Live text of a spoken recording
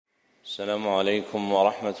السلام عليكم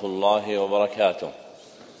ورحمة الله وبركاته.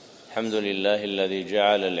 الحمد لله الذي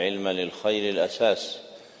جعل العلم للخير الأساس،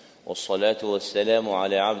 والصلاة والسلام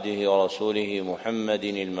على عبده ورسوله محمد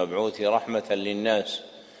المبعوث رحمة للناس،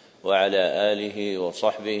 وعلى آله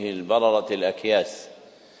وصحبه البررة الأكياس.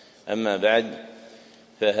 أما بعد،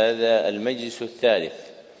 فهذا المجلس الثالث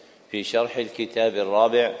في شرح الكتاب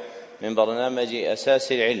الرابع من برنامج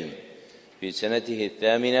أساس العلم في سنته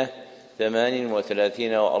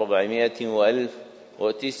 38 و400 وألف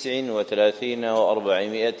 39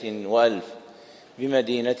 و400 وألف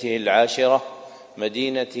بمدينته العاشرة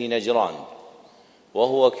مدينة نجران،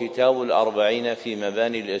 وهو كتاب الأربعين في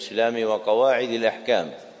مباني الإسلام وقواعد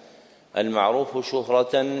الأحكام، المعروف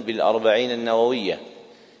شهرة بالأربعين النووية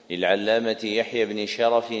للعلامة يحيى بن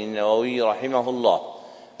شرف النووي رحمه الله،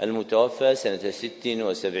 المتوفى سنة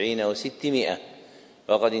 76 و600.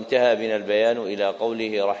 وقد انتهى بنا البيان إلى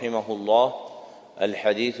قوله رحمه الله: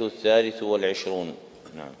 الحديث الثالث والعشرون.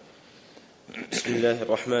 نعم. بسم الله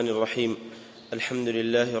الرحمن الرحيم. الحمد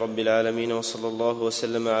لله رب العالمين، وصلى الله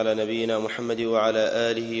وسلم على نبينا محمد وعلى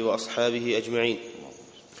آله وأصحابه أجمعين.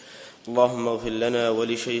 اللهم اغفر لنا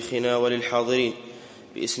ولشيخنا وللحاضرين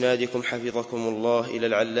بإسنادكم حفظكم الله إلى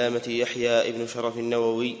العلامة يحيى بن شرف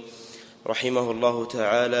النووي رحمه الله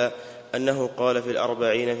تعالى أنه قال في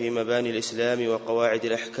الأربعين في مباني الإسلام وقواعد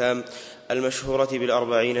الأحكام المشهورة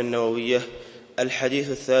بالأربعين النووية: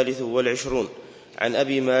 الحديث الثالث والعشرون، عن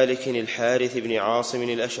أبي مالك الحارث بن عاصم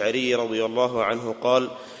الأشعري رضي الله عنه قال: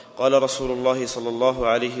 قال رسول الله صلى الله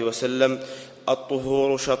عليه وسلم: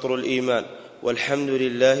 الطهور شطر الإيمان، والحمد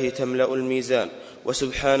لله تملأ الميزان،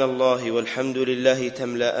 وسبحان الله والحمد لله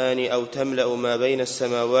تملأان أو تملأ ما بين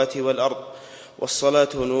السماوات والأرض، والصلاة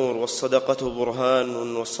نور، والصدقة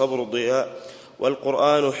برهان، والصبر ضياء،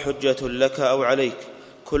 والقرآن حجة لك أو عليك،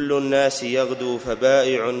 كل الناس يغدو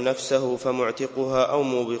فبائع نفسه فمعتقها أو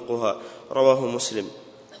موبقها. رواه مسلم.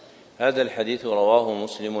 هذا الحديث رواه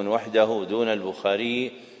مسلم وحده دون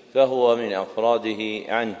البخاري، فهو من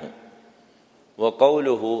أفراده عنه.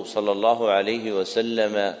 وقوله صلى الله عليه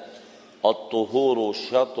وسلم: الطهور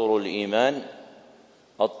شطر الإيمان،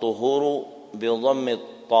 الطهور بضم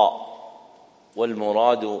الطاء،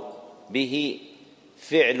 والمراد به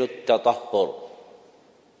فعل التطهر،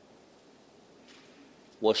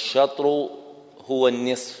 والشطر هو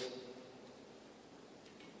النصف،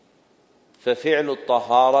 ففعل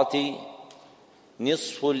الطهارة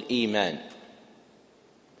نصف الإيمان،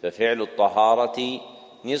 ففعل الطهارة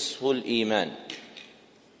نصف الإيمان.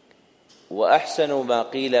 وأحسن ما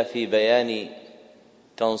قيل في بيان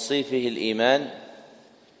تنصيفه الإيمان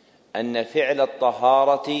أن فعل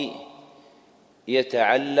الطهارة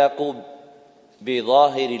يتعلق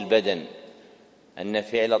بظاهر البدن، أن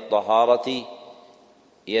فعل الطهارة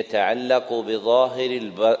يتعلق بظاهر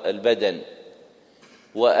البدن،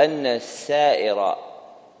 وأن سائر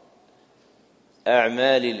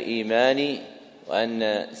أعمال الإيمان،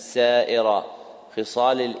 وأن سائر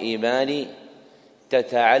خصال الإيمان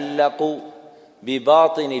تتعلق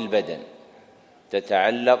بباطن البدن،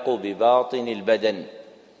 تتعلق بباطن البدن.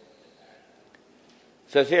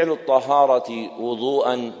 ففعل الطهارة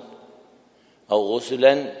وضوءا أو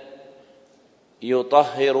غسلا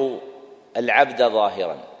يطهر العبد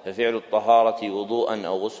ظاهرا، ففعل الطهارة وضوءا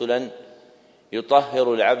أو غسلا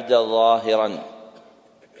يطهر العبد ظاهرا.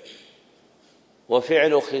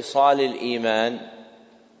 وفعل خصال الإيمان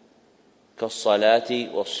كالصلاة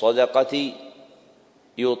والصدقة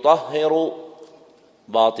يطهر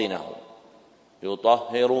باطنه،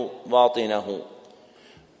 يطهر باطنه.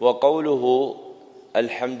 وقوله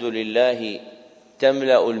الحمد لله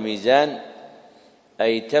تملأ الميزان،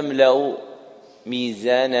 أي تملأ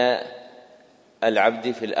ميزان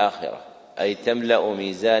العبد في الآخرة، أي تملأ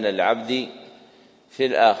ميزان العبد في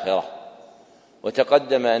الآخرة.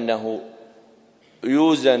 وتقدم أنه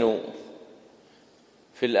يوزن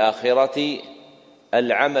في الآخرة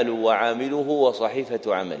العمل وعامله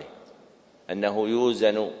وصحيفة عمله، أنه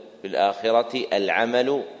يوزن في الآخرة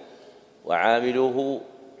العمل وعامله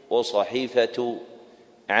وصحيفة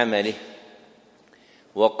عمله.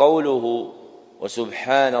 وقوله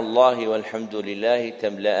وسبحان الله والحمد لله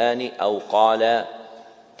تملأان، أو قال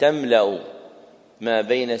تملأ ما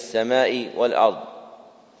بين السماء والأرض،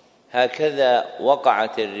 هكذا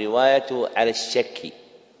وقعت الرواية على الشك،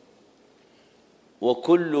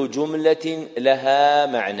 وكل جملة لها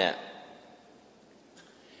معنى.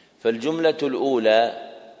 فالجملة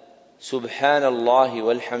الأولى سبحان الله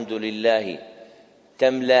والحمد لله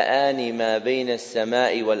تملأان ما بين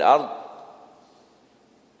السماء والأرض،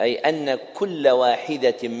 أي أن كل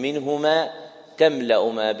واحدة منهما تملأ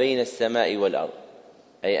ما بين السماء والأرض،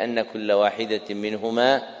 أي أن كل واحدة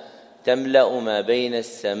منهما تملأ ما بين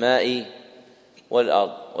السماء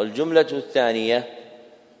والأرض. والجملة الثانية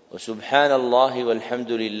وسبحان الله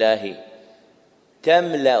والحمد لله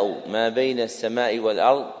تملأ ما بين السماء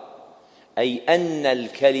والأرض، أي أن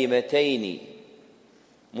الكلمتين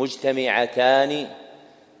مجتمعتان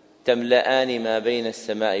تملأان ما بين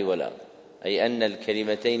السماء والأرض، أي أن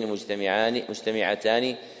الكلمتين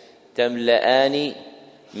مجتمعتان تملأان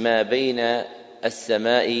ما بين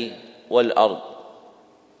السماء والأرض.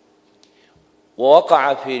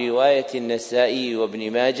 ووقع في رواية النسائي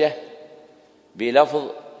وابن ماجه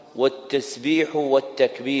بلفظ والتسبيح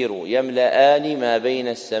والتكبير يملأان ما بين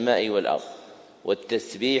السماء والأرض،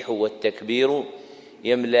 والتسبيح والتكبير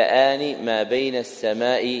يملأان ما بين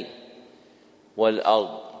السماء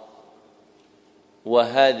والأرض.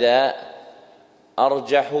 وهذا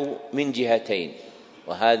أرجح من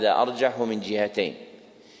جهتين،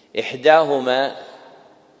 إحداهما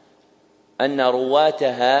أن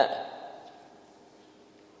رواتها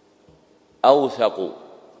أوثق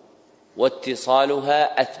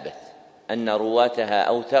واتصالها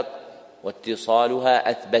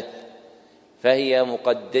أثبت، فهي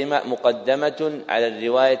مقدمة على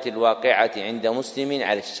الرواية الواقعة عند مسلم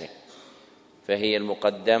على الشك، فهي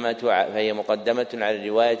مقدمة على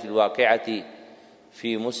الرواية الواقعة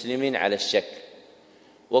في مسلم على الشك.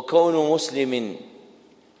 وكون مسلم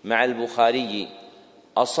مع البخاري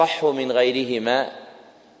أصح من غيرهما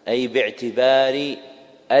أي باعتبار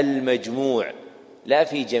المجموع لا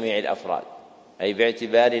في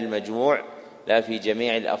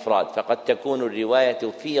جميع الأفراد، فقد تكون الرواية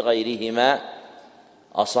في غيرهما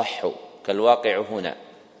أصح كالواقع هنا.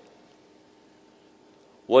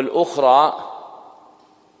 والأخرى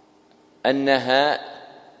أنها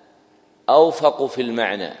أوفق في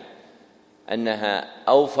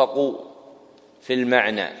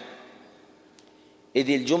المعنى، إذ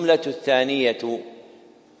الجملة الثانية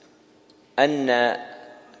أن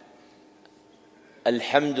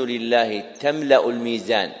الحمد لله تملأ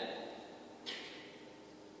الميزان،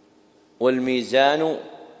 والميزان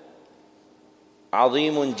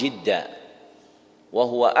عظيم جدا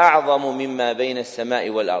وهو أعظم مما بين السماء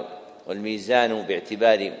والأرض، والميزان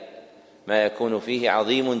باعتبار ما يكون فيه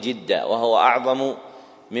عظيم جدا وهو أعظم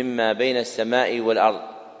مما بين السماء والأرض،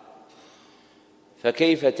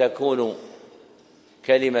 فكيف تكون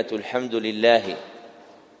كلمة الحمد لله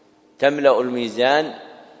تملأ الميزان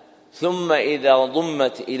ثم إذا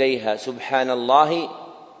ضمت إليها سبحان الله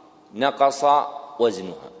نقص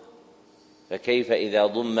وزنها؟ فكيف إذا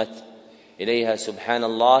ضمت إليها سبحان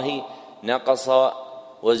الله نقص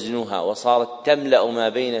وزنها وصارت تملأ ما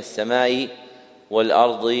بين السماء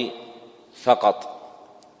والأرض فقط؟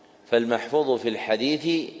 فالمحفوظ في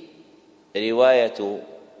الحديث رواية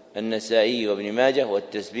النسائي وابن ماجه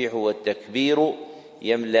والتسبيح والتكبير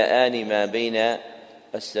يملأان ما بين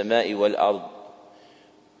السماء والأرض.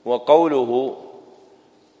 وقوله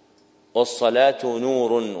والصلاة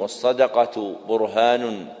نور والصدقة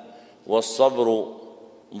برهان والصبر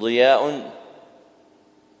ضياء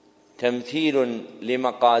تمثيل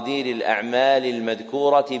لمقادير الأعمال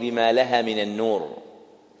المذكورة بما لها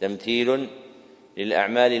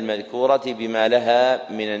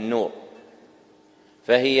من النور،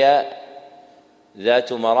 فهي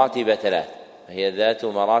ذات مراتب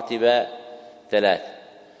ثلاث.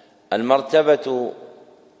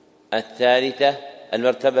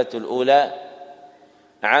 المرتبة الأولى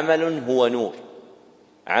عمل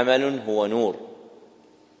هو نور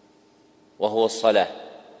وهو الصلاة.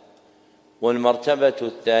 والمرتبة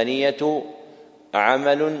الثانية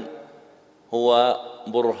عمل هو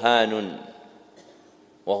برهان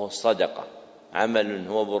وهو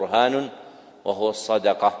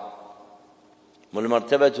الصدقة.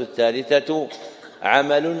 والمرتبة الثالثة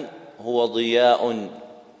عمل هو ضياء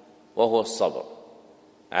وهو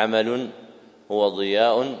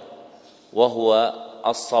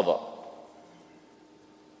الصبر.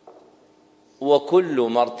 وكل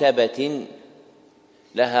مرتبة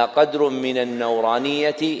لها قدر من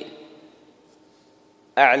النورانية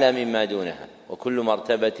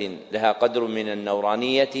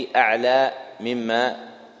أعلى مما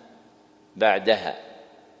بعدها.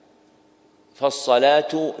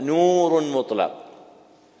 فالصلاة نور مطلق،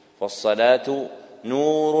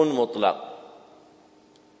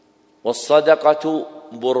 والصدقة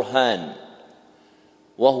برهان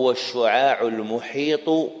وهو الشعاع المحيط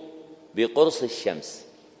بقرص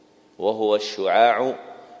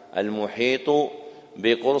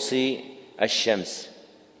الشمس.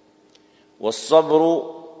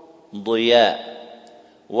 والصبر ضياء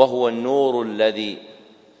وهو النور الذي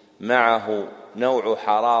معه نوع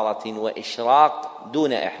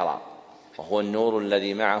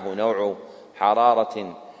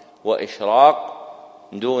حرارة وإشراق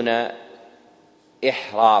دون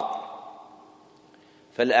إحراق.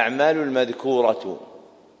 فالأعمال المذكورة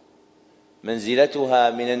منزلتها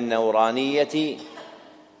من النورانية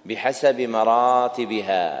بحسب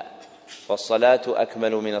مراتبها، فالصلاة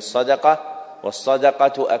أكمل من الصدقة،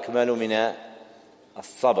 والصدقة أكمل من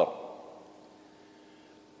الصبر.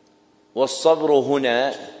 والصبر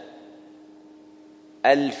هنا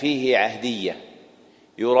فيه عهدية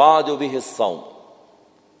يراد به الصوم،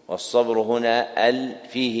 والصبر هنا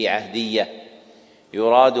فيه عهدية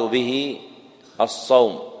يراد به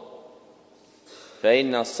الصوم،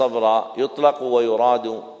 فإن الصبر يطلق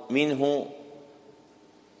ويراد منه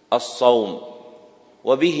الصوم،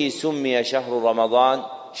 وبه سمي شهر رمضان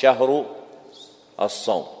شهر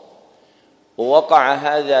الصوم. ووقع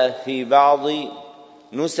هذا في بعض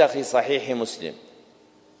نسخ صحيح مسلم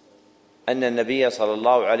أن النبي صلى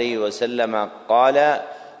الله عليه وسلم قال: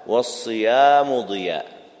 والصيام ضياء.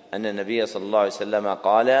 أن النبي صلى الله عليه وسلم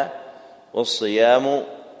قال: والصيام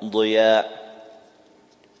ضياء.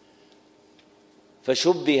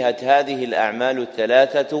 فشبهت هذه الأعمال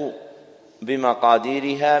الثلاثة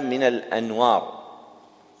بمقاديرها من الأنوار،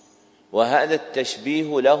 وهذا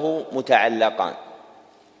التشبيه له متعلقان: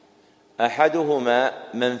 أحدهما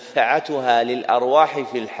منفعتها للأرواح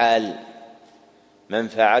في الحال،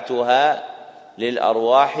 منفعتها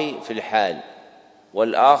للأرواح في الحال،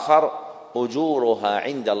 والآخر أجورها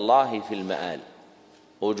عند الله في المآل،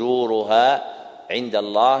 أجورها عند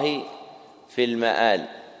الله في المآل.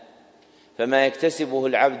 فما يكتسبه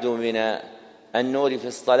العبد من النور في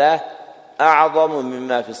الصلاة أعظم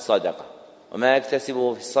مما في الصدقة، وما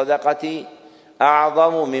يكتسبه في الصدقة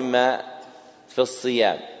أعظم مما في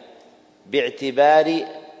الصيام، باعتبار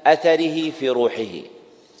أثره في روحه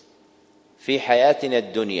في حياتنا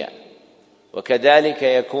الدنيا، وكذلك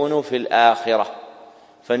يكون في الآخرة.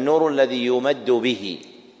 فالنور الذي يمد به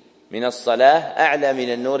من الصلاة أعلى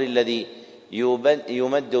من النور الذي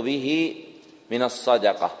يمد به من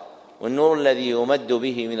الصدقة، والنور الذي يمد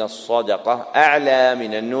به من الصدقة أعلى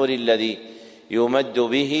من النور الذي يمد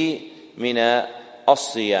به من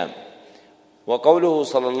الصيام. وقوله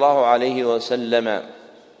صلى الله عليه وسلم: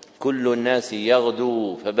 كل الناس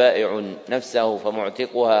يغدو فبائع نفسه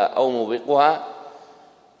فمعتقها أو موبقها،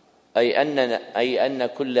 أي أن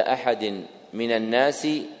كل أحد من الناس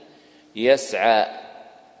يسعى،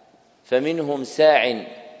 فمنهم ساع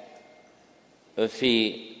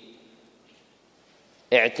في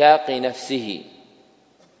اعتاق نفسه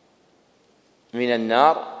من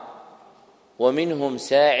النار، ومنهم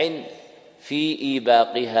ساع في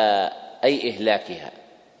إيباقها أي إهلاكها.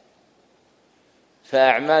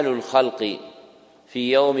 فأعمال الخلق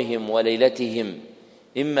في يومهم وليلتهم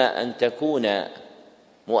إما أن تكون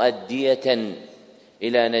مؤدية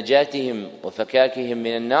إلى نجاتهم وفكاكهم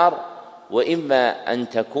من النار، وإما أن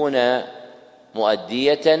تكون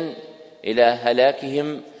مؤدية إلى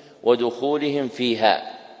هلاكهم ودخولهم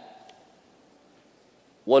فيها.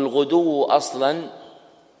 والغدو أصلا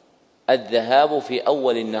الذهاب في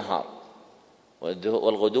أول النهار،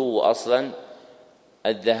 والغدو أصلا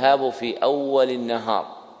الذهاب في أول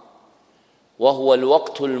النهار، وهو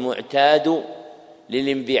الوقت المعتاد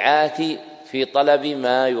للانبعاث في طلب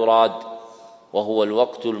ما يراد، وهو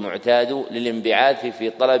الوقت المعتاد للانبعاث في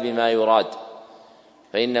طلب ما يراد.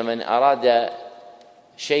 فإن من أراد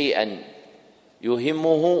شيئا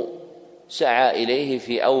يهمه سعى إليه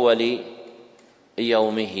في أول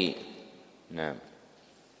يومه. نعم.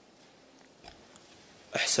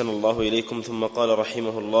 أحسن الله إليكم. ثم قال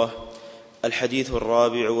رحمه الله: الحديث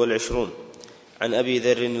 24 عن أبي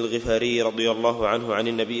ذر الغفاري رضي الله عنه عن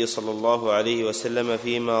النبي صلى الله عليه وسلم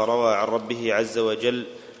فيما روى عن ربه عز وجل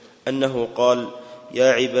أنه قال: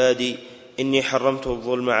 يا عبادي إني حرمت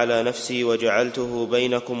الظلم على نفسي وجعلته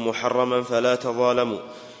بينكم محرما فلا تظالموا.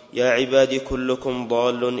 يا عبادي كلكم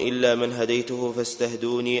ضال إلا من هديته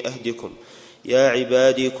فاستهدوني أهدكم. يا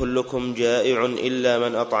عبادي كلكم جائع إلا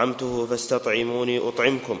من أطعمته فاستطعموني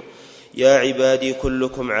أطعمكم. يا عبادي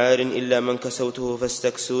كلكم عار إلا من كسوته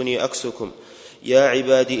فاستكسوني أكسكم. يا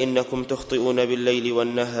عبادي إنكم تخطئون بالليل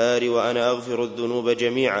والنهار وأنا أغفر الذنوب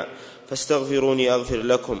جميعا فاستغفروني أغفر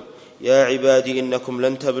لكم. يا عبادي إنكم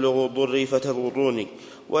لن تبلغوا ضري فتضروني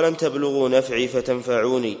ولن تبلغوا نفعي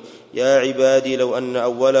فتنفعوني. يا عبادي لو أن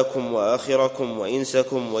أولكم وآخركم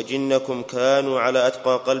وإنسكم وجنكم كانوا على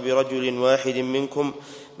أتقى قلب رجل واحد منكم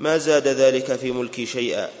ما زاد ذلك في ملكي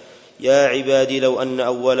شيئا. يا عبادي لو أن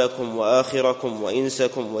أولكم وآخركم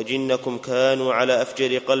وإنسكم وجنكم كانوا على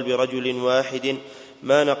أفجر قلب رجل واحد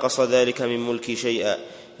ما نقص ذلك من ملكي شيئا.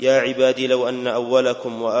 يا عبادي لو أن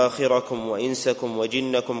أولكم وآخركم وإنسكم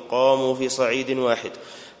وجنكم قاموا في صعيد واحد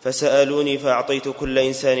فسألوني فأعطيت كل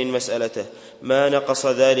إنسان مسألته، ما نقص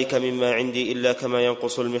ذلك مما عندي إلا كما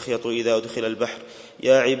ينقص المخيط إذا أدخل البحر.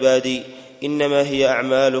 يا عبادي إنما هي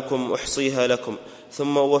أعمالكم أحصيها لكم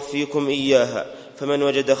ثم أوفيكم إياها، فمن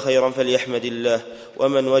وجد خيرا فليحمد الله،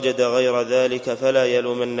 ومن وجد غير ذلك فلا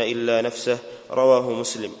يلومن إلا نفسه. رواه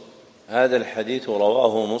مسلم. هذا الحديث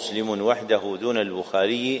رواه مسلم وحده دون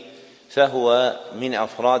البخاري، فهو من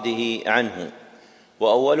أفراده عنه.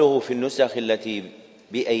 وأوله في النسخ التي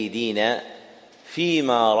بأيدينا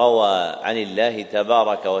فيما روى عن الله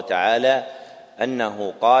تبارك وتعالى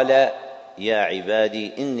أنه قال: يا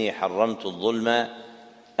عبادي إني حرمت الظلم،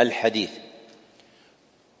 الحديث.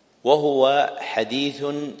 وهو حديث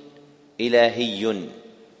إلهي،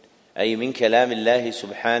 أي من كلام الله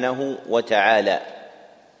سبحانه وتعالى،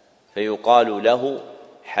 فيقال له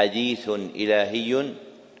حديث إلهي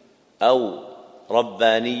أو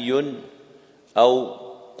رباني أو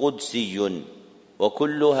قدسي،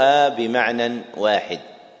 وكلها بمعنى واحد.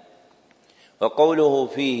 وقوله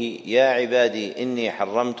فيه: يا عبادي إني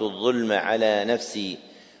حرمت الظلم على نفسي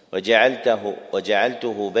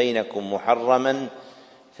وجعلته بينكم محرما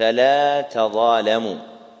فلا تظالموا،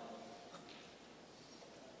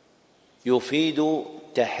 يفيد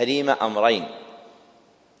تحريم أمرين: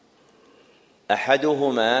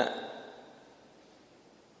 أحدهما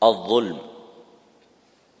الظلم،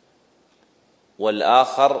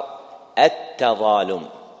 والآخر التظالم.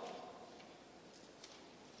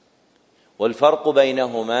 والفرق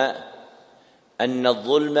بينهما أن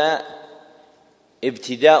الظلم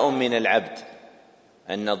ابتداء من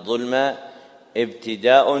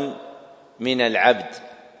العبد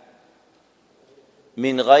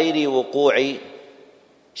من غير وقوع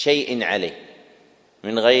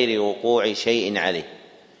شيء عليه.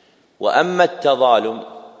 وأما التظالم،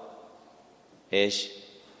 إيش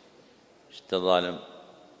التظالم؟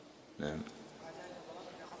 نعم،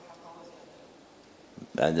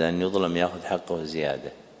 بعد أن يظلم يأخذ حقه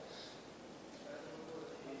زيادة.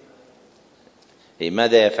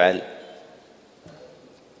 ماذا يفعل؟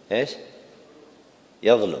 إيش؟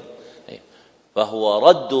 يظلم. فهو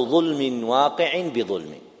رد ظلم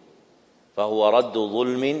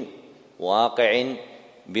واقع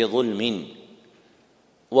بظلم،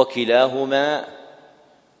 وكلاهما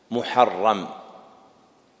محرم.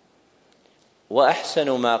 وأحسن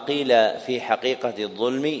ما قيل في حقيقة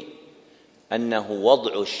الظلم أنه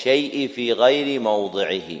وضع الشيء في غير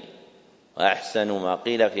موضعه.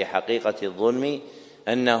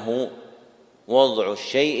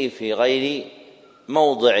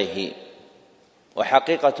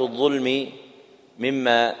 وحقيقة الظلم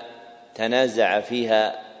مما تنازع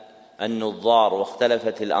فيها النظار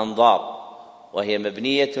واختلفت الأنظار، وهي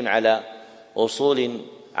مبنية على أصول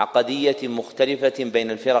عقدية مختلفة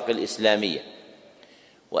بين الفرق الإسلامية،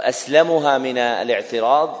 وأسلمها من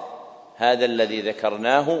الاعتراض هذا الذي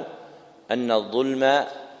ذكرناه، أن الظلم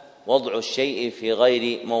وضع الشيء في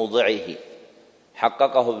غير موضعه.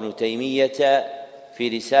 حققه ابن تيمية في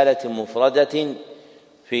رسالة مفردة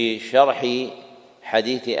في شرح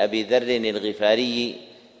حديث أبي ذر الغفاري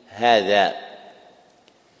هذا.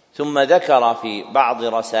 ثم ذكر في بعض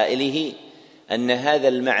رسائله أن هذا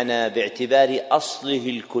المعنى باعتبار أصله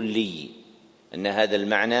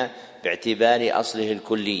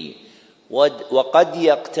الكلي، وقد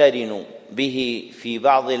يقترن به في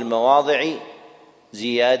بعض المواضع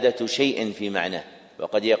زيادة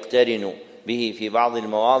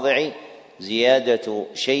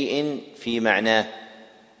شيء في معناه.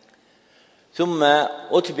 ثم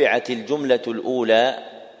أتبعت الجملة الأولى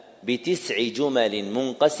ب9 جمل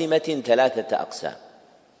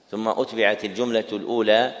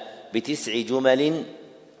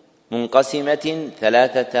منقسمة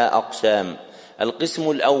 3 أقسام.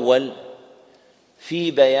 القسم الأول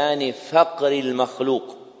في بيان فقر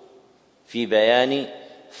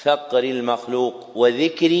المخلوق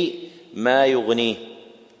وذكر ما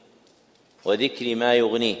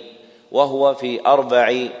يغنيه، وهو في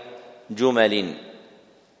 4 جمل.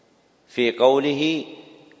 في قوله: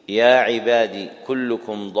 يا عبادي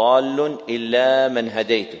كلكم ضال إلا من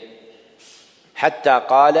هديته، حتى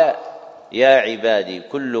قال: يا عبادي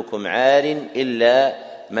كلكم عار إلا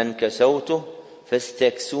من كسوته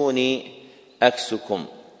فاستكسوني أكسكم.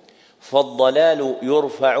 فالضلال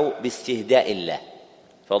يرفع باستهداء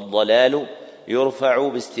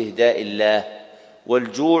الله،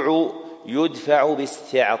 والجوع يدفع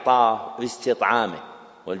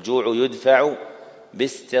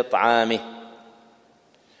باستطعامه،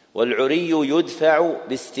 والعري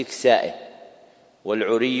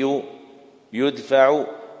يدفع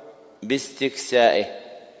باستكسائه،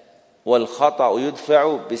 والخطأ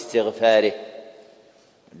يدفع باستغفاره.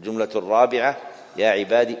 الجملة الرابعة يا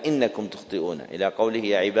عبادي إنكم تخطئون، إلى قوله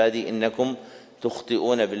يا عبادي إنكم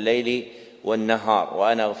تخطئون بالليل والنهار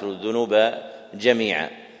وأنا أغفر الذنوب جميعا.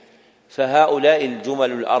 فهؤلاء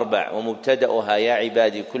الجمل الأربع ومبتدأها يا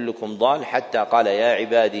عبادي كلكم ضال، حتى قال يا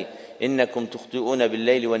عبادي إنكم تخطئون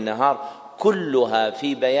بالليل والنهار، كلها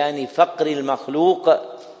في بيان فقر المخلوق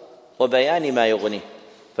وبيان ما يغنيه.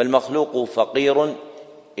 فالمخلوق فقير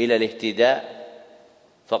إلى الاهتداء،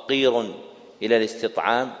 فقير إلى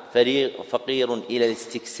الاستطعام، فقير إلى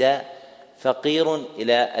الاستكساء، فقير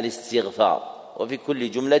إلى الاستغفار، وفي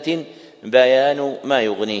كل جملة بيان ما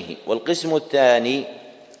يغنيه. والقسم الثاني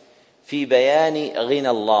في بيان غنى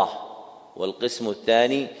الله، والقسم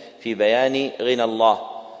الثاني في بيان غنى الله،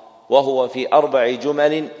 وهو في 4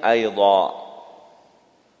 جمل أيضا،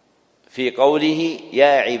 في قوله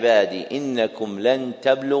يا عبادي إنكم لن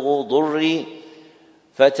تبلغوا ضري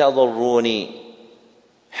فتضروني،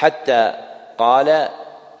 حتى قال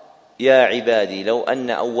يا عبادي لو أن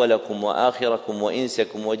أولكم وآخركم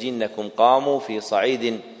وإنسكم وجنكم قاموا في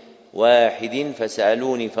صعيد واحد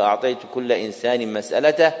فسألوني فأعطيت كل إنسان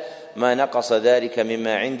مسألته ما نقص ذلك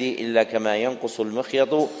مما عندي إلا كما ينقص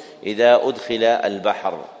المخيط إذا أدخل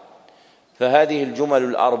البحر. فهذه الجمل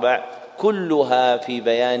الأربع كلها في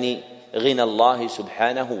بيان غنى الله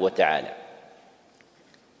سبحانه وتعالى.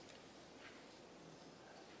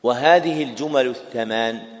 وهذه الجمل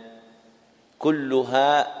ال8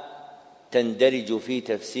 كلها تندرج في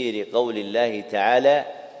تفسير قول الله تعالى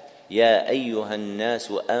يا أيها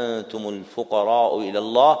الناس أنتم الفقراء إلى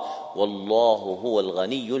الله والله هو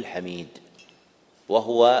الغني الحميد،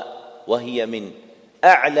 وهي من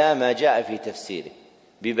أعلى ما جاء في تفسيره،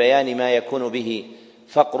 ببيان ما يكون به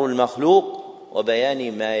فقر المخلوق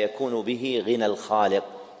وبيان ما يكون به غنى الخالق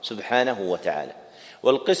سبحانه وتعالى.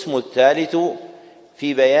 والقسم الثالث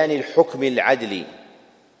في بيان الحكم العدل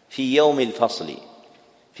في يوم الفصل،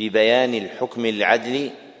 في بيان الحكم العدل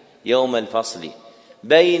يوم الفصل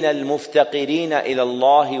بين المفتقرين إلى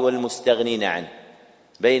الله والمستغنين عنه،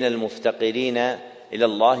 بين المفتقرين إلى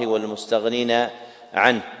الله والمستغنين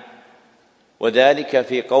عنه، وذلك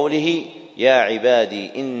في قوله يا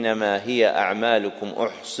عبادي إنما هي أعمالكم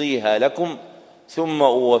أحصيها لكم ثم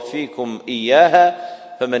أوفيكم إياها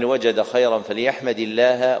فمن وجد خيرا فليحمد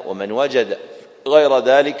الله ومن وجد غير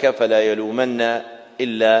ذلك فلا يلومن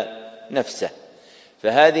إلا نفسه.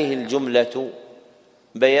 فهذه الجملة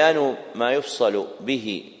بيان ما يفصل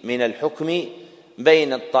به من الحكم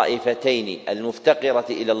بين الطائفتين المفتقرة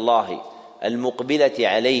إلى الله المقبلة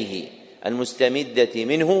عليه المستمدة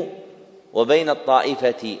منه، وبين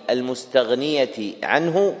الطائفة المستغنية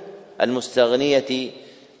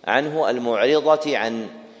عنه المعرضة عن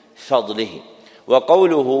فضله.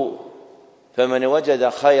 وقوله فمن وجد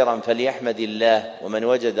خيرا فليحمد الله ومن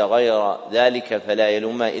وجد غير ذلك فلا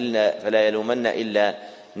يلومن إلا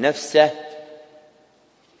نفسه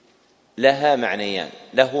له معنيان،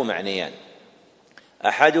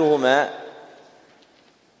 أحدهما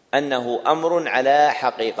أنه أمر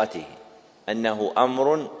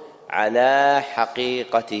على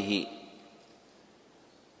حقيقته،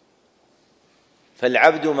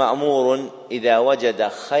 فالعبد مأمور إذا وجد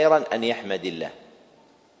خيرا أن يحمد الله،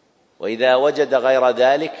 وإذا وجد غير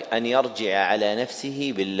ذلك أن يرجع على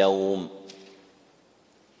نفسه باللوم.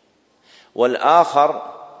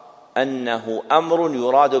 والآخر أنه أمر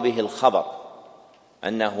يراد به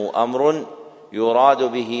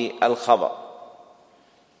الخبر،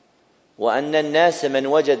 وأن الناس من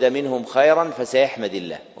وجد منهم خيرا فسيحمد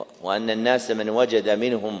الله، ومن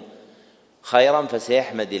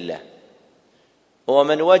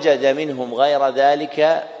وجد منهم غير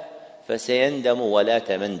ذلك فسيندم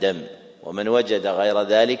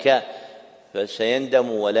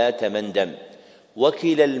ولا تمندم،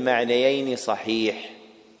 وكلا المعنيين صحيح،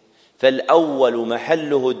 فالأول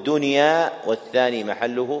محله الدنيا والثاني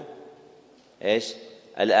محله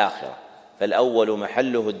الآخرة،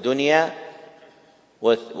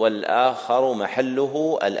 والآخر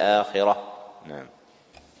محله الآخرة. نعم.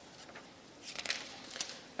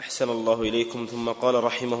 أحسن الله إليكم. ثم قال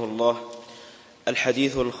رحمه الله: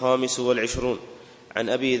 الحديث 25 عن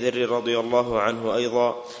أبي ذر رضي الله عنه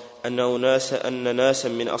أيضا أن ناسا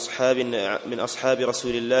من أصحاب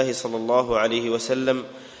رسول الله صلى الله عليه وسلم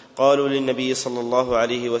قالوا للنبي صلى الله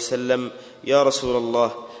عليه وسلم: يا رسول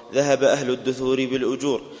الله، ذهب أهل الدثور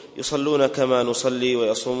بالأجور، يصلون كما نصلي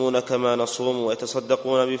ويصومون كما نصوم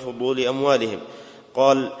ويتصدقون بفضول أموالهم.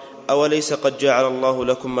 قال: أوليس قد جعل الله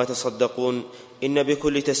لكم ما تصدقون؟ إن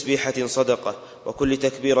بكل تسبيحة صدقة، وكل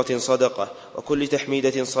تكبيرة صدقة، وكل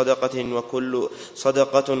تحميدة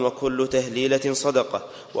صدقة، وكل تهليلة صدقة،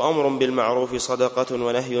 وأمر بالمعروف صدقة،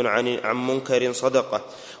 ونهي عن منكر صدقة،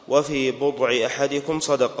 وفي بضع أحدكم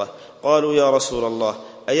صدقة. قالوا يا رسول الله،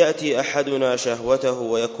 أيأتي أحدنا شهوته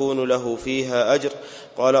ويكون له فيها أجر؟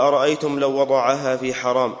 قال أرأيتم لو وضعها في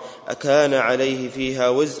حرام أكان عليه فيها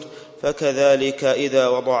وزر؟ فكذلك إذا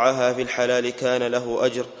وضعها في الحلال كان له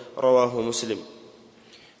أجر. رواه مسلم.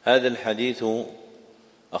 هذا الحديث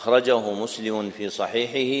أخرجه مسلم في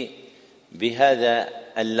صحيحه بهذا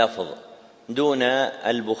اللفظ دون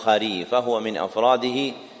البخاري، فهو من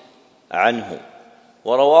أفراده عنه.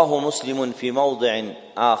 ورواه مسلم في موضع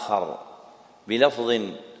آخر بلفظ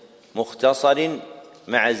مختصر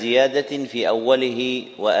مع زيادة في أوله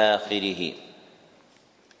وآخره.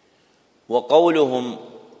 وقولهم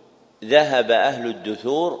ذهب أهل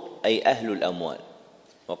الدثور أي أهل الأموال،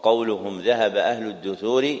 وقولهم ذهب أهل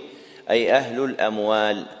الدثور أي أهل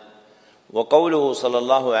الأموال. وقوله صلى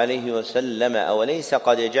الله عليه وسلم أوليس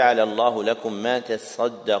قد جعل الله لكم ما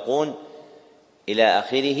تصدقون إلى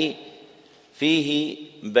آخره، فيه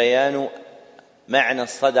بيان معنى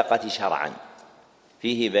الصدقة شرعا،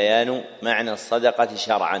 فيه بيان معنى الصدقة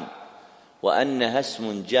شرعا، وأنها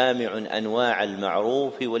اسم جامع أنواع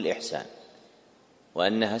المعروف والإحسان،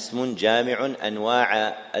 وأنها اسم جامع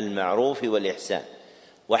أنواع المعروف والإحسان،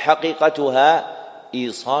 وحقيقتها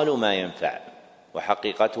إيصال ما ينفع،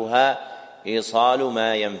 وحقيقتها إيصال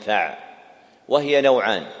ما ينفع، وهي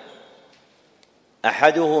نوعان: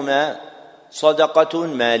 أحدهما صدقة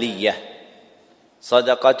مالية،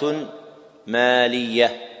 صدقة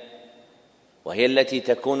مالية، وهي التي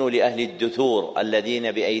تكون لأهل الدثور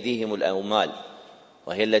الذين بأيديهم الأموال،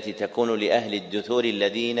 وهي التي تكون لأهل الدثور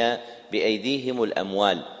الذين بأيديهم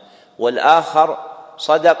الأموال. والآخر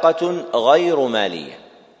صدقة غير مالية،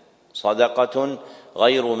 صدقة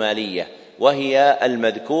غير مالية، وهي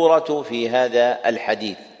المذكورة في هذا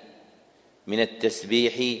الحديث من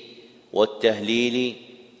التسبيح والتهليل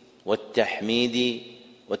والتحميد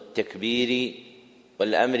والتكبير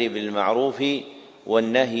والأمر بالمعروف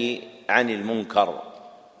والنهي عن المنكر،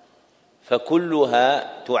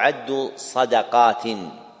 فكلها تعد صدقات،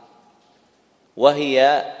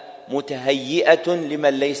 وهي متهيئة لمن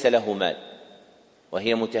ليس له مال،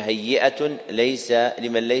 وهي متهيئة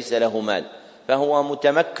لمن ليس له مال، فهو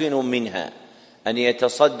متمكن منها أن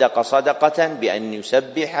يتصدق صدقة بأن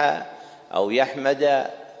يسبح أو يحمد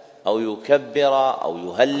أو يكبر أو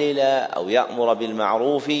يهلل أو يأمر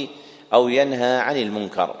بالمعروف أو ينهى عن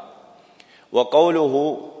المنكر.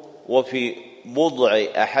 وقوله وفي بضع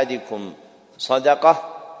أحدكم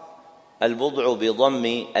صدقة، البضع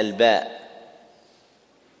بضم الباء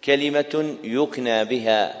كلمة يكنى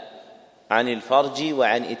بها عن الفرج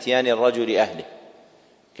وعن إتيان الرجل أهله،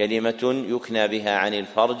 كلمة يكنى بها عن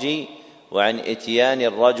الفرج وعن إتيان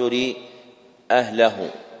الرجل أهله.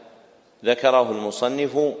 ذكره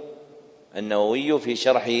المصنف النووي في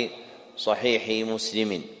شرح صحيح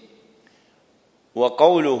مسلم.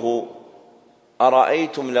 وقوله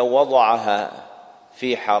أرأيتم لو وضعها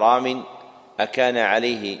في حرام أكان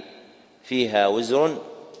عليه فيها وزر؟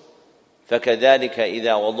 فكذلك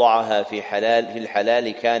إذا وضعها في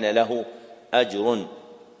الحلال كان له أجر.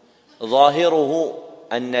 ظاهره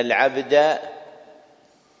أن العبد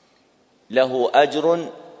له أجر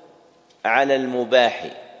على المباح،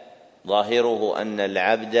 ظاهره أن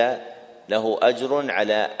العبد له أجر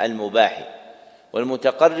على المباح،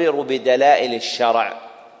 والمتقرر بدلائل الشرع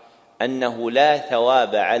أنه لا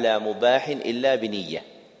ثواب على مباح إلا بنية،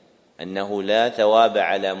 أنه لا ثواب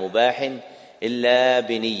على مباح إلا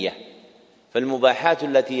بنية. فالمباحات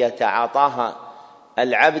التي يتعاطاها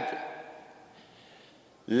العبد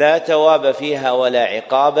لا ثواب فيها ولا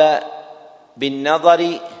عقاب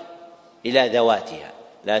بالنظر إلى ذواتها،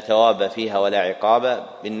 لا ثواب فيها ولا عقاب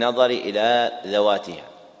بالنظر إلى ذواتها،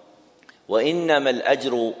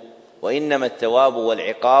 وإنما الثواب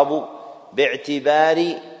والعقاب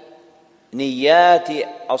باعتبار نيات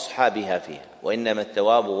أصحابها فيها، وإنما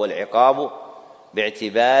الثواب والعقاب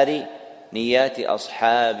باعتبار نيات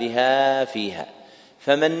أصحابها فيها.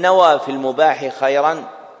 فمن نوى في المباح خيرا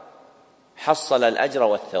حصل الأجر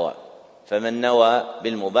والثواب، فمن نوى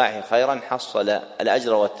بالمباح خيرا حصل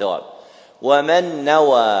الأجر والثواب، ومن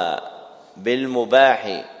نوى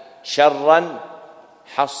بالمباح شرا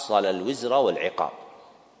حصل الوزر والعقاب،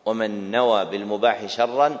 ومن نوى بالمباح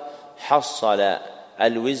شرا حصل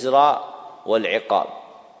الوزر والعقاب.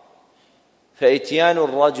 فإتيان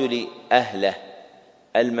الرجل أهله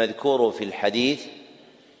المذكور في الحديث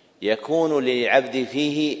يكون للعبد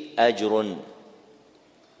فيه أجر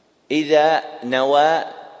إذا نوى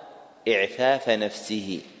إعفاف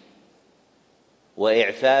نفسه،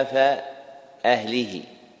 وإعفاف أهله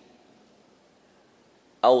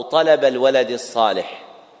أو طلب الولد الصالح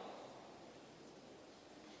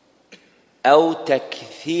أو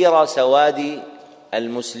تكثير سواد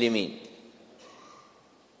المسلمين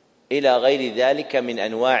إلى غير ذلك من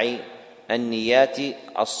أنواع النيات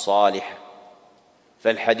الصالحة.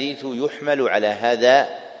 فالحديث يحمل على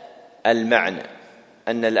هذا المعنى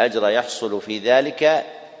أن الأجر يحصل في ذلك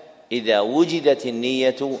إذا وجدت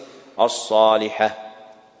النية الصالحة.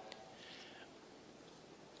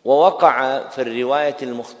 ووقع في الرواية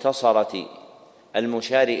المختصرة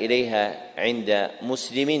المشار إليها عند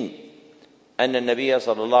مسلم أن النبي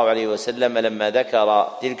صلى الله عليه وسلم لما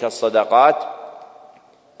ذكر تلك الصدقات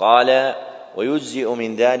قال: ويجزئ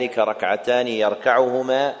من ذلك ركعتان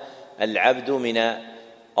يركعهما العبد من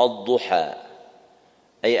الضحى،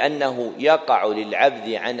 أي أنه يقع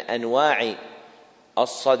للعبد عن أنواع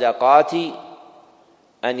الصدقات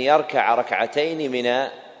أن يركع ركعتين من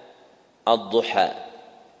الضحى،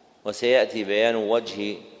 وسيأتي بيان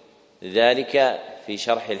وجه ذلك في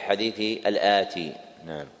شرح الحديث الآتي.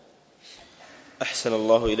 نعم. أحسن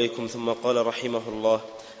الله إليكم. ثم قال رحمه الله: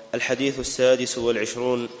 الحديث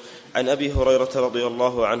 26 عن أبي هريرة رضي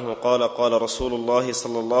الله عنه قال: قال رسول الله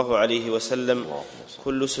صلى الله عليه وسلم: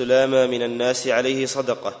 كل سلامة من الناس عليه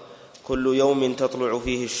صدقة، كل يوم تطلع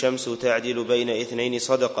فيه الشمس تعدل بين 2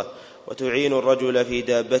 صدقة، وتعين الرجل في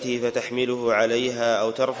دابته فتحمله عليها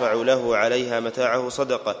أو ترفع له عليها متاعه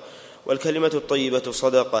صدقة، والكلمة الطيبة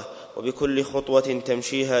صدقة، وبكل خطوة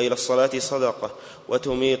تمشيها إلى الصلاة صدقة،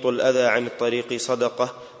 وتميط الأذى عن الطريق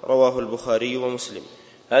صدقة. رواه البخاري ومسلم.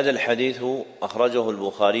 هذا الحديث أخرجه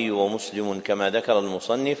البخاري ومسلم كما ذكر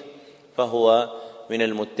المصنف، فهو من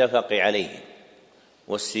المتفق عليه،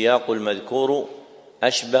 والسياق المذكور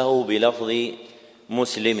أشبه بلفظ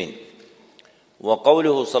مسلم.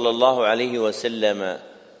 وقوله صلى الله عليه وسلم: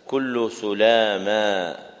 كل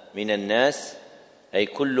سلامة من الناس، أي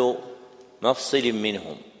كل مفصل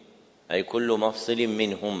منهم،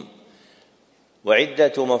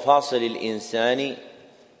 وعدة مفاصل الإنسان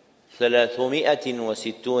 360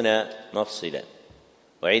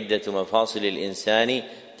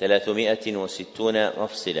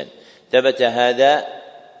 مفصلا، ثبت هذا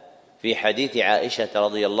في حديث عائشة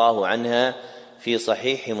رضي الله عنها في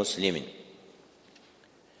صحيح مسلم.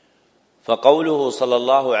 فقوله صلى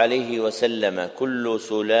الله عليه وسلم: كل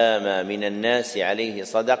سلامة من الناس عليه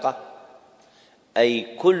صدقة، أي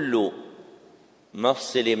كل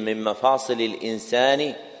مفصل من مفاصل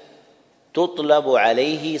الإنسان تطلب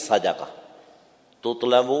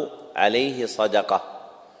عليه صدقة.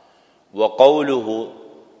 وقوله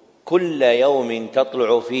كل يوم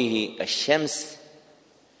تطلع فيه الشمس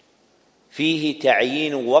فيه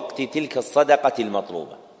تعيين وقت تلك الصدقة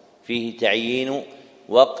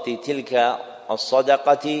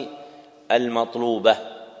المطلوبة،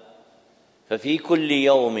 ففي كل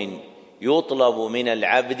يوم يطلب من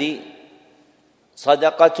العبد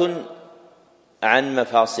صدقة عن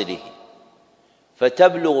مفاصله،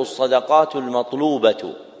 فتبلغ الصدقات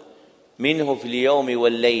المطلوبة منه في اليوم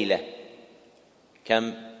والليلة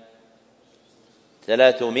كم؟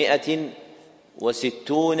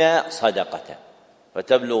 360 صدقة.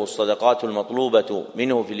 فتبلغ الصدقات المطلوبة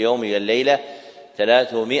منه في اليوم والليلة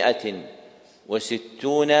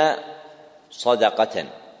 360 صدقة.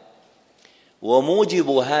 وموجب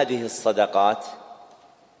هذه الصدقات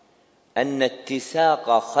أن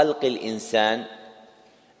اتساق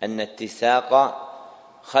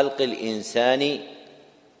خلق الإنسان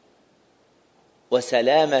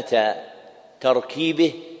وسلامة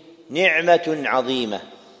تركيبه نعمة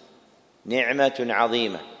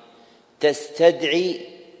عظيمة تستدعي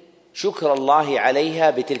شكر الله عليها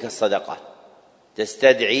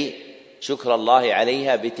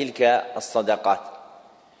بتلك الصدقات.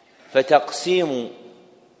 فتقسيم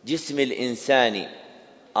جسم الإنسان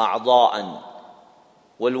أعضاء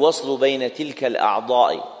والوصل بين تلك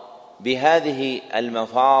الأعضاء بهذه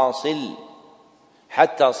المفاصل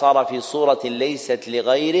حتى صار في صورة ليست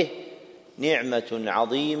لغيره نعمة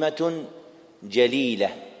عظيمة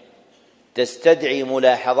جليلة تستدعي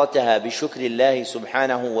ملاحظتها بشكر الله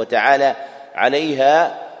سبحانه وتعالى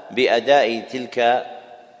عليها بأداء تلك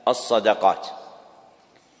الصدقات.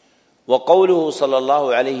 وقوله صلى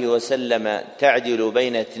الله عليه وسلم تعدل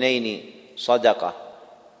بين 2 صدقة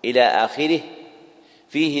إلى آخره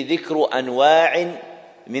فيه ذكر أنواع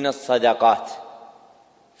من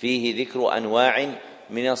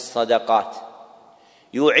الصدقات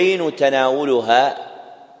يعين تناولها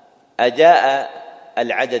أداء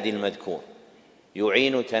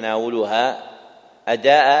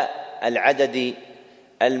العدد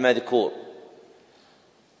المذكور.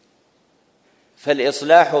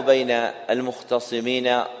 فالإصلاح بين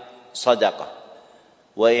المختصمين صدقة،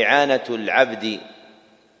 وإعانة العبد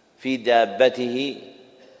في دابته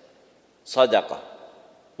صدقة،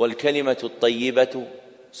 والكلمة الطيبة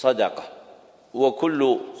صدقة،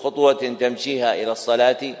 وكل خطوة تمشيها إلى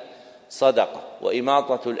الصلاة صدقة،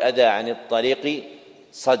 وإماطة الأذى عن الطريق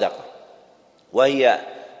صدقة، وهي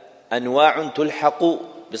أنواع تلحق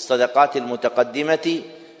بالصدقات المتقدمة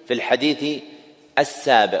في الحديث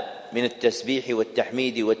السابق من التسبيح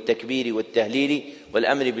والتحميد والتكبير والتهليل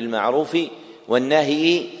والأمر بالمعروف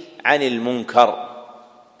والنهي عن المنكر.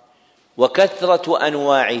 وكثرة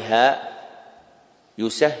أنواعها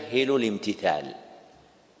يسهل الامتثال،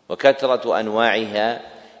 وكثرة أنواعها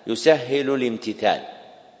يسهل الامتثال.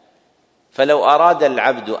 فلو أراد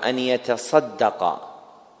العبد أن يتصدق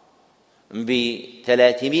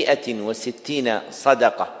ب360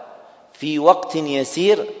 صدقة في وقت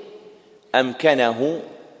يسير أمكنه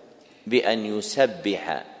بأن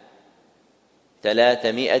يسبح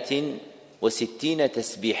 360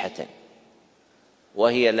 تسبيحة،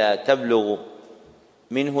 وهي لا تبلغ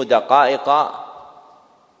منه دقائق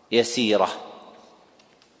يسيرة.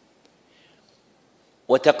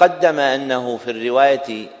 وتقدم أنه في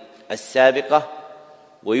الرواية السابقة: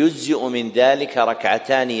 ويجزئ من ذلك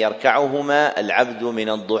ركعتان يركعهما العبد من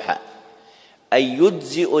الضحى، أي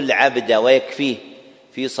يجزئ العبد ويكفيه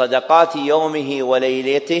في صدقات يومه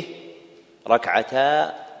وليلته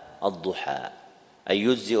ركعتا الضحى، أي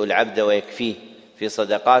يجزئ العبد ويكفيه في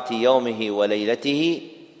صدقات يومه وليلته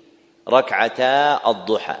ركعتا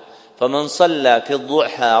الضحى. فمن صلى في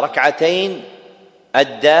الضحى ركعتين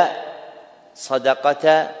أدى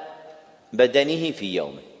صدقة بدنه في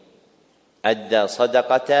يومه، أدى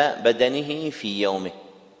صدقة بدنه في يومه.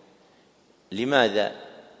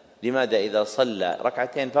 لماذا إذا صلى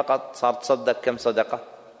ركعتين فقط صار تصدق كم صدقة؟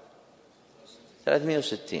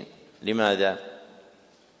 360. لماذا؟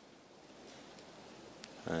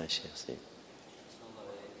 شيء صحيح.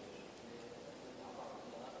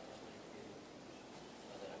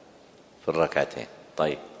 في الركعتين.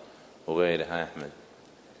 طيب، وغيرها يا أحمد؟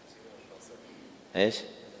 إيش؟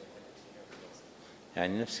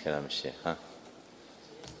 يعني نفس كلام الشيخ.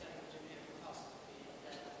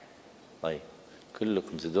 طيب،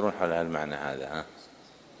 كلكم تدرون حول هالمعنى هذا.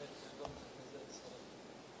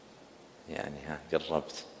 يعني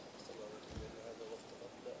قربت.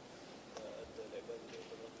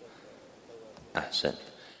 أحسن.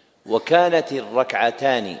 وكانت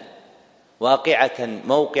الركعتان واقعة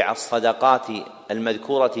موقع الصدقات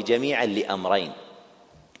المذكورة جميعا لأمرين: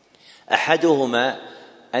 أحدهما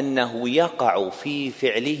أنه يقع في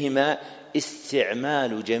فعلهما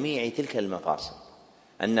استعمال جميع تلك المفاصل،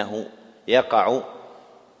 أنه يقع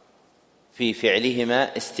في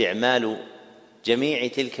فعلهما استعمال جميع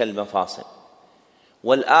تلك المفاصل.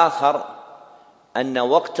 والآخر أن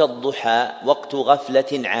وقت الضحى وقت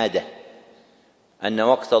غفلة عادة، أن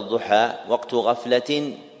وقت الضحى وقت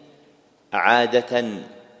غفلة عادة،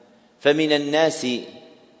 فمن الناس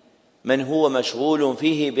من هو مشغول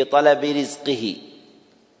فيه بطلب رزقه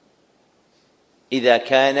إذا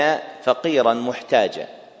كان فقيرا محتاجا،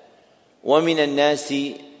 ومن الناس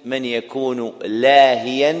من يكون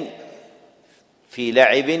لاهيا في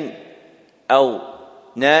لعب أو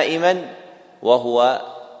نائما وهو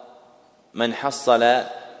من حصل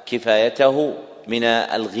كفايته من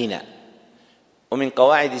الغنى. ومن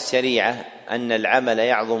قواعد الشريعة أن العمل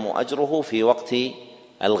يعظم أجره في وقت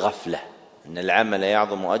الغفلة، أن العمل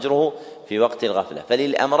يعظم أجره في وقت الغفلة.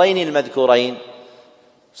 فللأمرين المذكورين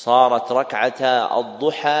صارت ركعتا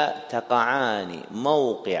الضحى تقعان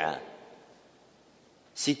موقع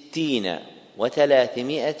 60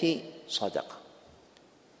 و300 صدقة.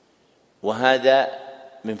 وهذا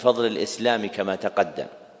من فضل الإسلام كما تقدم،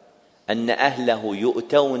 أن أهله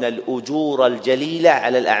يؤتون الأجور الجليلة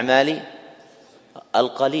على الأعمال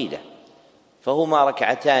القليلة، فهما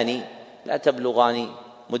ركعتان لا تبلغان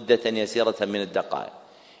مدة يسيرة من الدقائق.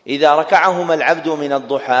 إذا ركعهما العبد من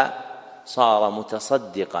الضحى صار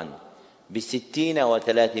متصدقا ب60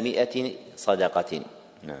 و300 صدقة.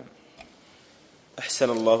 نعم. أحسن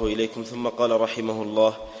الله إليكم. ثم قال رحمه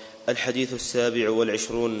الله: الحديث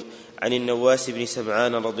 27 عن النواس بن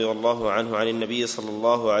سمعان رضي الله عنه عن النبي صلى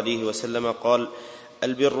الله عليه وسلم قال: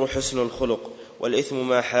 البر حسن الخلق، والإثم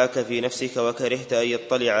ما حاك في نفسك وكرهت أن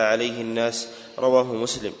يطلع عليه الناس. رواه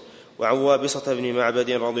مسلم. وعن وابصة بن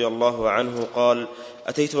معبد رضي الله عنه قال: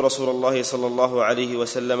 أتيت رسول الله صلى الله عليه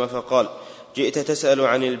وسلم فقال: جئت تسأل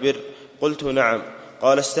عن البر؟ قلت: نعم.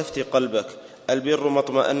 قال: استفت قلبك. البر ما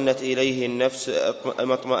اطمأنت إليه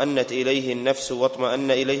النفس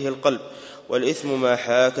واطمأن إليه القلب، والإثم ما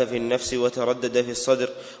حاك في النفس وتردد في الصدر،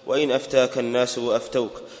 وإن أفتاك الناس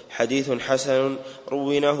وأفتوك. حديث حسن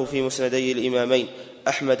رويناه في مسندي الإمامين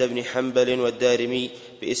أحمد بن حنبل والدارمي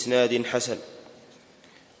بإسناد حسن.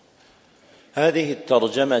 هذه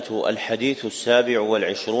الترجمة الحديث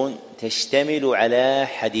 27 تشتمل على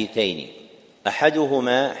حديثين،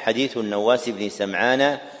 أحدهما حديث النواس بن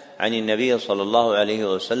سمعان عن النبي صلى الله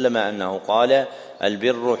عليه وسلم أنه قال: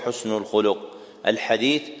 البر حسن الخلق.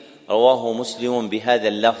 الحديث رواه مسلم بهذا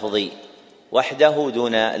اللفظ وحده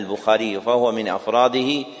دون البخاري، فهو من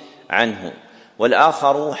أفراده عنه.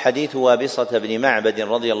 والآخر حديث وابصة بن معبد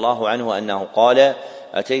رضي الله عنه أنه قال: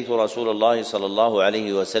 أتيت رسول الله صلى الله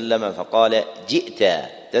عليه وسلم فقال: جئت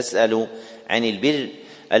تسأل عن البر.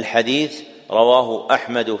 الحديث رواه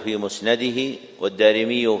أحمد في مسنده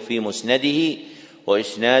والدارمي في مسنده،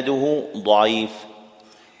 وإسناده ضعيف،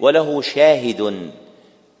 وله شاهد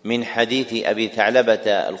من حديث أبي ثعلبة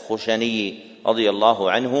الخشني رضي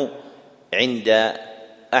الله عنه عند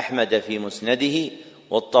أحمد في مسنده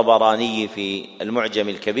والطبراني في المعجم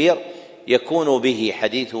الكبير، يكون به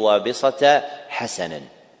حديث وابصة حسنا،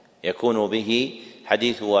 يكون به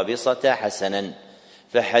حديث وابصة حسنا.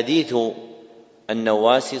 فحديث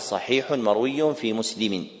النواس صحيح مروي في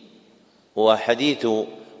مسلم، وحديث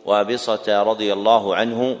وابصة رضي الله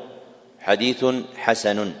عنه حديث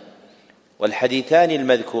حسن. والحديثان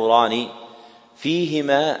المذكوران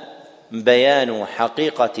فيهما بيان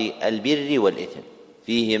حقيقة البر والإثم،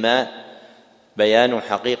 فيهما بيان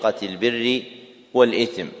حقيقة البر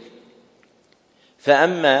والإثم.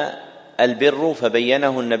 فأما البر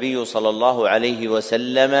فبينه النبي صلى الله عليه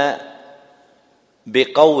وسلم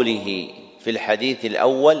بقوله في الحديث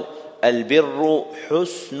الأول: البر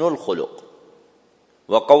حسن الخلق،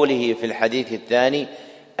 وقوله في الحديث الثاني: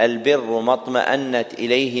 البر ما اطمأنت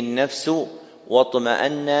إليه النفس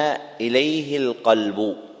واطمأن إليه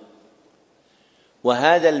القلب.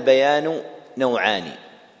 وهذا البيان نوعان: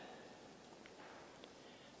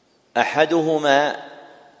 أحدهما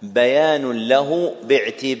بيان له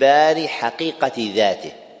باعتبار حقيقة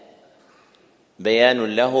ذاته،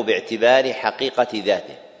 بيان له باعتبار حقيقة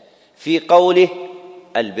ذاته في قوله: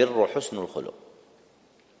 البر حسن الخلق.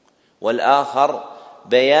 والآخر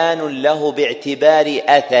بيان له باعتبار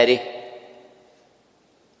أثره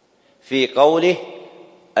في قوله: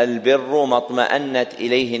 البر ما اطمأنت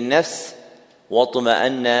إليه النفس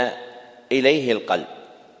واطمأن إليه القلب.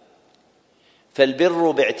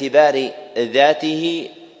 فالبر باعتبار ذاته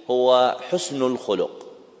هو حسن الخلق،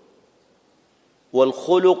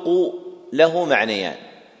 والخلق له معنيان: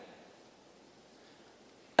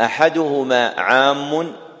 أحدهما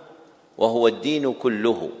عام وهو الدين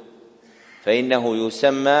كله، فإنه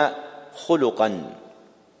يسمى خلقا،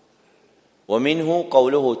 ومنه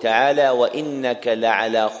قوله تعالى: وإنك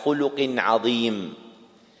لعلى خلق عظيم،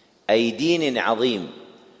 أي دين عظيم،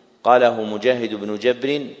 قاله مجاهد بن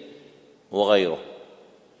جبر وغيره.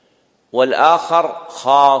 والآخر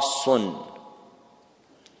خاص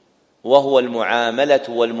وهو المعاملة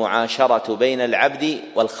والمعاشرة بين العبد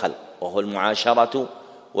والخلق، وهو المعاشرة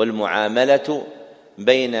والمعاملة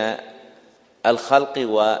بين الخلق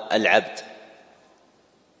والعبد.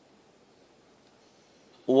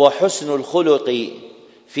 وحسن الخلق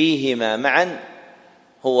فيهما معا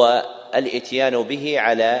هو الإتيان به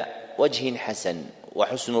على وجه حسن،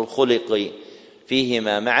 وحسن الخلق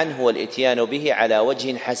فيهما معا هو الإتيان به على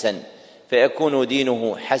وجه حسن، فيكون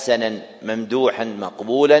دينه حسنا ممدوحا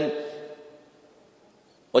مقبولا،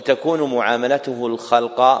 وتكون معاملته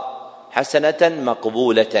الخلق حسنة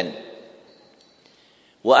مقبولة.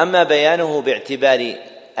 وأما بيانه باعتبار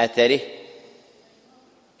أثره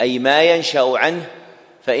أي ما ينشأ عنه،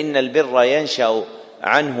 فإن البر ينشأ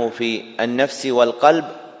عنه في النفس والقلب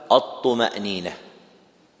الطمأنينة،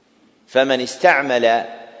 فمن استعمل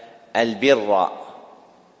البر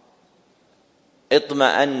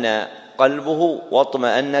اطمأن قلبه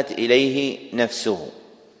واطمأنت إليه نفسه.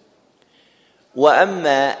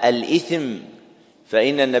 وأما الإثم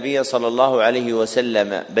فإن النبي صلى الله عليه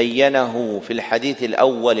وسلم بينه في الحديث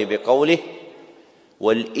الأول بقوله: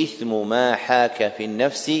 والإثم ما حاك في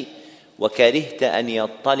النفس وكرهت أن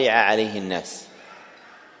يطلع عليه الناس،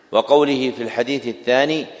 وقوله في الحديث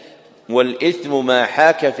الثاني: والإثم ما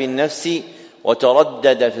حاك في النفس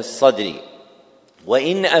وتردد في الصدر،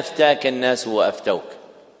 وإن أفتاك الناس وأفتوك.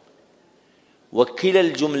 وكلا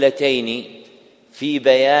الجملتين في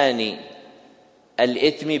بيان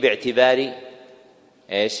الإثم باعتبار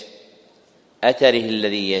أثره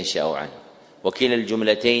الذي ينشأ عنه، وكلا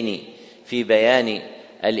الجملتين في بيان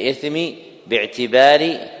الإثم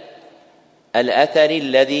باعتبار الأثر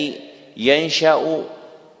الذي ينشأ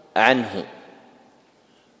عنه.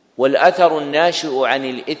 والأثر الناشئ عن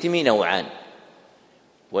الإثم نوعان: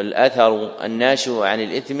 والأثر الناشئ عن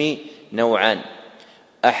الإثم نوعان: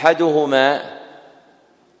 أحدهما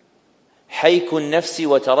حيك النفس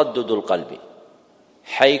وتردد القلب،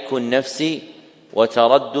 حيك النفس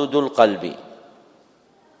وتردد القلب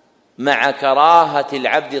مع كراهة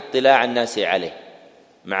العبد اطلاع الناس عليه،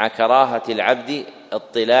 مع كراهة العبد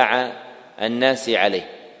اطلاع الناس عليه،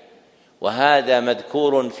 وهذا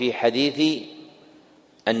مذكور في حديث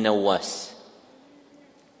النواس.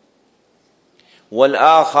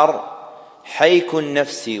 والآخر حيك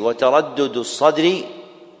النفس وتردد الصدر،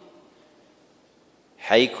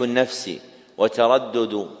 حيك النفس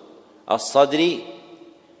وتردد الصدر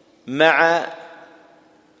مع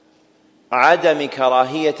عدم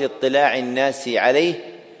كراهية اطلاع الناس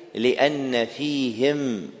عليه لأن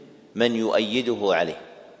فيهم من يؤيده عليه،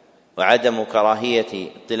 وعدم كراهية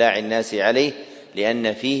اطلاع الناس عليه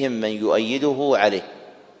لأن فيهم من يؤيده عليه،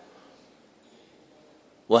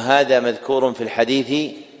 وهذا مذكور في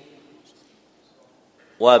الحديث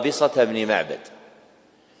وابصة بن معبد.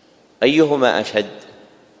 أيهما أشد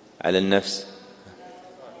على النفس؟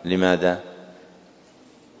 لماذا؟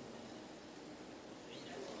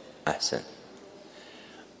 أحسن.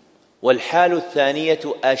 والحال الثانية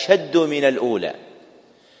أشد من الأولى،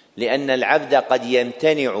 لأن العبد قد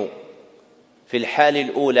يمتنع في الحال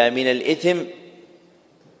الأولى من الإثم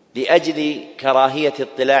لأجل كراهية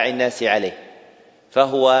اطلاع الناس عليه،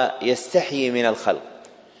 فهو يستحيي من الخلق.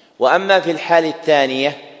 وأما في الحال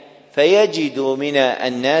الثانية فيجد من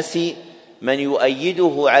الناس من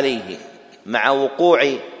يؤيده عليه مع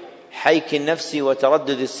وقوع حيك النفس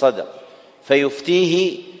وتردد الصدر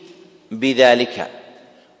فيفتيه بذلك،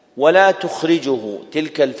 ولا تخرجه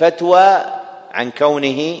تلك الفتوى عن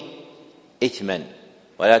كونه إثما،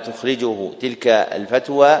 ولا تخرجه تلك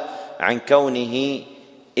الفتوى عن كونه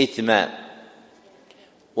إثما.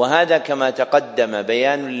 وهذا كما تقدم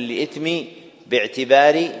بيان للإثم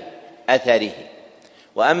باعتبار أثره.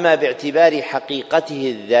 وأما باعتبار حقيقته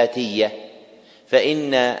الذاتية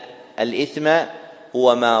فإن الإثم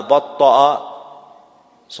هو ما بطأ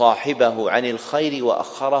صاحبه عن الخير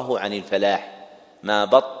وأخره عن الفلاح، ما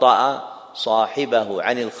بطأ صاحبه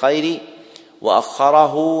عن الخير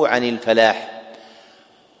وأخره عن الفلاح.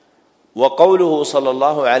 وقوله صلى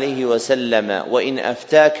الله عليه وسلم: وإن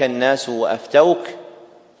أفتاك الناس وأفتوك،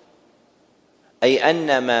 أي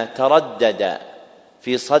أن ما تردد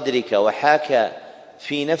في صدرك وحاك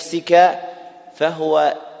في نفسك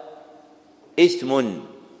فهو إثم،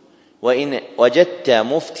 وإن وجدت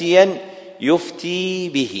مفتيا يفتي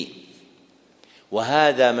به.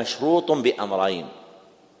 وهذا مشروط بأمرين،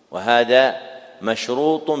 وهذا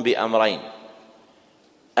مشروط بأمرين: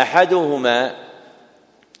 أحدهما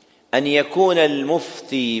أن يكون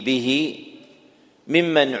المفتي به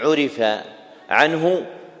ممن عرف عنه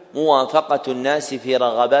موافقة الناس في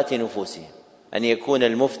رغبات نفوسهم، أن يكون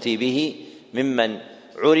المفتي به ممن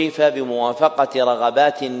عرف بموافقة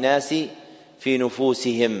رغبات الناس في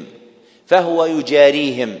نفوسهم، فهو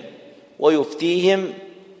يجاريهم ويفتيهم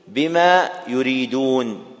بما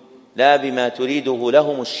يريدون لا بما تريده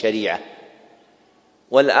لهم الشريعة.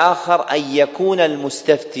 والآخر أن يكون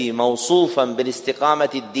المستفتي موصوفا بالاستقامة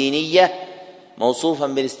الدينية، موصوفا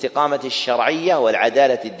بالاستقامة الشرعية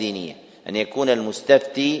والعدالة الدينية، أن يكون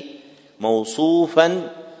المستفتي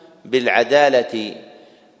موصوفا بالعدالة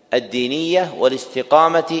الدينية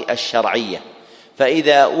والاستقامة الشرعية.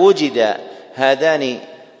 فإذا وجد هذان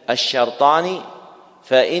الشرطان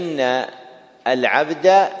فإن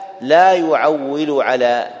العبد لا يعول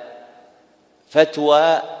على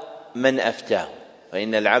فتوى من أفتاه،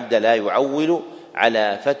 فإن العبد لا يعول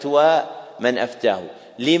على فتوى من أفتاه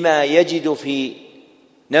لما يجد في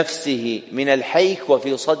نفسه من الحيك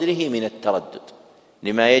وفي صدره من التردد،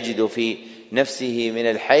 لما يجد في نفسه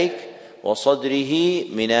من الحيك وصدره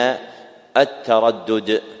من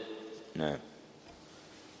التردد. نعم.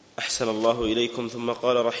 أحسن الله إليكم. ثم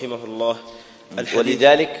قال رحمه الله: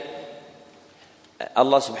 ولذلك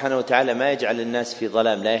الله سبحانه وتعالى ما يجعل الناس في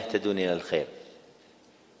ظلام لا يهتدون إلى الخير،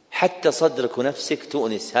 حتى صدرك ونفسك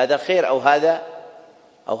تؤنس هذا خير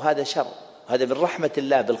أو هذا شر، هذا من رحمة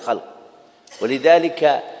الله بالخلق.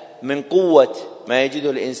 ولذلك من قوة ما يجده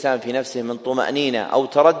الإنسان في نفسه من طمأنينة أو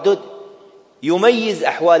تردد يميز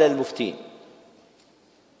أحوال المفتين.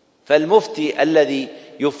 فالمفتي الذي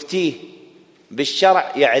يفتيه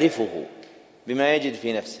بالشرع يعرفه بما يجد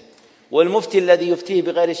في نفسه، والمفتي الذي يفتيه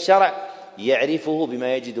بغير الشرع يعرفه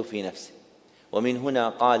بما يجد في نفسه. ومن هنا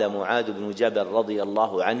قال معاذ بن جبل رضي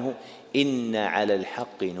الله عنه: إن على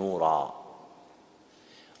الحق نورا.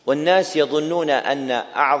 والناس يظنون أن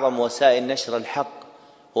أعظم وسائل نشر الحق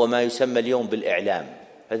هو ما يسمى اليوم بالإعلام،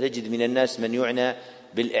 فتجد من الناس من يعنى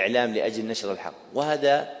بالإعلام لأجل نشر الحق،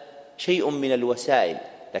 وهذا شيء من الوسائل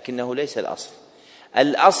لكنه ليس الأصل.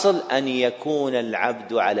 الأصل أن يكون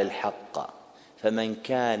العبد على الحق، فمن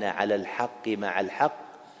كان على الحق مع الحق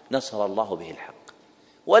نصر الله به الحق،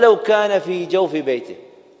 ولو كان في جوف بيته.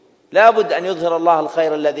 لا بد أن يظهر الله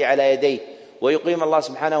الخير الذي على يديه، ويقيم الله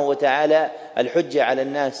سبحانه وتعالى الحجة على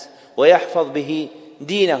الناس، ويحفظ به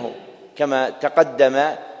دينه، كما تقدم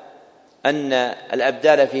أن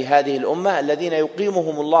الأبدال في هذه الأمة الذين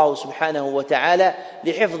يقيمهم الله سبحانه وتعالى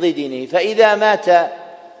لحفظ دينه، فإذا مات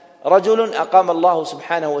رجل أقام الله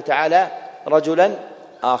سبحانه وتعالى رجلا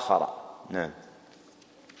آخر. نعم.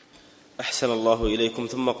 أحسن الله إليكم.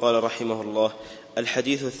 ثم قال رحمه الله: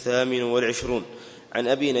 الحديث 28 عن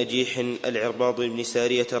أبي نجيح العرباض بن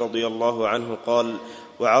سارية رضي الله عنه قال: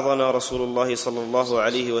 وعظنا رسول الله صلى الله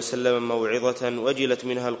عليه وسلم موعظة وجلت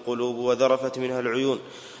منها القلوب وذرفت منها العيون،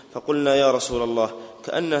 فقلنا: يا رسول الله،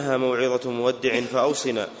 كأنها موعظة مودع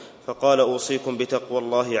فأوصنا. فقال: أوصيكم بتقوى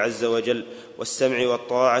الله عز وجل والسمع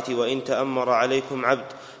والطاعة، وإن تأمر عليكم عبد،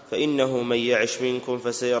 فإنه من يعش منكم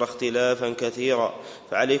فسيرى اختلافا كثيرا،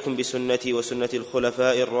 فعليكم بسنتي وسنة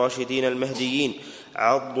الخلفاء الراشدين المهديين،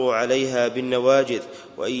 عضوا عليها بالنواجذ،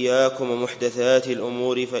 وإياكم ومحدثات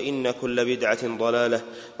الأمور، فإن كل بدعة ضلالة.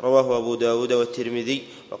 رواه أبو داود والترمذي،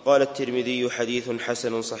 وقال الترمذي: حديث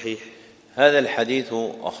حسن صحيح. هذا الحديث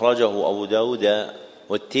أخرجه أبو داود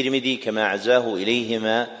والترمذي كما عزاه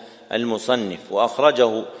إليهما المصنف،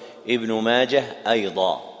 وأخرجه ابن ماجه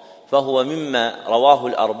أيضا، فهو مما رواه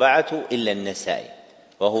الأربعة إلا النسائي،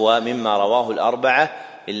 وهو مما رواه الأربعة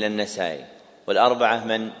إلا النسائي. والأربعة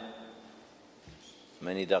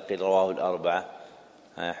من إذا قيل رواه الأربعة؟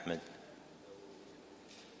 أحمد،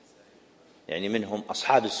 يعني منهم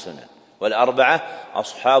أصحاب السنن، والأربعة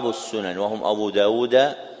أصحاب السنن، وهم أبو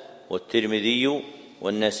داود والترمذي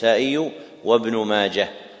والنسائي وابن ماجه،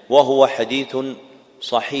 وهو حديث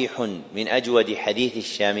صحيح من أجود حديث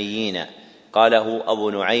الشاميين، قاله أبو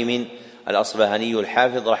نعيم الأصبهاني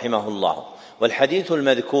الحافظ رحمه الله. والحديث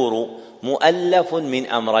المذكور مؤلف من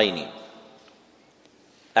أمرين: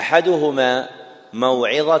 أحدهما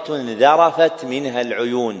موعظة ذرفت منها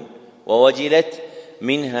العيون ووجلت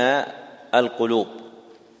منها القلوب،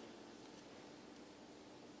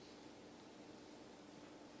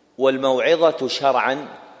 والموعظة شرعا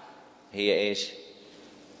هي إيش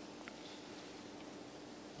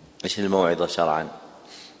الموعظة شرعا؟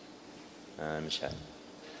 مش عارف.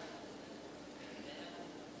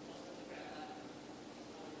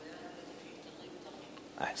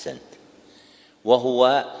 أحسنت.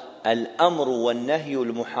 وهو الأمر والنهي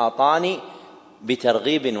المحاطان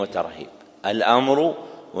بترغيب وترهيب. الأمر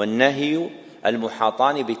والنهي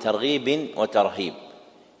المحاطان بترغيب وترهيب،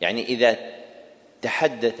 يعني إذا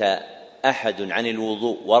تحدث أحد عن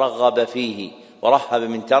الوضوء ورغب فيه ورهب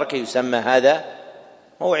من تركه يسمى هذا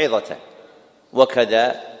موعظة.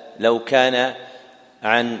 وكذا لو كان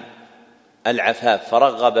عن العفاف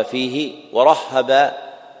فرغب فيه ورهب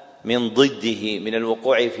من ضده من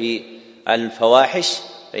الوقوع في الفواحش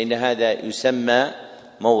فإن هذا يسمى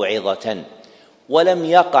موعظة. ولم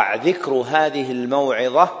يقع ذكر هذه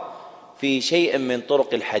الموعظة في شيء من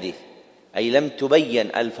طرق الحديث، أي لم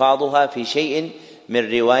تبين ألفاظها في شيء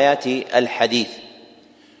من روايات الحديث.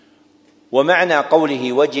 ومعنى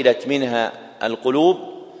قوله وجلت منها القلوب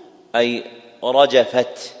أي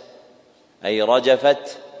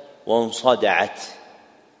رجفت وانصدعت،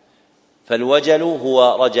 فالوجل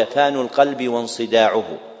هو رجفان القلب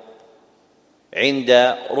وانصداعه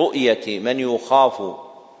عند رؤية من يخاف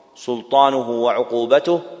سلطانه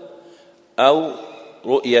وعقوبته، أو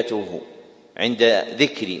رؤيته عند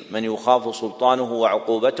ذكر من يخاف سلطانه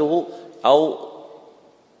وعقوبته، أو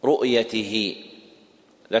رؤيته،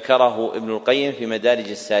 ذكره ابن القيم في مدارج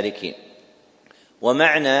السالكين.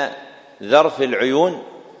 ومعنى ذرف العيون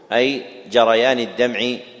أي جريان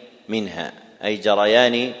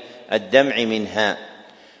الدمع منها.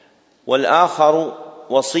 والآخر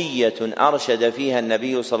وصية أرشد فيها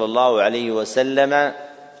النبي صلى الله عليه وسلم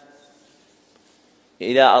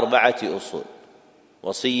إلى 4 أصول.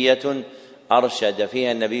 وصية أرشد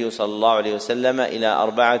فيها النبي صلى الله عليه وسلم إلى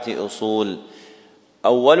 4 أصول.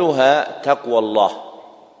 أولها تقوى الله،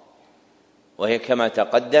 وهي كما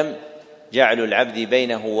تقدم جعل العبد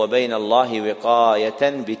بينه وبين الله وقاية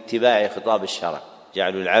باتباع خطاب الشرع.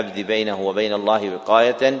 جعل العبد بينه وبين الله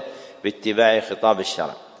وقاية باتباع خطاب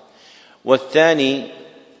الشرع. والثاني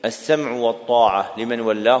السمع والطاعة لمن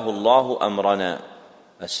ولاه الله أمرنا.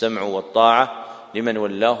 السمع والطاعة لمن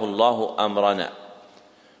ولاه الله أمرنا.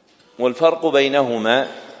 والفرق بينهما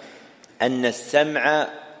أن السمع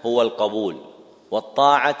هو القبول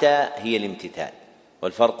والطاعة هي الامتثال.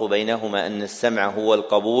 والفرق بينهما أن السمع هو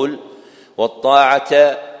القبول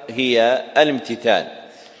والطاعة هي الامتثال.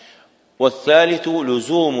 والثالث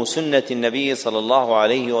لزوم سنة النبي صلى الله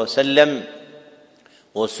عليه وسلم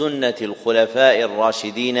وسنة الخلفاء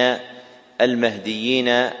الراشدين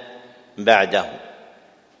المهديين بعده.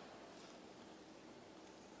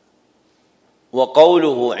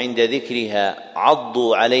 وقوله عند ذكرها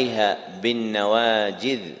عضوا عليها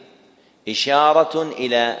بالنواجذ إشارة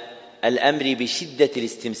إلى الأمر بشدة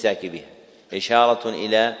الاستمساك بها، إشارة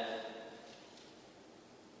إلى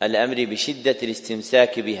الأمر بشدة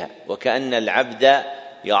الاستمساك بها، وكأن العبد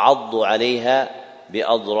يعض عليها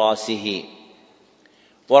بأضراسه.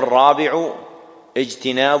 والرابع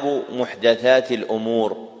اجتناب محدثات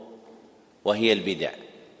الأمور وهي البدع،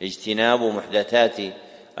 اجتناب محدثات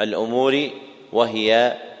الأمور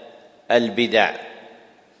وهي البدع.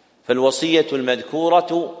 فالوصية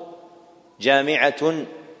المذكورة جامعة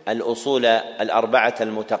الأصول الأربعة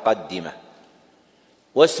المتقدمة.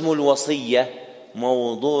 واسم الوصية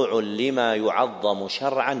موضوع لما يعظم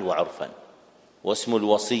شرعا وعرفا، واسم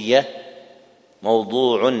الوصية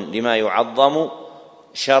موضوع لما يعظم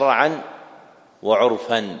شرعا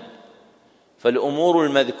وعرفا. فالأمور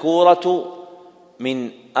المذكورة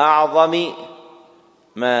من أعظم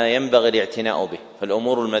ما ينبغي الاعتناء به،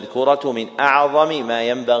 فالأمور المذكورة من أعظم ما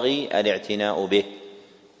ينبغي الاعتناء به.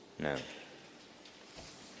 نعم.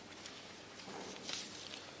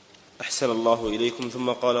 أحسن الله إليكم. ثم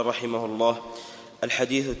قال رحمه الله: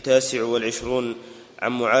 الحديث 29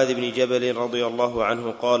 عن معاذ بن جبل رضي الله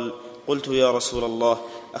عنه قال: قلت يا رسول الله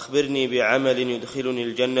أخبرني بعمل يدخلني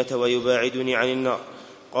الجنة ويباعدني عن النار.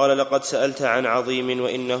 قال: لقد سألت عن عظيم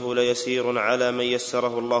وإنه ليسير على من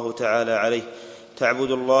يسره الله تعالى عليه،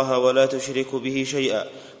 تعبد الله ولا تشرك به شيئا،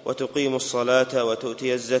 وتقيم الصلاة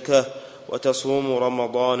وتؤتي الزكاة وتصوم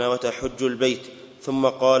رمضان وتحج البيت. ثم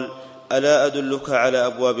قال: ألا أدلك على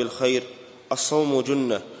أبواب الخير؟ الصوم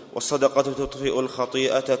جنة، والصدقة تطفئ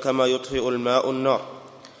الخطيئة كما يطفئ الماء النار،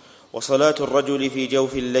 وصلاة الرجل في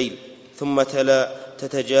جوف الليل. ثم تلا: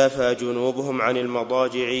 تتجافى جنوبهم عن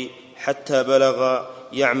المضاجع حتى بلغ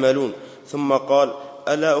يعملون. ثم قال: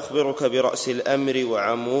 ألا أخبرك برأس الأمر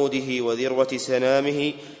وعموده وذروة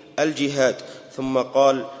سنامه؟ الجهاد. ثم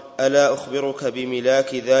قال: ألا أخبرك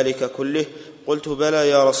بملاك ذلك كله؟ قلت: بلى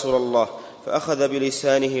يا رسول الله. فأخذ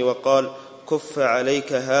بلسانه وقال: كف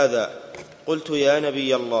عليك هذا. قلت: يا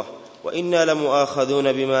نبي الله، وإنا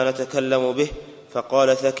لمؤاخذون بما نتكلم به.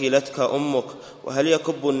 فقال: ثكلتك أمك، وهل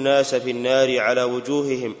يكب الناس في النار على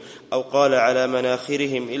وجوههم أو قال على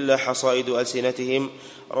مناخرهم إلا حصائد ألسنتهم؟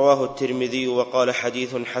 رواه الترمذي وقال: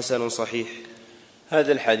 حديث حسن صحيح.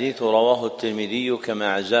 هذا الحديث رواه الترمذي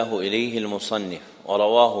كما عزاه إليه المصنف،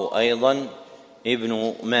 ورواه أيضا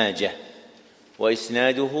ابن ماجه،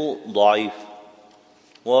 وإسناده ضعيف،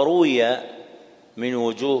 وروي من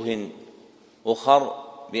وجوه أخر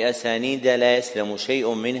بأسانيد لا يسلم شيء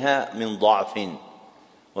منها من ضعف،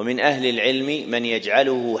 ومن أهل العلم من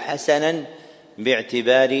يجعله حسنا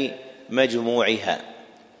باعتبار مجموعها.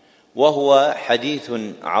 وهو حديث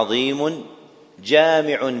عظيم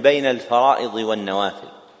جامع بين الفرائض والنوافل،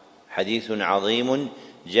 حديث عظيم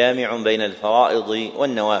جامع بين الفرائض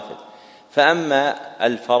والنوافل. فأما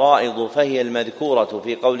الفرائض فهي المذكورة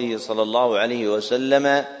في قوله صلى الله عليه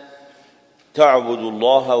وسلم: تعبد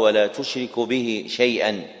الله ولا تشرك به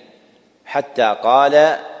شيئا، حتى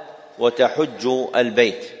قال: وتحج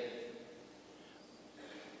البيت.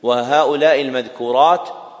 وهؤلاء المذكورات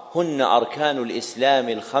هن أركان الإسلام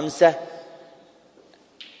الخمسة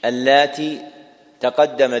اللاتي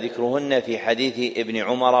تقدم ذكرهن في حديث ابن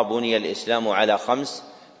عمر: بني الإسلام على خمس،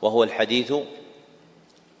 وهو الحديث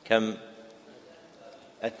كم؟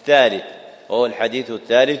 الثالث، وهو الحديث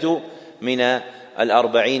الثالث من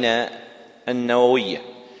الأربعين النووية.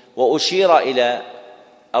 وأشير إلى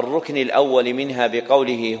الركن الأول منها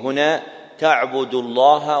بقوله هنا: تعبد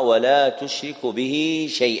الله ولا تشرك به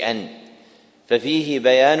شيئا، ففيه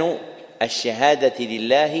بيان الشهادة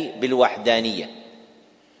لله بالوحدانية،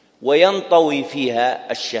 وينطوي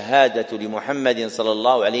فيها الشهادة لمحمد صلى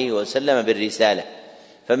الله عليه وسلم بالرسالة.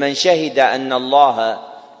 فمن شهد أن الله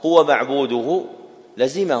هو معبوده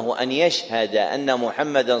لزمه أن يشهد أن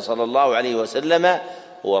محمدا صلى الله عليه وسلم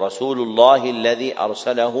هو رسول الله الذي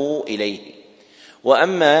أرسله إليه.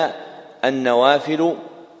 وأما النوافل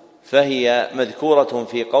فهي مذكورة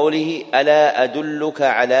في قوله: ألا أدلك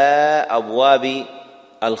على أبواب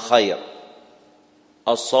الخير؟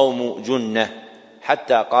 الصوم جنة،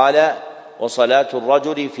 حتى قال: وصلاة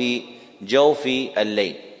الرجل في جوف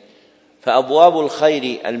الليل. فأبواب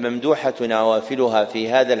الخير الممدوحة نوافلها في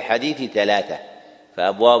هذا الحديث ثلاثة،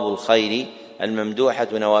 فأبواب الخير الممدوحة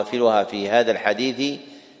نوافلها في هذا الحديث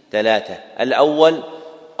ثلاثة. الأول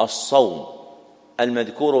الصوم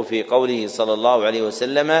المذكور في قوله صلى الله عليه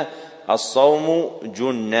وسلم: الصوم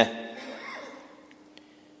جنة،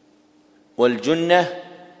 والجنة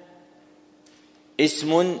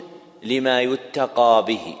اسم لما يتقى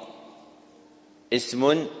به،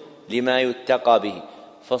 اسم لما يتقى به.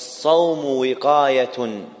 فالصوم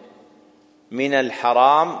وقاية من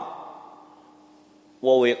الحرام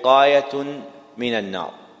ووقاية من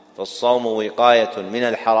النار، فالصوم وقاية من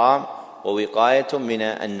الحرام ووقاية من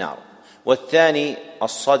النار. والثاني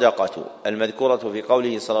الصدقة المذكورة في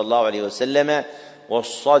قوله صلى الله عليه وسلم: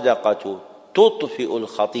 والصدقة تطفئ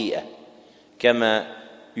الخطيئة كما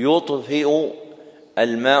يطفئ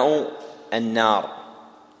الماء النار.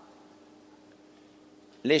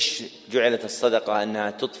 ليش جعلت الصدقة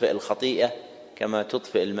أنها تطفئ الخطيئة كما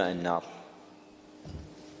تطفئ الماء النار؟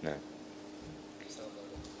 نعم.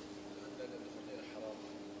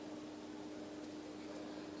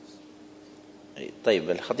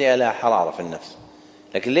 طيب الخطيئة لها حرارة في النفس،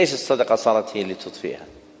 لكن ليش الصدقة صارت هي اللي تطفئها؟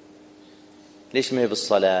 ليش ما هي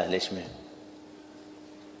بالصلاة؟ ليش ما هي؟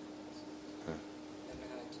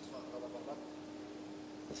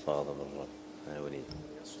 تطفئ غضب الرب. يا وليد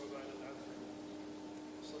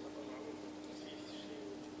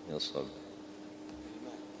يصب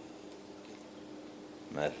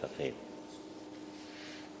مع الثقيل.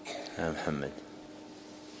 يا محمد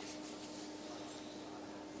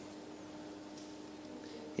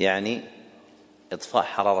يعني إطفاء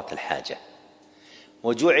حرارة الحاجة.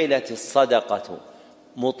 وجعلت الصدقة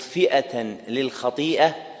مطفئة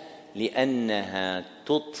للخطيئة لأنها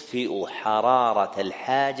تطفئ حرارة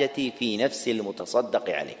الحاجة في نفس المتصدق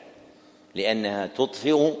عليه، لأنها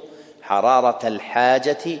تطفئ حرارة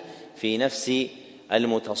الحاجة في نفس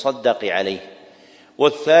المتصدق عليه.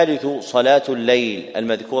 والثالث صلاة الليل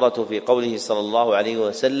المذكورة في قوله صلى الله عليه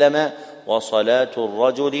وسلم: وصلاة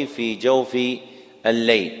الرجل في جوف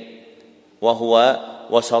الليل وهو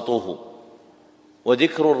وسطه.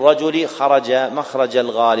 وذكر الرجل خرج مخرج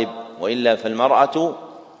الغالب، وإلا فالمرأة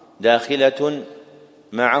داخلة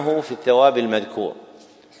معه في الثواب المذكور.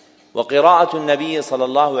 وقراءة النبي صلى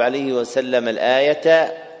الله عليه وسلم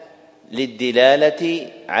الآية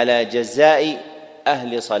للدلالة على جزاء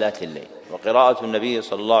أهل صلاة الليل، وقراءة النبي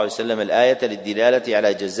صلى الله عليه وسلم الآية للدلالة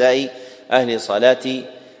على جزاء أهل صلاة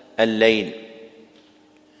الليل.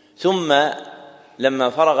 ثم لما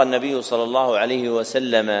فرغ النبي صلى الله عليه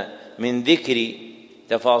وسلم من ذكر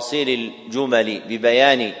تفاصيل الجمل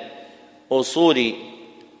ببيان أصول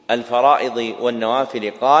الفرائض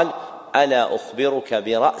والنوافل قال: ألا أخبرك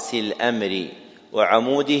برأس الأمر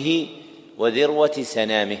وعموده وذروة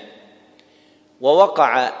سنامه.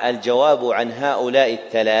 ووقع الجواب عن هؤلاء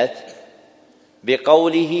الثلاث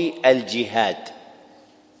بقوله الجهاد،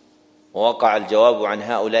 ووقع الجواب عن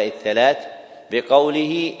هؤلاء الثلاث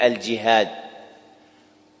بقوله الجهاد.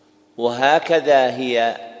 وهكذا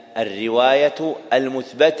هي الرواية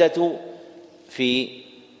المثبتة في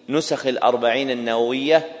نسخ الأربعين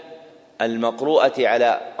النووية المقروءة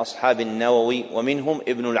على أصحاب النووي ومنهم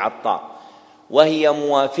ابن العطار، وهي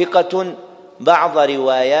موافقة بعض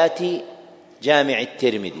روايات جامع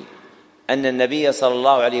الترمذي أن النبي صلى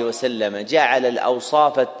الله عليه وسلم جعل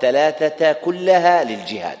الأوصاف الثلاثة كلها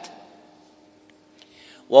للجهاد.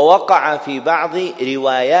 ووقع في بعض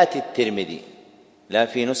روايات الترمذي لا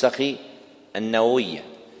في نسخ النووية،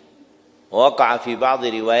 ووقع في بعض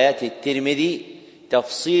روايات الترمذي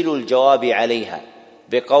تفصيل الجواب عليها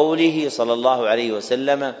بقوله صلى الله عليه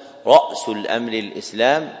وسلم: رأس الأمر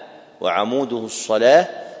الإسلام وعموده الصلاة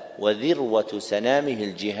وذروة سنامه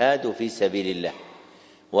الجهاد في سبيل الله.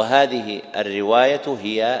 وهذه الرواية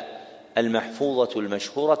هي المحفوظة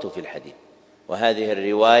المشهورة في الحديث، وهذه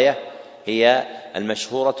الرواية هي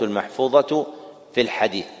المشهورة المحفوظة في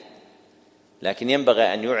الحديث. لكن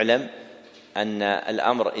ينبغي أن يعلم أن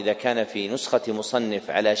الأمر إذا كان في نسخة مصنف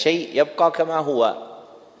على شيء يبقى كما هو.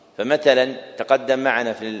 فمثلا تقدم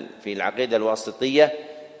معنا في العقيدة الواسطية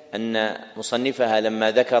أن مصنفها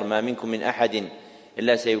لما ذكر: ما منكم من أحد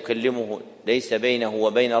إلا سيكلمه ليس بينه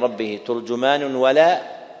وبين ربه ترجمان ولا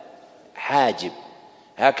حاجب.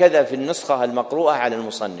 هكذا في النسخة المقروءة على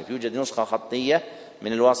المصنف يوجد نسخة خطية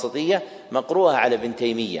من الواسطية مقروءة على ابن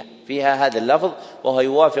تيمية فيها هذا اللفظ، وهو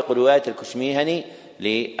يوافق رواية الكشميهني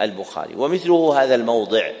للبخاري. ومثله هذا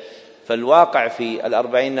الموضع. فالواقع في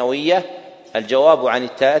الأربعين النووية الجواب عن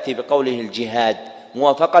الثلاث بقوله الجهاد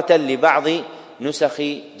موافقة لبعض نسخ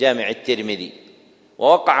جامع الترمذي،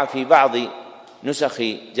 ووقع في بعض نسخ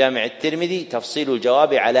جامع الترمذي تفصيل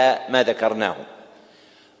الجواب على ما ذكرناه.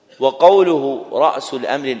 وقوله رأس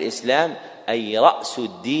الأمر الإسلام أي رأس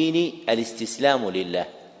الدين الاستسلام لله،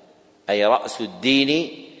 أي رأس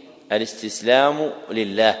الدين الاستسلام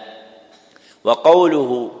لله.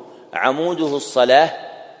 وقوله عموده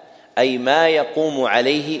الصلاة أي ما يقوم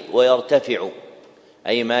عليه ويرتفع،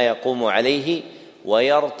 أي ما يقوم عليه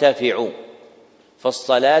ويرتفع.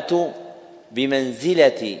 فالصلاة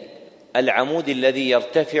بمنزلة العمود الذي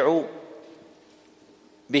يرتفع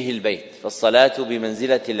به البيت، فالصلاة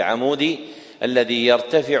بمنزلة العمود الذي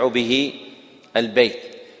يرتفع به البيت،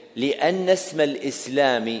 لأن اسم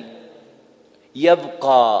الإسلام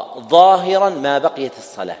يبقى ظاهرا ما بقيت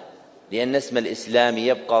الصلاة، لأن اسم الإسلام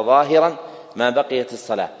يبقى ظاهرا ما بقيت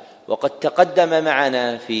الصلاة. وقد تقدم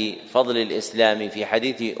معنا في فضل الإسلام في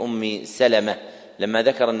حديث أم سلمة لما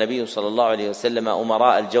ذكر النبي صلى الله عليه وسلم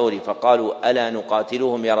أمراء الجور فقالوا ألا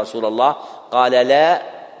نقاتلهم يا رسول الله؟ قال لا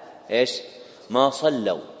ما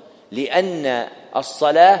صلوا، لأن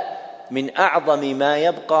الصلاة من أعظم ما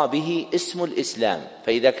يبقى به اسم الإسلام،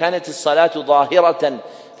 فإذا كانت الصلاة ظاهرة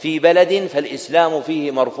في بلد فالإسلام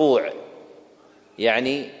فيه مرفوع،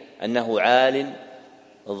 يعني أنه عال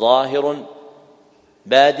ظاهر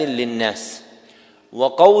باد للناس.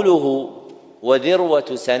 وقوله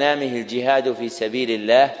وذروة سنامه الجهاد في سبيل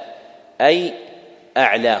الله أي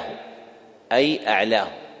أعلاه،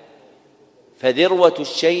 فذروة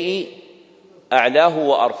الشيء أعلاه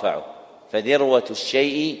وأرفعه، فذروة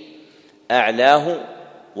الشيء أعلاه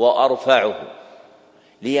وأرفعه،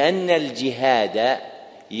 لأن الجهاد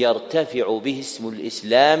يرتفع به اسم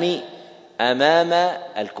الإسلام أمام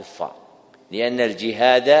الكفار، لأن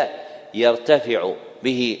الجهاد يرتفع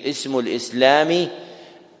به اسم الإسلام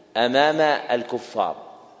أمام الكفار،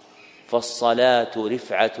 فالصلاة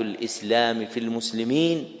رفعة الإسلام في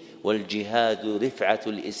المسلمين والجهاد رفعة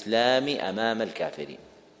الإسلام أمام الكافرين،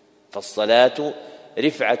 فالصلاة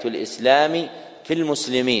رفعة الإسلام في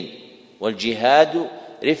المسلمين والجهاد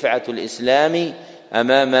رفعة الإسلام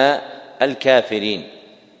أمام الكافرين.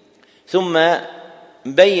 ثم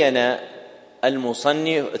بين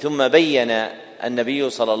النبي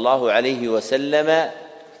صلى الله عليه وسلم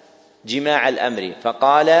جماع الأمر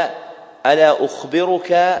فقال ألا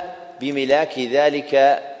أخبرك بملاك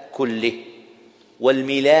ذلك كله،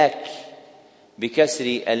 والملاك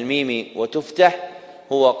بكسر الميم وتفتح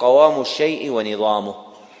هو قوام الشيء ونظامه،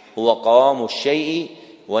 هو قوام الشيء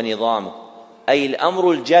ونظامه، أي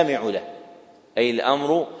الأمر الجامع له، أي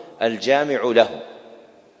الأمر الجامع له.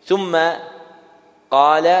 ثم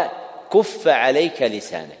قال كف عليك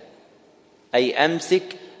لسانك، أي أمسك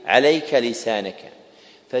عليك لسانك،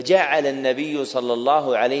 فجعل النبي صلى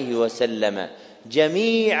الله عليه وسلم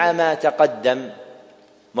جميع ما تقدم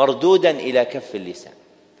مردودا إلى كف اللسان،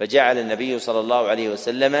 فجعل النبي صلى الله عليه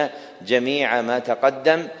وسلم جميع ما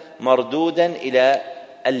تقدم مردودا إلى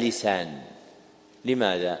اللسان.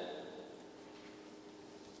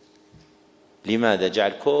 لماذا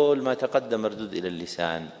جعل كل ما تقدم مردود إلى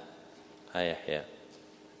اللسان؟ ها يحيى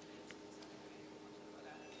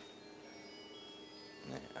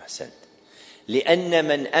أحسنت. لأن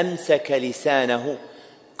من أمسك لسانه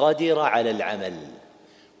قدر على العمل،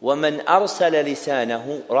 ومن أرسل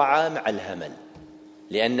لسانه رعى مع الهمل،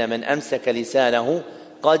 لأن من أمسك لسانه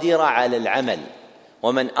قدر على العمل،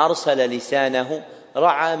 ومن أرسل لسانه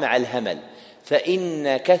رعى مع الهمل،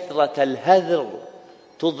 فإن كثرة الهذر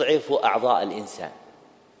تضعف أعضاء الإنسان،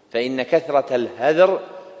 فإن كثرة الهذر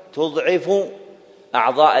تضعف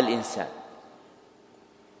أعضاء الإنسان،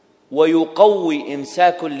 ويقوي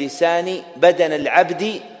إمساك اللسان بدن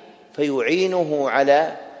العبد فيعينه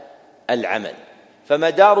على العمل،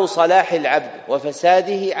 فمدار صلاح العبد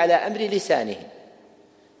وفساده على أمر لسانه.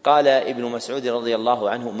 قال ابن مسعود رضي الله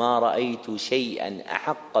عنه ما رأيت شيئا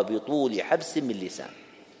أحق بطول حبس من لسان،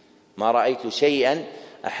 ما رأيت شيئا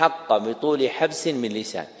أحق بطول حبس من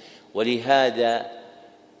لسان. ولهذا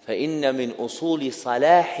فإن من أصول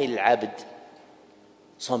صلاح العبد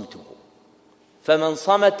صمته، فمن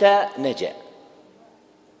صمت نجا،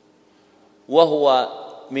 وهو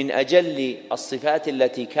من أجل الصفات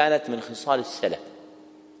التي كانت من خصال السلف،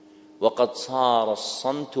 وقد صار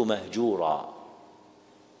الصمت مهجورا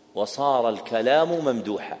وصار الكلام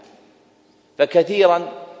ممدوحا،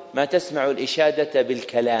 فكثيرا ما تسمع الإشادة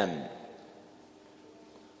بالكلام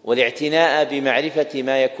والاعتناء بمعرفة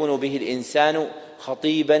ما يكون به الإنسان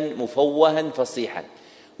خطيبا مفوها فصيحا،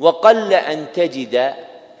 وقل أن تجد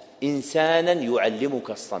إنسانا يعلمك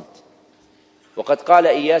الصمت. وقد قال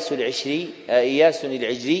إياس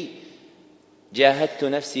العجري جاهدت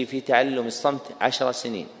نفسي في تعلم الصمت 10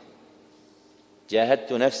 سنين،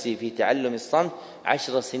 جاهدت نفسي في تعلم الصمت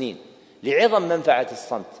 10 سنين، لعظم منفعة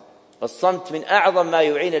الصمت، والصمت من أعظم ما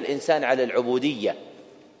يعين الإنسان على العبودية.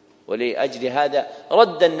 ولأجل هذا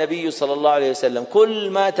رد النبي صلى الله عليه وسلم كل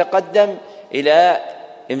ما تقدم إلى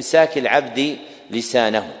إمساك العبد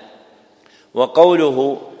لسانه.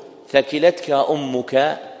 وقوله ثكلتك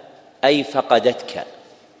أمك أي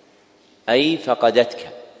فقدتك،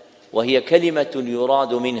 وهي كلمة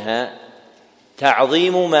يراد منها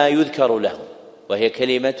تعظيم ما يذكر له، وهي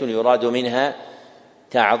كلمة يراد منها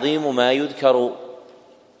تعظيم ما يذكر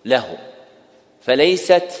له،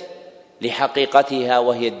 فليست لحقيقتها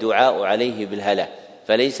وهي الدعاء عليه بالهلاك،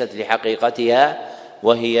 فليست لحقيقتها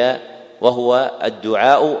وهو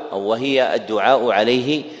الدعاء أو وهي الدعاء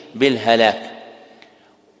عليه بالهلاك.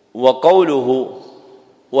 وقوله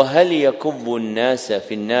وهل يكب الناس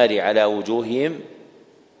في النار على وجوههم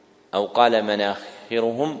أو قال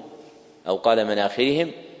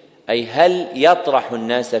مناخرهم، أي هل يطرح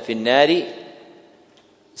الناس في النار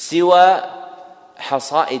سوى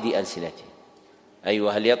حصائد ألسنتهم،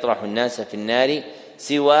 هل يطرح الناس في النار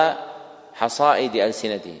سوى حصائد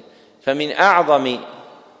ألسنتهم. فمن أعظم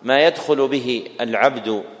ما يدخل به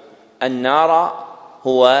العبد النار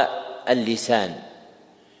هو اللسان،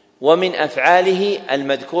 ومن أفعاله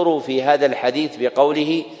المذكور في هذا الحديث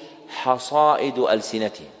بقوله حصائد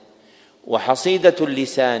ألسنتهم. وحصيدة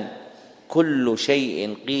اللسان كل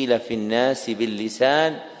شيء قيل في الناس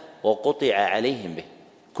باللسان وقطع عليهم به،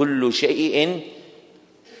 كل شيء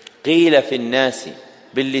قيل في الناس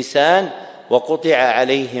باللسان وقطع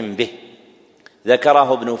عليهم به،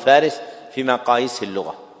 ذكره ابن فارس في مقاييس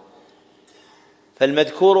اللغة.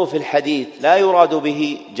 فالمذكور في الحديث لا يراد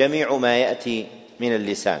به جميع ما يأتي من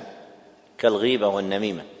اللسان كالغيبة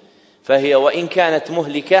والنميمة، فهي وإن كانت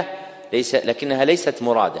مهلكة لكنها ليست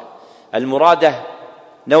مرادة. المرادة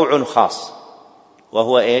نوع خاص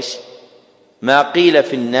وهو ما قيل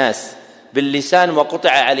في الناس باللسان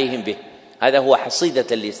وقطع عليهم به، هذا هو حصيدة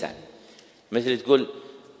اللسان. مثل تقول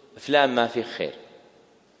فلان ما فيه خير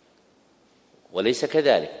وليس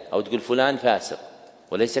كذلك، أو تقول فلان فاسق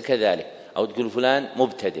وليس كذلك، أو تقول فلان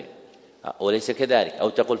مبتدع وليس كذلك، أو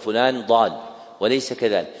تقول فلان ضال وليس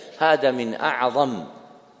كذلك. هذا من أعظم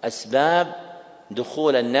أسباب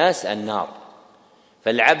دخول الناس النار،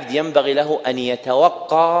 فالعبد ينبغي له أن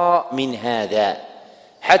يتوقى من هذا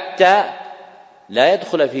حتى لا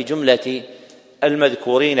يدخل في جملة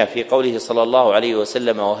المذكورين في قوله صلى الله عليه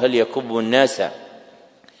وسلم وهل يكب الناس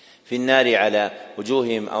في النار على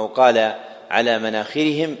وجوههم أو قال على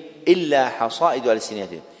مناخرهم إلا حصائد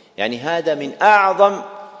ألسنتهم. يعني هذا من أعظم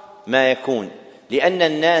ما يكون، لأن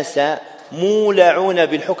الناس مولعون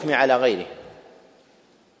بالحكم على غيره،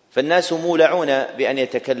 فالناس مولعون بأن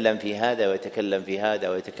يتكلم في هذا ويتكلم في هذا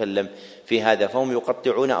ويتكلم في هذا، فهم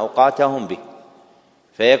يقطعون أوقاتهم به،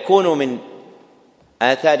 فيكون من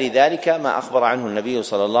آثار ذلك ما أخبر عنه النبي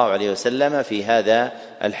صلى الله عليه وسلم في هذا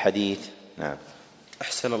الحديث. نعم.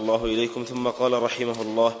 أحسن الله إليكم. ثم قال رحمه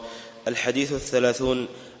الله: الحديث 30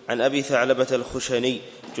 عن أبي ثعلبة الخشني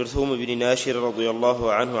جرثوم بن ناشر رضي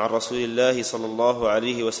الله عنه عن رسول الله صلى الله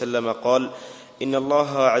عليه وسلم قال: إن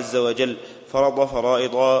الله عز وجل فرض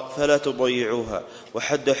فرائضا فلا تضيعوها،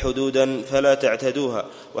 وحد حدودا فلا تعتدوها،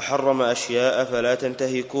 وحرم أشياء فلا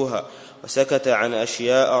تنتهكوها، وسكت عن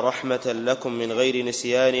أشياء رحمة لكم من غير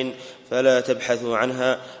نسيان فلا تبحثوا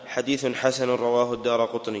عنها. حديث حسن رواه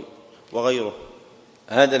الدارقطني وغيره.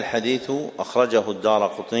 هذا الحديث أخرجه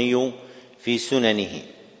الدارقطني في سننه،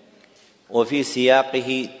 وفي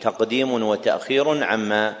سياقه تقديم وتأخير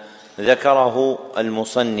عما ذكره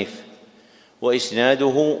المصنف،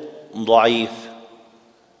 وإسناده ضعيف،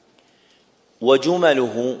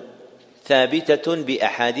 وجمله ثابتة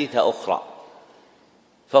بأحاديث أخرى،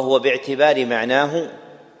 فهو باعتبار معناه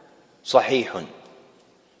صحيح.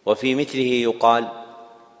 وفي مثله يقال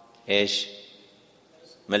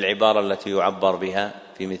ما العبارة التي يعبر بها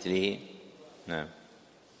في مثله؟ نعم،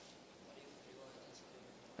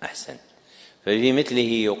 أحسن. ففي مثله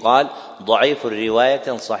يقال ضعيف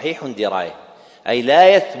الرواية صحيح دراية، أي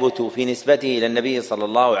لا يثبت في نسبته إلى النبي صلى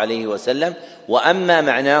الله عليه وسلم، وأما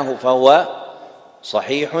معناه فهو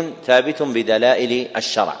صحيح ثابت بدلائل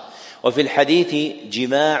الشرع. وفي الحديث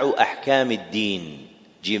جماع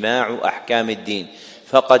أحكام الدين،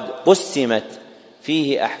 فقد قسمت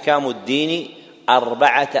فيه أحكام الدين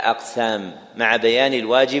 4 أقسام مع بيان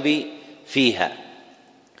الواجب فيها.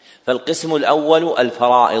 فالقسم الأول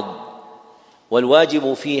الفرائض،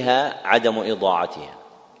 والواجب فيها عدم إضاعتها.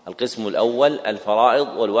 القسم الأول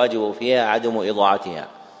الفرائض والواجب فيها عدم إضاعتها.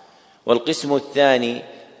 والقسم الثاني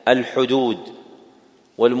الحدود،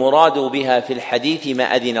 والمراد بها في الحديث ما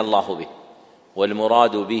أذن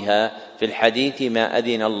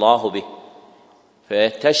الله به،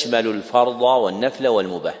 فتشمل الفرض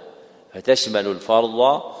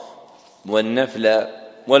والنفل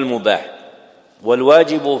والمباح.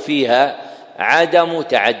 والواجب فيها عدم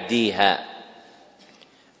تعديها،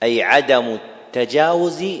 أي عدم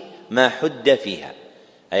تجاوز ما حد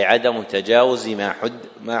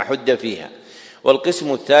فيها.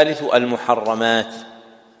 والقسم الثالث المحرمات،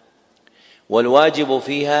 والواجب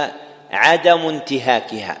فيها عدم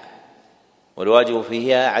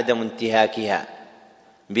انتهاكها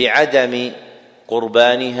بعدم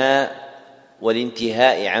قربانها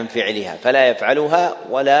والانتهاء عن فعلها، فلا يفعلها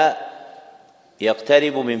ولا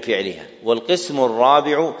يقترب من فعلها. والقسم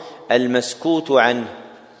الرابع المسكوت عنه،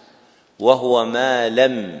 وهو ما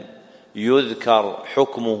لم يذكر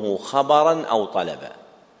حكمه خبرا أو طلبا،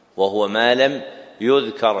 وهو ما لم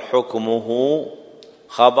يذكر حكمه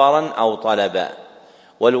خبرا أو طلبا،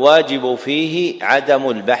 والواجب فيه عدم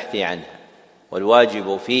البحث عنها،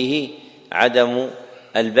 والواجب فيه عدم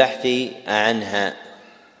البحث عنها.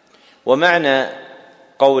 ومعنى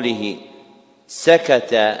قوله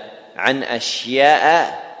سكت عن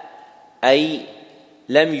أشياء أي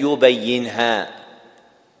لم يبينها،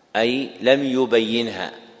 أي لم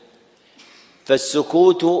يبينها.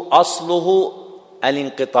 فالسكوت أصله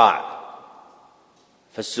الانقطاع،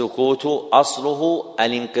 فالسكوت أصله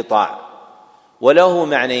الانقطاع، وله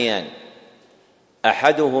معنيان: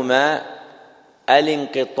 أحدهما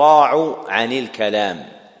الانقطاع عن الكلام،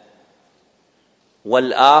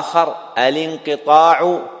 والآخر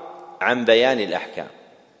الانقطاع عن بيان الأحكام.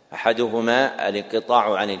 أحدهما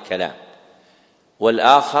الانقطاع عن الكلام،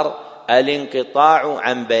 والآخر الانقطاع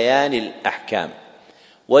عن بيان الأحكام.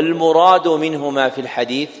 والمراد منهما في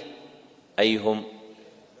الحديث أيهم؟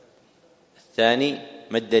 الثاني.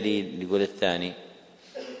 ما الدليل يقول الثاني؟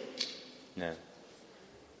 نعم،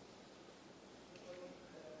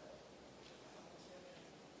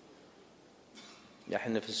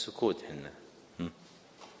 احنا في السكوت حنا.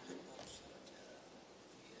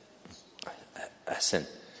 أحسن.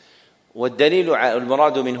 والدليل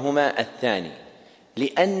المراد منهما الثاني،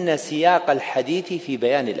 لأن سياق الحديث في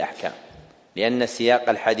بيان الأحكام، لأن سياق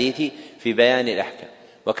الحديث في بيان الأحكام.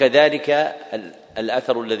 وكذلك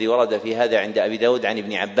الأثر الذي ورد في هذا عند أبي داود عن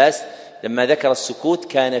ابن عباس لما ذكر السكوت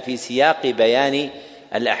كان في سياق بيان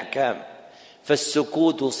الأحكام.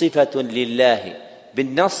 فالسكوت صفة لله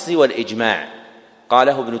بالنص والإجماع،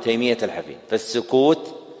 قاله ابن تيمية الحفيد.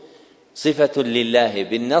 فالسكوت صفة لله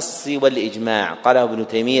بالنص والإجماع، قاله ابن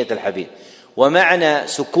تيمية الحفيد. ومعنى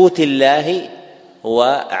سكوت الله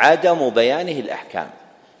هو عدم بيانه الأحكام،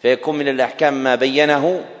 فيكون من الأحكام ما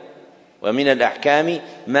بينه، ومن الأحكام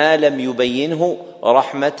ما لم يبينه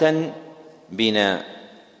رحمة بنا.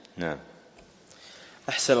 نعم.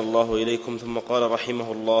 أحسن الله إليكم. ثم قال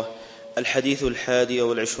رحمه الله: الحديث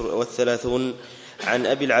 31 عن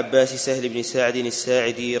أبي العباس سهل بن سعد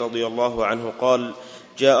الساعدي رضي الله عنه قال: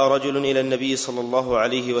 جاء رجل إلى النبي صلى الله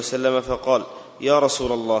عليه وسلم فقال: يا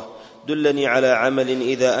رسول الله، دلني على عمل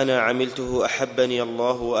إذا أنا عملته أحبني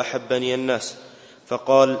الله وأحبني الناس.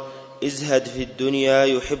 فقال: ازهد في الدنيا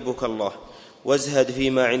يحبك الله، وازهد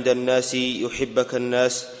فيما عند الناس يحبك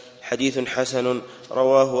الناس. حديث حسن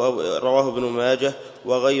رواه ابن ماجه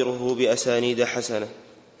وغيره بأسانيد حسنة.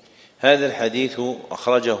 هذا الحديث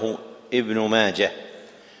أخرجه ابن ماجه،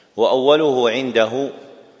 وأوله عنده: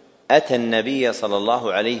 أتى النبي صلى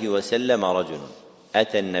الله عليه وسلم رجل،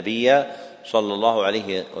 أتى النبي صلى الله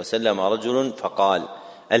عليه وسلم رجل فقال.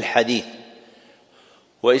 الحديث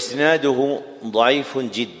وإسناده ضعيف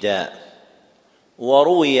جدا،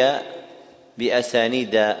 وروي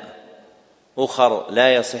بأسانيد أخر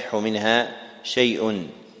لا يصح منها شيء،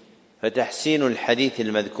 فتحسين الحديث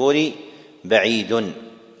المذكور بعيد.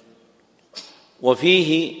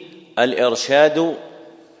 وفيه الإرشاد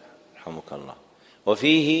رحمك الله،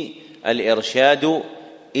 وفيه الإرشاد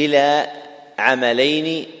إلى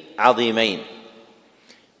عملين عظيمين: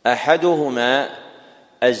 أحدهما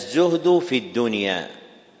الزهد في الدنيا،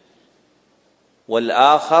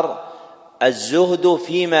 والآخر الزهد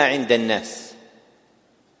فيما عند الناس.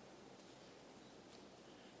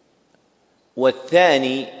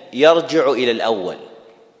 والثاني يرجع إلى الأول،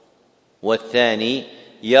 والثاني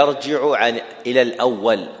يرجع إلى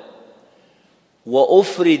الأول،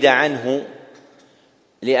 وأفرد عنه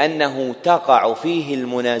لأنه تقع فيه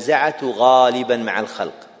المنازعة غالبا مع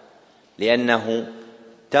الخلق، لأنه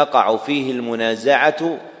تقع فيه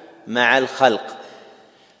المنازعة مع الخلق.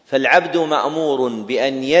 فالعبد مأمور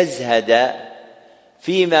بأن يزهد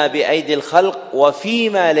فيما بأيدي الخلق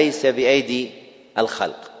وفيما ليس بأيدي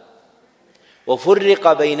الخلق،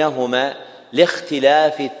 وفرق بينهما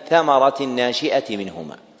لاختلاف الثمرة الناشئة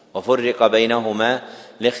منهما، وفرق بينهما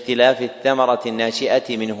لاختلاف الثمرة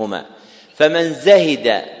الناشئة منهما. فمن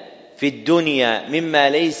زهد في الدنيا مما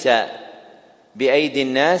ليس بأيدي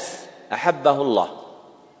الناس أحبه الله،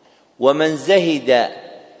 ومن زهد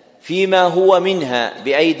فيما هو منها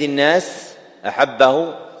بأيدي الناس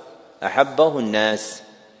أحبه الناس.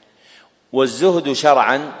 والزهد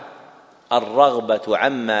شرعا الرغبة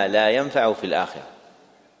عما لا ينفع في الآخرة،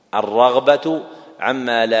 الرغبة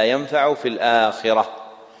عما لا ينفع في الآخرة.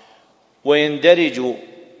 ويندرج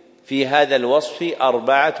في هذا الوصف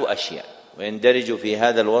 4 أشياء، ويندرج في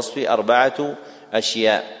هذا الوصف 4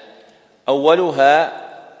 أشياء: أولها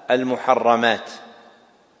المحرمات،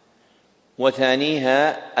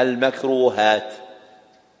 وثانيها المكروهات،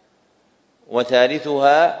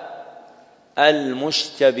 وثالثها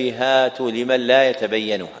المشتبهات لمن لا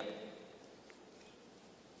يتبينها،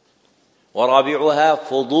 ورابعها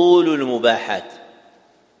فضول المباحات،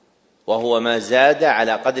 وهو ما زاد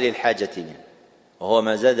على قدر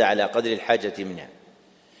الحاجة منها.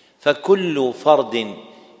 فكل فرد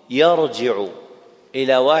يرجع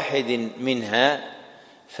إلى واحد منها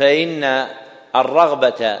فإن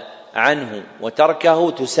الرغبة عنه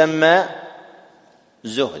وتركه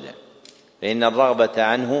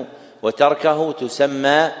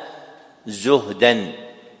تسمى زهدا.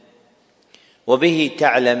 وبه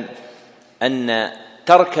تعلم أن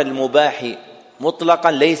ترك المباح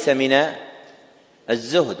مطلقا ليس من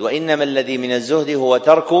الزهد، وإنما الذي من الزهد هو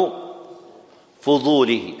ترك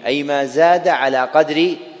فضوله، أي ما زاد على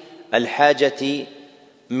قدر الحاجة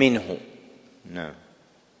منه. نعم.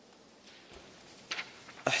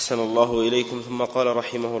 أحسن الله إليكم. ثم قال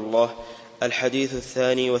رحمه الله: الحديث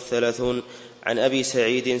 32 عن أبي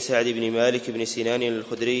سعيد سعد بن مالك بن سنان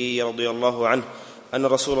الخدري رضي الله عنه أن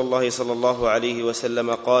رسول الله صلى الله عليه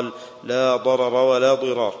وسلم قال: لا ضرر ولا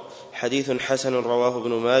ضرار. حديث حسن رواه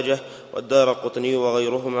ابن ماجه والدارقطني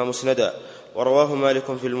وغيرهما مسندا، ورواه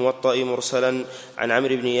مالك في الموطأ مرسلا عن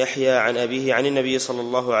عمرو بن يحيى عن أبيه عن النبي صلى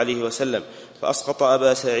الله عليه وسلم، فأسقط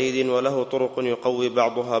أبا سعيد وله طرق يقوي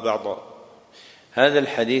بعضها بعضا. هذا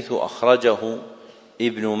الحديث أخرجه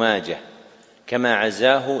ابن ماجه كما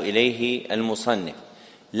عزاه إليه المصنف،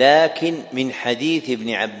 لكن من حديث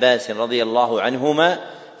ابن عباس رضي الله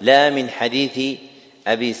عنهما، لا من حديث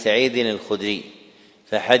أبي سعيد الخدري.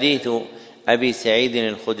 فحديث أبي سعيد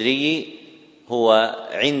الخدري هو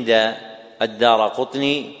عند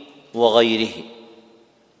الدارقطني وغيره،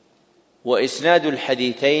 وإسناد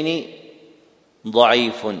الحديثين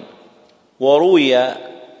ضعيف، وروي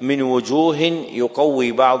من وجوه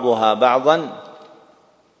يقوي بعضها بعضا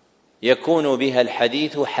يكون بها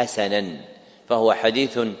الحديث حسنا، فهو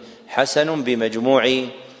حديث حسن بمجموع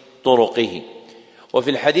طرقه. وفي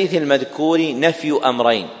الحديث المذكور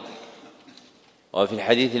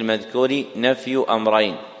نفي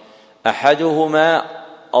أمرين: أحدهما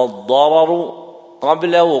الضرر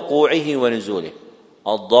قبل وقوعه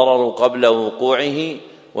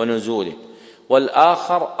ونزوله،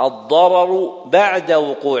 والآخر الضرر بعد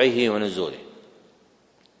وقوعه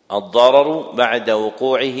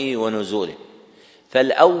ونزوله.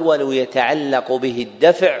 فالأول يتعلق به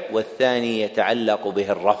الدفع، والثاني يتعلق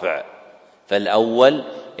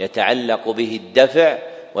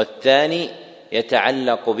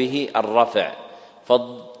به الرفع.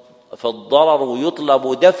 فالضرر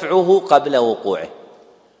يطلب دفعه قبل وقوعه،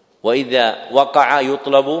 وإذا وقع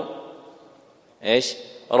يطلب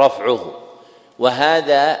رفعه.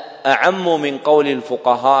 وهذا أعم من قول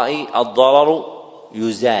الفقهاء الضرر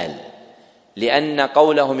يزال، لأن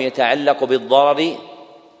قولهم يتعلق بالضرر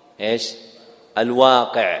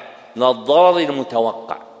الواقع لا الضرر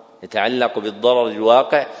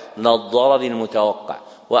المتوقع،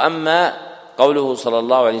 وأما قوله صلى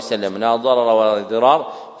الله عليه وسلم لا ضرر ولا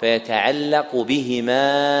ضرار فيتعلق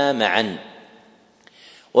بهما معا.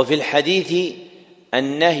 وفي الحديث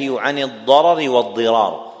النهي عن الضرر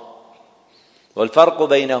والضرار، والفرق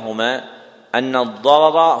بينهما أن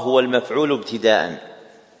الضرر هو المفعول ابتداء،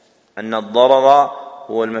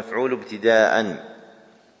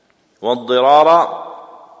 والضرار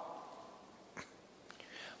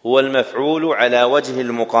هو المفعول على وجه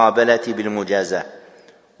المقابلة بالمجازاة.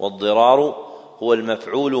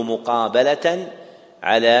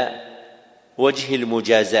 على وجه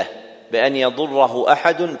المجازاة بأن يضره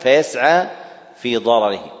أحد فيسعى في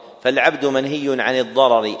ضرره، فالعبد منهي عن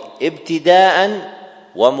الضرر ابتداء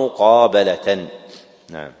ومقابلة.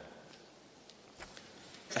 نعم.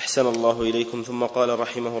 أحسن الله إليكم. ثم قال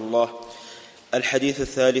رحمه الله: الحديث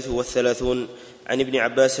 33 عن ابن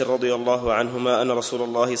عباس رضي الله عنهما أن رسول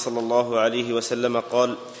الله صلى الله عليه وسلم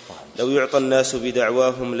قال: لو يعطى الناس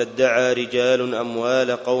بدعواهم لادعى رجال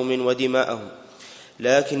أموال قوم ودماءهم،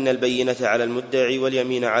 لكن البينة على المدعي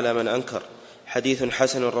واليمين على من أنكر. حديث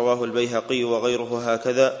حسن رواه البيهقي وغيره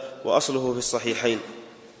هكذا، وأصله في الصحيحين.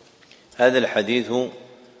 هذا الحديث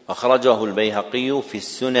أخرجه البيهقي في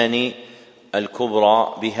السنن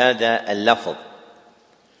الكبرى بهذا اللفظ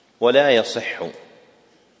ولا يصح،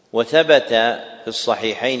 وثبت في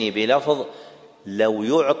الصحيحين بلفظ: لو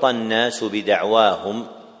يعطى الناس بدعواهم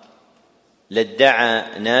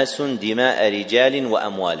لادعى ناس دماء رجال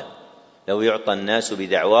وأموالهم.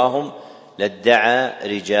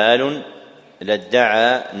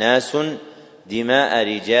 لادعى ناس دماء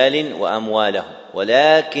رجال وأموالهم.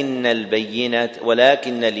 ولكن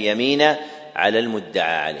اليمين على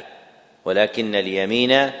المدعى عليه، ولكن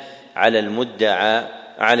اليمين على المدعى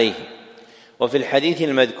عليه. وفي الحديث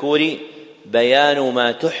المذكور بيان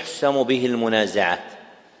ما تحسم به المنازعات،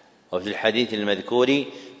 وفي الحديث المذكور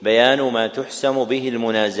بيان ما تحسم به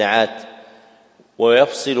المنازعات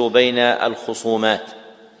ويفصل بين الخصومات،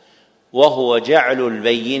 وهو جعل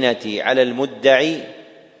البينة على المدعي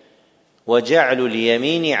وجعل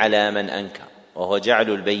اليمين على من أنكر، وهو جعل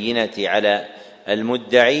البينة على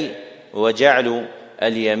المدعي وجعل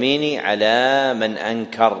اليمين على من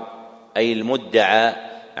أنكر، أي المدعى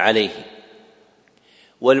عليه.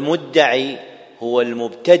 والمدعي هو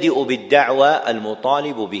المبتدئ بالدعوى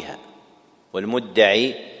المطالب بها،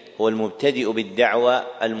 والمدعي هو المبتدئ بالدعوى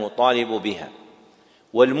المطالب بها،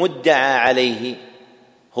 والمدعى عليه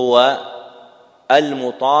هو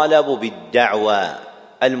المطالب بالدعوى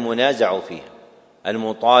المنازع فيها،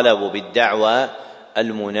 المطالب بالدعوى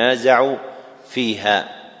المنازع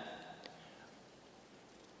فيها.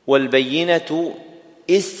 والبينة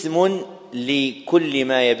اسم لكل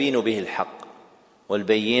ما يبين به الحق،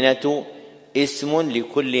 والبينة اسم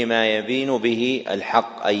لكل ما يبين به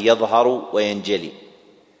الحق أي يظهر وينجلي.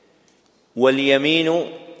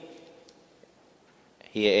 واليمين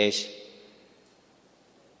هي إيش؟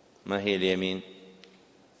 ما هي اليمين؟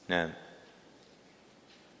 نعم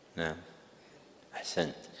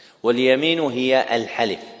أحسنت. واليمين هي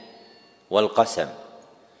الحلف والقسم.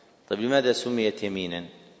 طيب لماذا سميت يمينا؟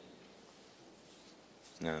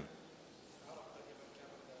 نعم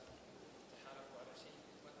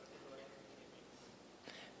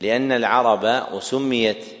لأن العرب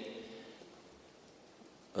وسمي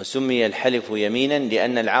الحلف يمينا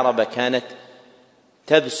لأن العرب كانت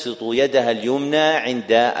تبسط يدها اليمنى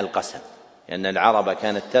عند القسم، لأن العرب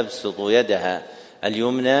كانت تبسط يدها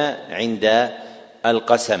اليمنى عند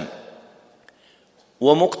القسم.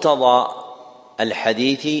 ومقتضى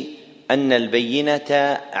الحديث أن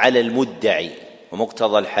البينة على المدعي،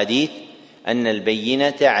 ومقتضى الحديث أن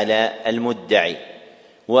البينة على المدعي،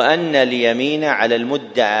 وأن اليمين على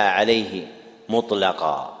المدعى عليه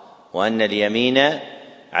مطلقا، وأن اليمين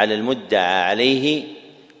على المدعى عليه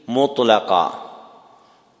مطلقا.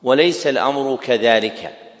 وليس الأمر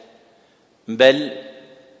كذلك، بل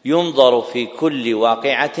ينظر في كل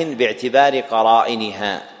واقعة باعتبار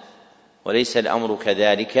قرائنها، وليس الأمر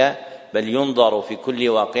كذلك بل ينظر في كل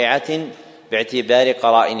واقعة باعتبار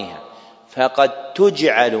قرائنها. فقد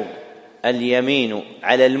تجعل اليمين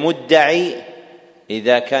على المدعي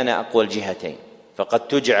إذا كان أقوى الجهتين، فقد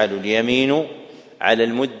تجعل اليمين على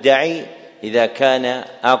المدعي إذا كان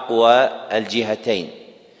أقوى الجهتين.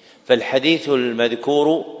 فالحديث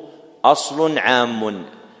المذكور أصل عام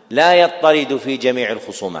لا يضطرد في جميع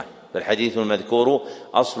الخصومات، فالحديث المذكور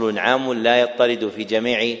أصل عام لا يضطرد في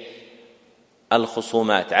جميع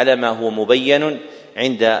الخصومات على ما هو مبين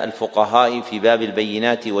عند الفقهاء في باب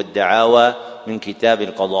البينات والدعاوى من كتاب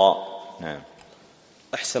القضاء. نعم.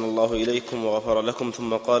 أحسن الله إليكم وغفر لكم.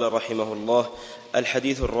 ثم قال رحمه الله: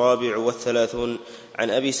 الحديث 34 عن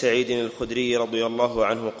أبي سعيد الخدري رضي الله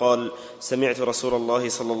عنه قال: سمعت رسول الله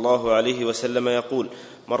صلى الله عليه وسلم يقول: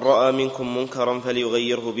 من رأى منكم منكرا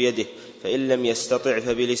فليغيره بيده، فإن لم يستطع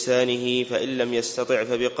فبلسانه، فإن لم يستطع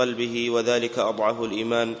فبقلبه، وذلك أضعف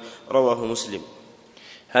الإيمان. رواه مسلم.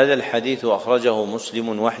 هذا الحديث أخرجه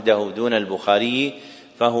مسلم وحده دون البخاري،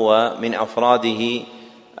 فهو من أفراده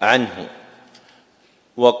عنه.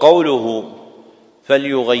 وقوله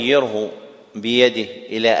فليغيره بيده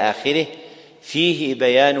إلى آخره فيه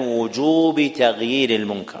بيان وجوب تغيير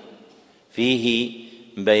المنكر، فيه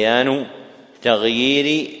بيان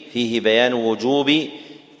وجوب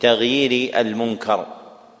تغيير المنكر.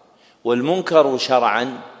 والمنكر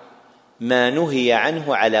شرعا ما نهي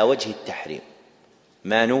عنه على وجه التحريم،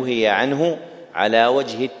 ما نهي عنه على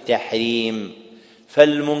وجه التحريم.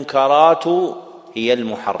 فالمنكرات هي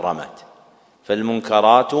المحرمات،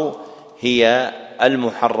 فالمنكرات هي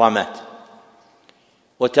المحرمات.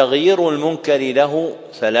 وتغيير المنكر له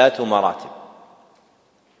 3 مراتب.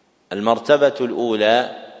 المرتبة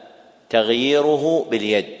الأولى تغييره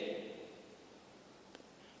باليد،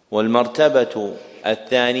 والمرتبة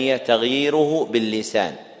الثانية تغييره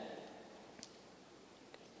باللسان،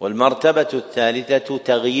 والمرتبة الثالثة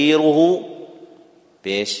تغييره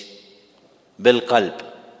بالقلب.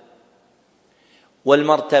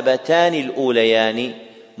 والمرتبتان الأوليان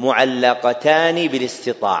معلقتان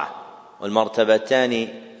بالاستطاعة، والمرتبتان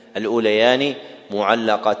الأوليان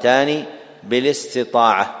معلقتان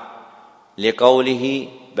بالاستطاعة، لقوله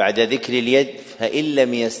بعد ذكر اليد فإن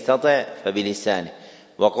لم يستطع فبلسانه،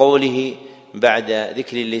 وقوله بعد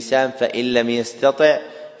ذكر اللسان فإن لم يستطع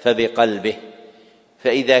فبقلبه.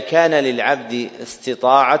 فإذا كان للعبد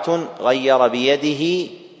استطاعة غير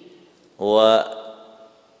بيده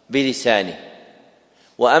وبلسانه.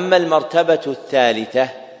 وأما المرتبة الثالثة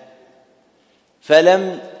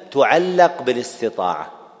فلم تعلق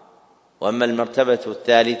بالاستطاعة،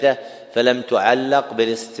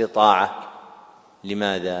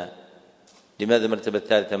 لماذا المرتبة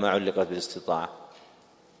الثالثة ما علقت بالاستطاعة؟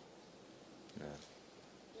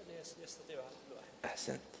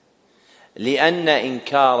 أحسنت. لأن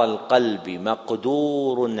إنكار القلب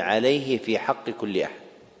مقدور عليه في حق كل أحد،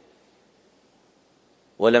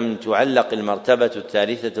 ولم تعلق المرتبة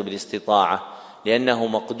الثالثة بالاستطاعة لأنه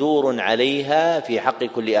مقدور عليها في حق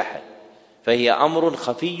كل أحد، فهي أمر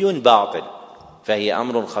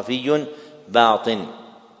خفي باطن.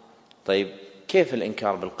 طيب كيف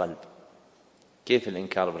الإنكار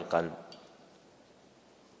بالقلب؟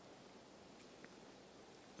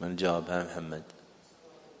 من جاوبها؟ محمد.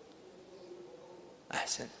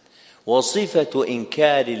 أحسن. وصفة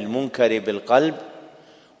إنكار المنكر بالقلب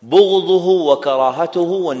بغضه وكراهته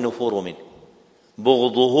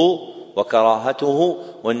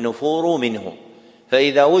والنفور منه.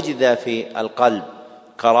 فإذا وجد في القلب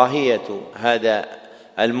كراهية هذا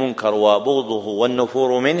المنكر وبغضه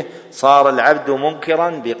والنفور منه صار العبد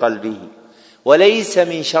منكرا بقلبه، وليس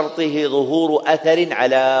من شرطه ظهور أثر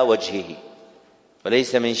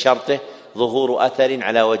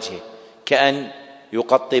على وجهه، كأن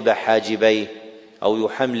يقطب حاجبيه أو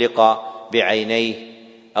يحملق بعينيه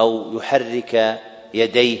أو يحرك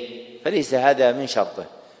يديه، فليس هذا من شرطه.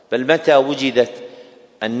 بل متى وجدت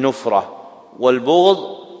النفرة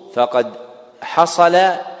والبغض فقد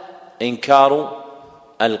حصل إنكار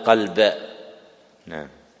القلب. نعم.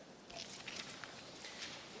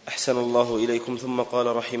 أحسن الله إليكم. ثم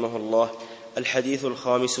قال رحمه الله: الحديث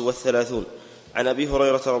 35 عن أبي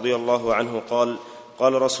هريرة رضي الله عنه قال: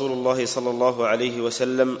 قال رسول الله صلى الله عليه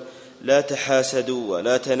وسلم: لا تحاسدوا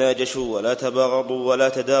ولا تناجشوا ولا تباغضوا ولا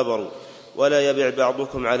تدابروا ولا يبع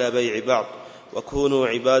بعضكم على بيع بعض، وكونوا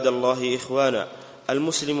عباد الله إخوانا،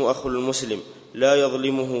 المسلم أخو المسلم، لا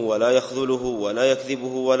يظلمه ولا يخذله ولا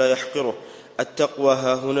يكذبه ولا يحقره، التقوى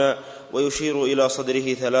هاهنا، ويشير إلى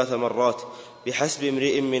صدره 3 مرات: بحسب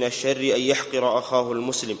امرئ من الشر أن يحقر أخاه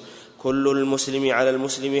المسلم، كل المسلم على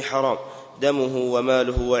المسلم حرام، دمه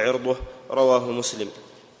وماله وعرضه. رواه مسلم.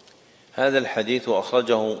 هذا الحديث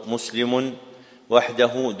أخرجه مسلم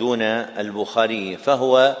وحده دون البخاري،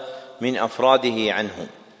 فهو من أفراده عنه،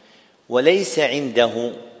 وليس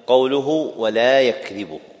عنده قوله ولا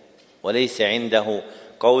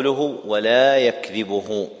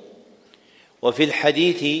يكذبه. وفي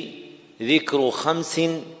الحديث ذكر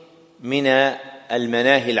 5 من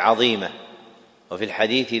المناهي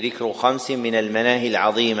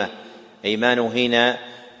العظيمة، أي ما نهينا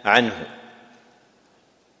عنه.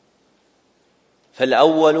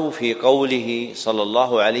 فالأول في قوله صلى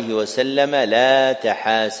الله عليه وسلم: لا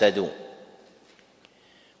تحاسدوا،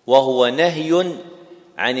 وهو نهي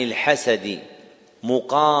عن الحسد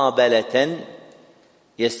مقابلة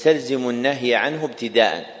يستلزم النهي عنه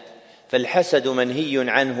ابتداء. فالحسد منهي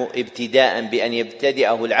عنه ابتداء بأن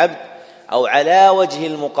يبتدئه العبد، أو على وجه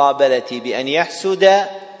المقابلة بأن يحسد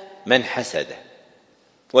من حسده.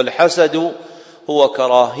 والحسد هو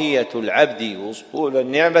كراهية العبد وصول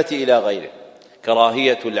النعمة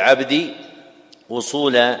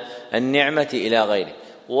إلى غيره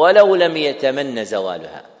ولو لم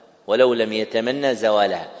يتمنى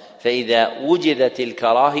زوالها، فإذا وجدت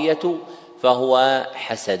الكراهية فهو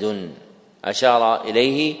حسد، أشار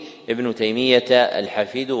إليه ابن تيمية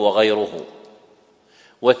الحفيد وغيره.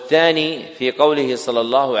 والثاني في قوله صلى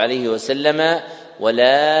الله عليه وسلم: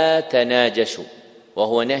 ولا تناجشوا،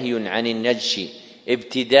 وهو نهي عن النجش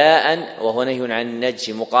ابتداء، وهو نهي عن النجش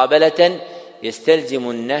مقابلة يستلزم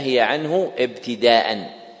النهي عنه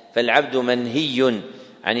ابتداء. فالعبد منهي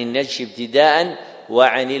عن النجش ابتداء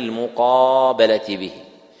وعن المقابلة به.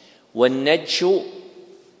 والنجش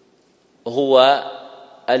هو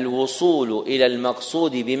الوصول إلى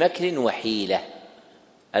المقصود بمكر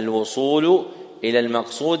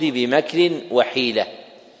وحيلة،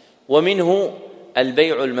 ومنه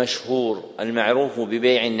البيع المشهور المعروف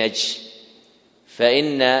ببيع النجش.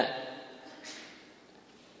 فإن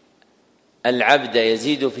العبد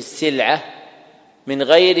يزيد في السلعة من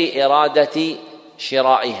غير إرادة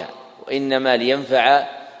شرائها، وإنما لينفع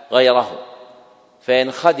غيره،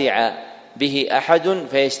 فينخدع به أحد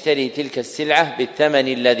فيشتري تلك السلعة بالثمن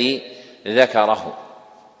الذي ذكره.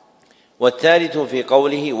 والثالث في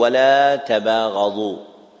قوله: ولا تباغضوا،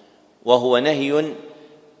 وهو نهي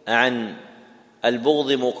عن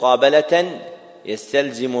البغض مقابلة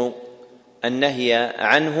يستلزم النهي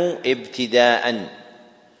عنه ابتداء.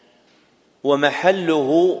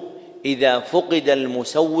 ومحله إذا فقد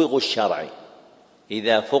المسوغ الشرعي،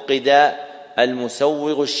 إذا فقد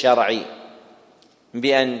المسوغ الشرعي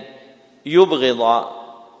بأن يبغض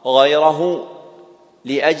غيره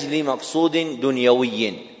لأجل مقصود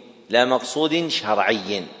دنيوي لا مقصود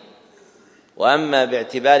شرعي. وأما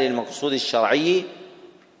باعتبار المقصود الشرعي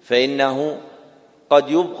فإنه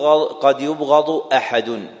قد يبغض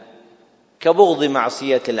أحد كبغض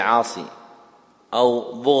معصية العاصي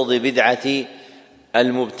أو بغض بدعة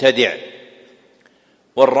المبتدع.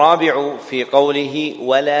 والرابع في قوله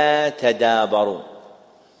ولا تدابروا،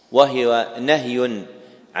 وهي نهي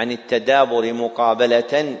عن التدابر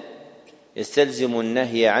مقابلة يستلزم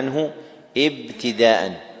النهي عنه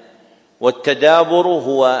ابتداء. والتدابر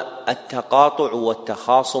هو التقاطع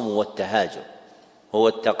والتخاصم والتهاجر، هو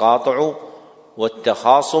التقاطع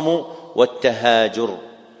والتخاصم والتهاجر.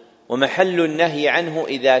 ومحل النهي عنه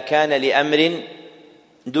إذا كان لأمر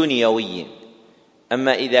دنيوي.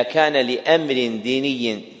 أما إذا كان لأمر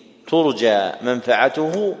ديني ترجى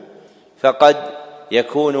منفعته فقد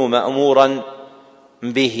يكون مأمورا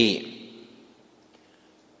به.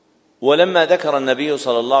 ولما ذكر النبي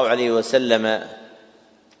صلى الله عليه وسلم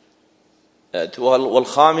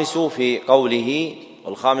والخامس في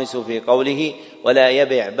قوله ولا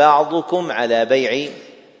يبع بعضكم على بيع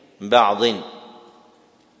بعض.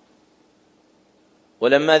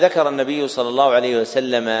 ولما ذكر النبي صلى الله عليه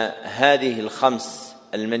وسلم هذه الخمس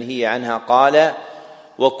المنهي عنها قال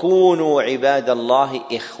وكونوا عباد الله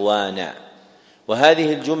إخوانا.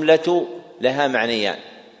 وهذه الجملة لها معنيان: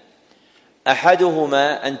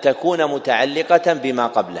 أحدهما أن تكون متعلقة بما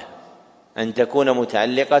قبلها، أن تكون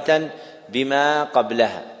متعلقة بما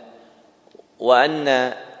قبلها، وأن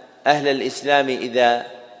أهل الإسلام إذا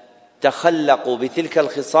تخلقوا بتلك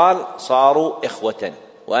الخصال صاروا إخوة،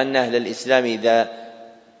 وأن أهل الإسلام إذا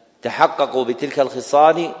تحققوا بتلك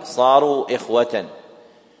الخصال صاروا إخوة.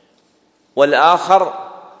 والآخر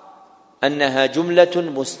أنها جملة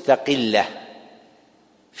مستقلة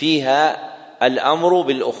فيها الأمر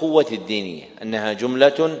بالأخوة الدينية، أنها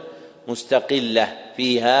جملة مستقلة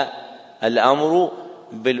فيها الأمر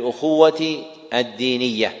بالأخوة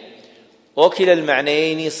الدينية. وكلا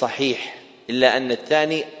المعنيين صحيح إلا أن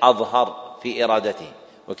الثاني أظهر في إرادته،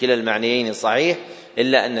 وكلا المعنيين صحيح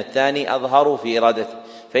إلا أن الثاني أظهر في إرادته.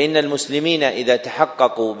 فإن المسلمين إذا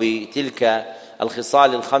تحققوا بتلك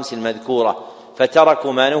الخصال الخمس المذكورة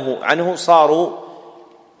فتركوا ما نهوا عنه صاروا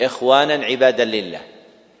إخوانا عبادا لله.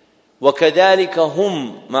 وكذلك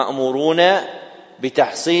هم مأمورون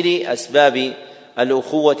بتحصيل أسباب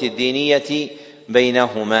الأخوة الدينية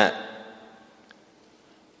بينهما.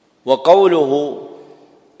 وقوله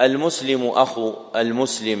المسلم أخو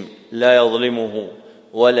المسلم لا يظلمه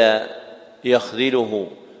ولا يخذله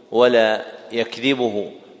ولا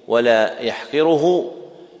يكذبه ولا يحقره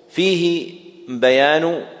فيه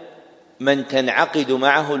بيان من تنعقد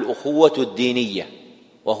معه الأخوة الدينية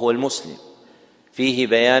وهو المسلم، فيه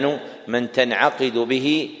بيان من تنعقد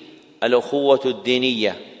به الأخوة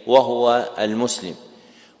الدينية وهو المسلم،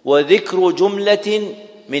 وذكر جملة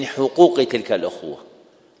من حقوق تلك الأخوة،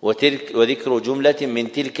 وذكر جملة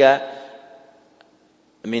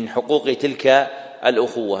من حقوق تلك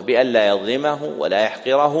الأخوة بأن لا يظلمه ولا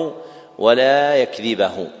يحقره ولا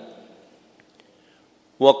يكذبه.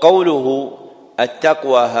 وقوله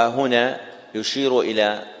التقوى ها هنا يشير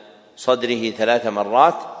إلى صدره 3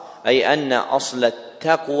 مرات، أي أن أصل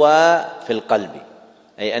التقوى في القلب،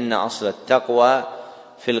 أي أن أصل التقوى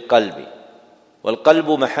في القلب. والقلب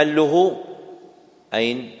محله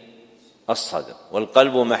أين؟ الصدر،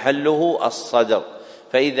 والقلب محله الصدر.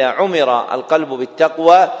 فإذا عمر القلب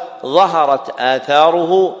بالتقوى ظهرت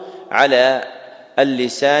آثاره على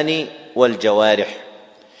اللسان والجوارح.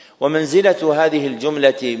 ومنزلة هذه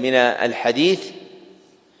الجملة من الحديث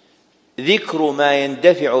ذكر ما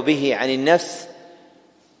يندفع به عن النفس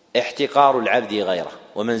احتقار العبد غيره.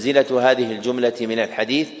 ومنزلة هذه الجملة من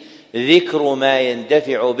الحديث ذكر ما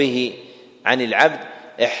يندفع به عن العبد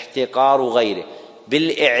احتقار غيره،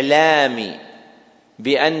 بالإعلام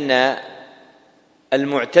بأن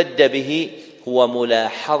المعتد به هو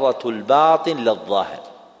ملاحظة الباطن للظاهر،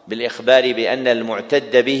 بالإخبار بأن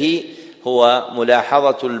المعتد به هو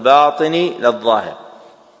ملاحظة الباطن للظاهر.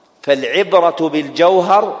 فالعبرة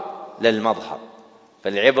بالجوهر للمظهر،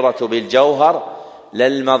 فالعبرة بالجوهر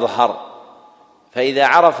للمظهر. فإذا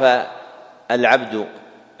عرف العبد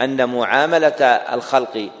أن معاملة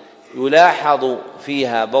الخلق يلاحظ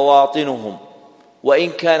فيها بواطنهم وإن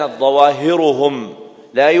كانت ظواهرهم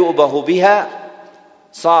لا يؤبه بها،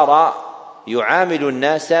 صار يعامل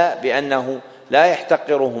الناس بأنه لا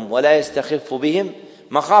يحتقرهم ولا يستخف بهم،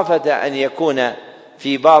 مخافة أن يكون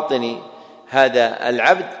في باطن هذا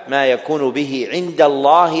العبد ما يكون به عند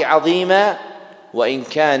الله عظيما وإن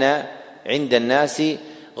كان عند الناس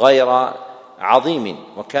غير عظيم.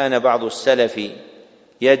 وكان بعض السلف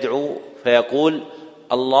يدعو فيقول: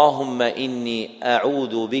 اللهم إني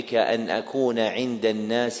أعوذ بك أن أكون عند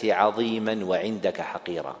الناس عظيما وعندك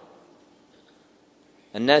حقيرا.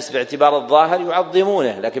 الناس باعتبار الظاهر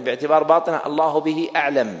يعظمونه، لكن باعتبار باطنه الله به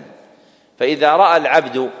أعلم. فإذا رأى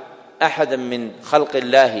العبد أحدا من خلق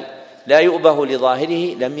الله لا يؤبه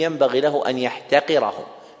لظاهره لم ينبغي له أن يحتقره،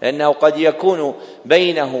 لأنه قد يكون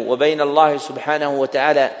بينه وبين الله سبحانه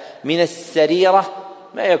وتعالى من السريرة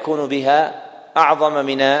ما يكون بها أعظم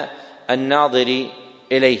من الناظر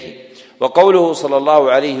إليه. وقوله صلى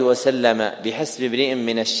الله عليه وسلم: بحسب امرئ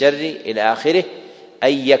من الشر إلى آخره،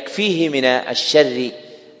 أي يكفيه من الشر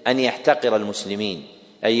أن يحتقر المسلمين،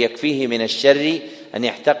 أي يكفيه من الشر أن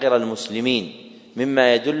يحتقر المسلمين،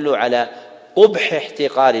 مما يدل على قبح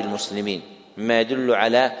احتقار المسلمين، مما يدل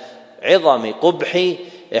على عظم قبح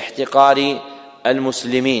احتقار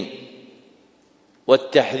المسلمين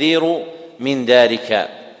والتحذير من ذلك.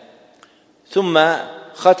 ثم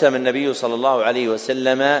ختم النبي صلى الله عليه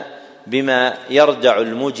وسلم بما يردع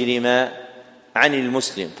المجرم عن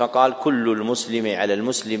المسلم، فقال: كل المسلم على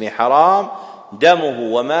المسلم حرام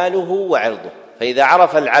دمه وماله وعرضه. فإذا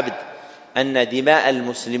عرف العبد أن دماء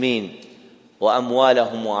المسلمين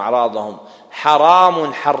وأموالهم وأعراضهم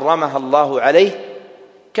حرام حرمها الله عليه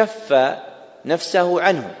كف نفسه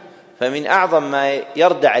عنه. فمن أعظم ما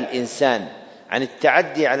يردع الإنسان عن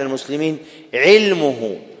التعدي على المسلمين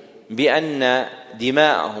علمه بأن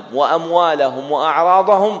دماءهم وأموالهم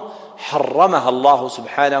وأعراضهم حرمها الله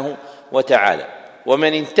سبحانه وتعالى.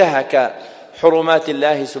 ومن انتهك حرمات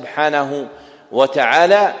الله سبحانه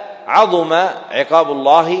وتعالى عظم عقاب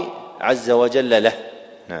الله عز وجل له.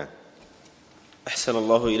 نعم. أحسن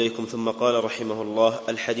الله إليكم. ثم قال رحمه الله: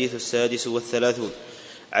 الحديث 36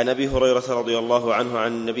 عن أبي هريرة رضي الله عنه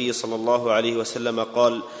عن النبي صلى الله عليه وسلم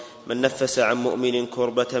قال: من نفس عن مؤمن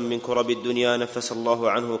كربة من كرب الدنيا نفس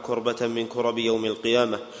الله عنه كربة من كرب يوم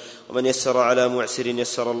القيامة. ومن يسر على معسر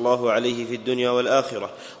يسر الله عليه في الدنيا والآخرة.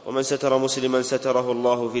 ومن ستر مسلما ستره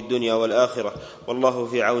الله في الدنيا والآخرة. والله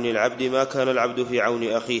في عون العبد ما كان العبد في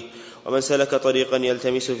عون أخيه. ومن سلك طريقا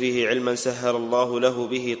يلتمس فيه علما سهل الله له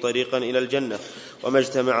به طريقا إلى الجنة. وما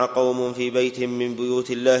اجتمع قوم في بيت من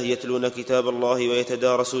بيوت الله يتلون كتاب الله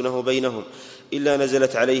ويتدارسونه بينهم إلا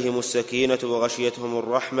نزلت عليهم السكينة وغشيتهم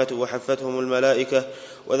الرحمة وحفتهم الملائكة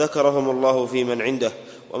وذكرهم الله في من عنده.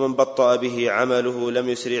 ومن بطأ به عمله لم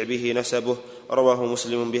يسرع به نسبه. رواه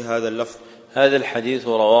مسلم بهذا اللفظ. هذا الحديث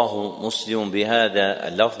رواه مسلم بهذا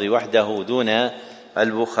اللفظ وحده دون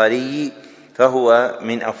البخاري، فهو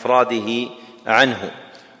من أفراده عنه.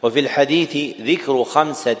 وفي الحديث ذكر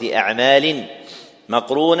 5 أعمال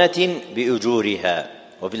مقرونة بأجورها،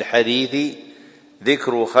 وفي الحديث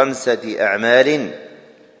ذكر 5 أعمال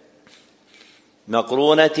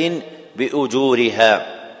مقرونة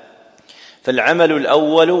بأجورها. فالعمل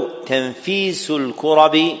الأول تنفيس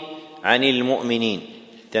الكرب عن المؤمنين،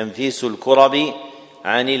 تنفيس الكرب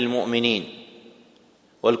عن المؤمنين.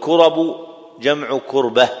 والكرب جمع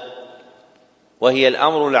كربة، وهي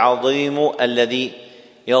الأمر العظيم الذي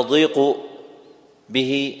يضيق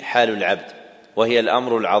به حال العبد، وهي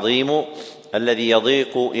الأمر العظيم الذي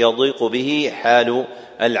يضيق به حال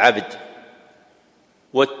العبد.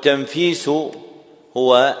 والتنفيس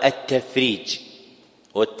هو التفريج،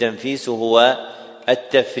 والتنفيس هو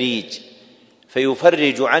التفريج،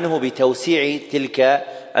 فيفرج عنه بتوسيع تلك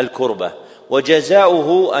الكربة.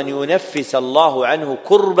 وجزاؤه أن ينفس الله عنه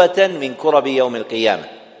كربة من كرب يوم القيامة.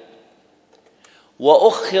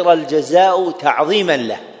 وأخر الجزاء تعظيما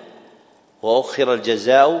له، وأخر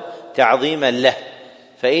الجزاء تعظيما له،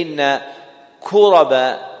 فإن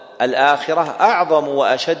كرب الآخرة أعظم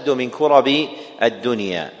وأشد من كرب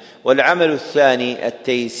الدنيا. والعمل الثاني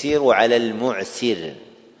التيسير على المعسر،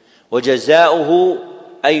 وجزاؤه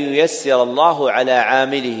أن ييسر الله على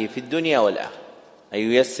عامله في الدنيا والآخرة، أن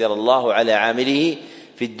ييسر الله على عامله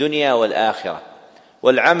في الدنيا والآخرة.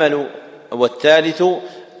 والثالث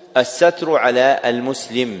الستر على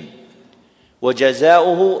المسلم،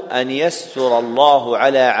 وجزاؤه أن يستر الله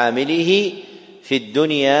على عامله في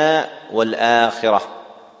الدنيا والآخرة.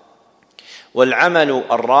 والعمل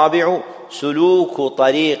الرابع سلوك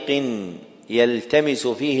طريق يلتمس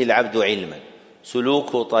فيه العبد علما،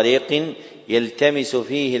 سلوك طريق يلتمس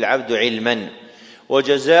فيه العبد علما،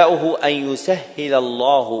 وجزاؤه أن يسهل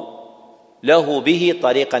الله له به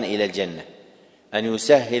طريقا إلى الجنة، أن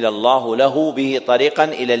يسهل الله له به طريقا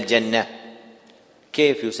إلى الجنة.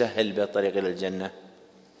 كيف يسهل به الطريق إلى الجنة؟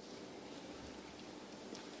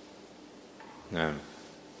 نعم.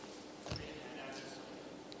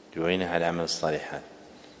 يعينه على عمل الصالحات.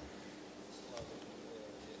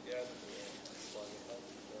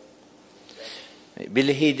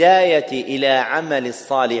 بالهداية إلى عمل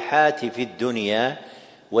الصالحات في الدنيا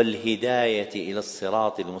والهداية إلى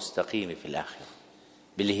الصراط المستقيم في الآخرة.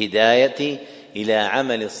 بالهداية إلى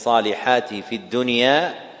عمل الصالحات في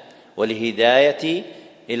الدنيا والهداية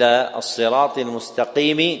إلى الصراط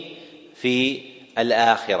المستقيم في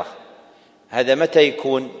الآخرة. هذا متى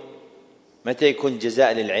يكون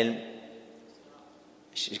جزاء للعلم؟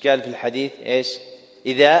 ايش قال في الحديث؟ ايش؟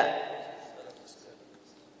 إذا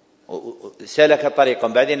سلك طريقا،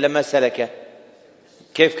 بعدين لما سلك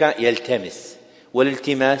كيف كان يلتمس؟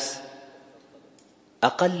 والالتماس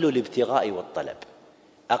أقل الابتغاء والطلب،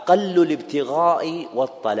 أقل الابتغاء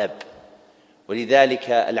والطلب. ولذلك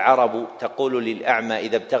العرب تقول للأعمى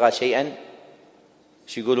إذا ابتغى شيئا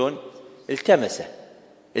ايش يقولون؟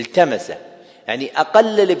 التمسه. يعني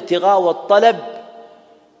أقل الابتغاء والطلب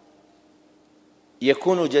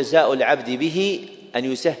يكون جزاء العبد به أن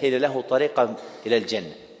يسهل له طريقا إلى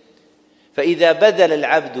الجنة. فإذا بذل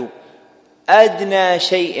العبد أدنى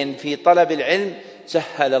شيء في طلب العلم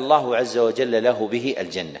سهل الله عز وجل له به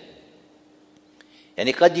الجنة.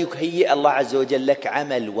 يعني قد يهيئ الله عز وجل لك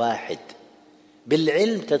عمل واحد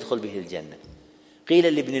بالعلم تدخل به الجنة.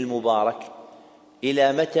 قيل لابن المبارك: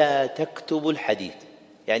 إلى متى تكتب الحديث؟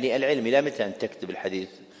 يعني العلم إلى متى أن تكتب الحديث،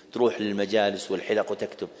 تروح للمجالس والحلق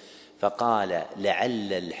وتكتب؟ فقال: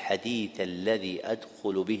 لعل الحديث الذي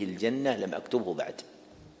أدخل به الجنة لم أكتبه بعد.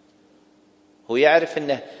 هو يعرف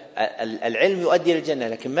أن العلم يؤدي إلى الجنة،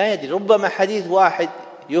 لكن ما يدري ربما حديث واحد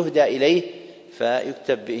يهدى إليه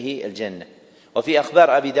فيكتب به الجنة. وفي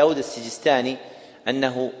أخبار أبي داود السجستاني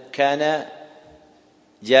أنه كان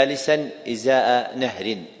جالسا إزاء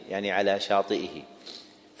نهر، يعني على شاطئه،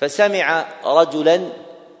 فسمع رجلا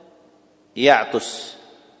يعطس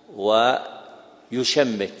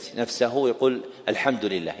ويشمت نفسه ويقول الحمد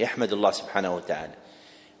لله، يحمد الله سبحانه وتعالى،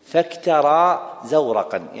 فاكترى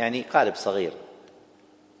زورقا، يعني قالب صغير،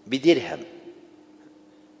 بدرهم،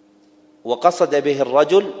 وقصد به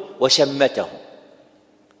الرجل وشمته،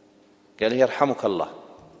 قال يرحمك الله.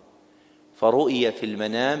 فرؤي في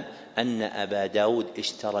المنام أن أبا داود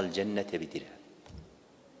اشترى الجنة بدرهم.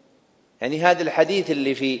 يعني هذا الحديث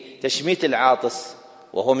اللي في تشميت العاطس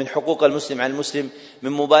وهو من حقوق المسلم على المسلم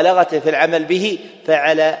من مبالغته في العمل به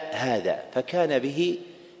فعل هذا فكان به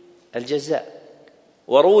الجزاء.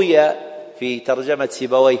 وروي في ترجمة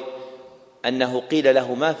سيبويه أنه قيل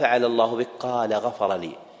له: ما فعل الله بك؟ قال: غفر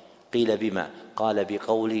لي. قيل: بما؟ قال: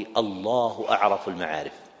 بقولي الله أعرف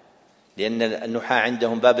المعارف. لأن النحاة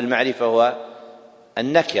عندهم باب المعرفة هو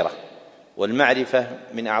النكرة، والمعرفة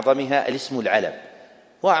من أعظمها الاسم العلم،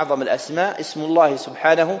 وأعظم الأسماء اسم الله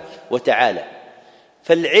سبحانه وتعالى.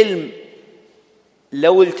 فالعلم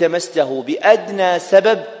لو التمسته بأدنى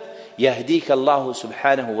سبب يهديك الله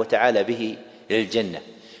سبحانه وتعالى به إلى الجنة.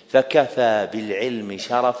 فكفى بالعلم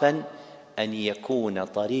شرفا أن يكون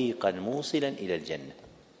طريقا موصلا إلى الجنة.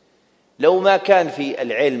 لو ما كان في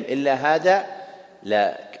العلم إلا هذا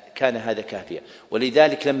لا كان هذا كافيا.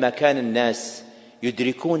 ولذلك لما كان الناس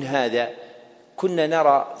يدركون هذا كنا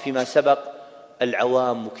نرى فيما سبق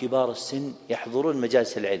العوام وكبار السن يحضرون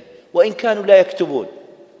مجالس العلم وإن كانوا لا يكتبون،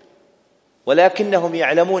 ولكنهم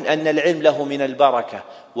يعلمون أن العلم له من البركة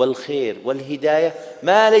والخير والهداية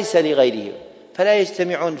ما ليس لغيره، فلا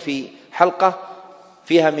يجتمعون في حلقة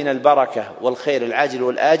فيها من البركة والخير العاجل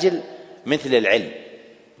والآجل مثل العلم.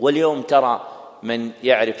 واليوم ترى من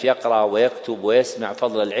يعرف يقرأ ويكتب ويسمع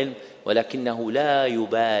فضل العلم ولكنه لا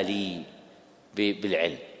يبالي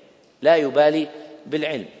بالعلم، لا يبالي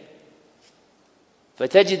بالعلم.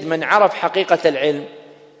 فتجد من عرف حقيقة العلم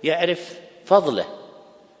يعرف فضله.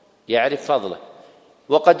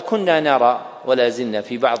 وقد كنا نرى ولا زلنا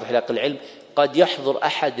في بعض حلق العلم قد يحضر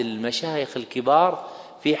أحد المشايخ الكبار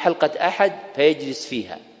في حلقة أحد فيجلس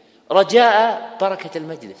فيها رجاء بركة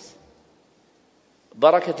المجلس.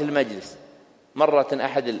 مرة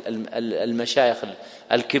أحد المشايخ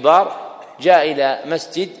الكبار جاء إلى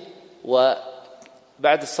مسجد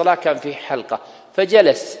وبعد الصلاة كان فيه حلقة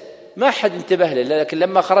فجلس، ما أحد انتبه له، لكن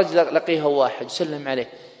لما خرج لقيه واحد وسلم عليه،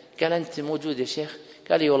 قال: أنت موجود يا شيخ؟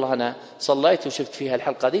 قال: لي والله أنا صليت وشفت فيها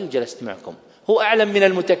الحلقة دي وجلست معكم. هو أعلم من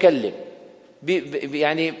المتكلم،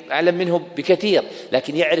 يعني أعلم منه بكثير،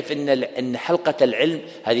 لكن يعرف أن حلقة العلم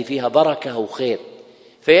هذه فيها بركة وخير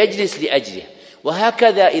فيجلس لأجله.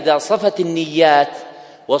 وهكذا إذا صفت النيات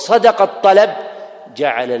وصدق الطلب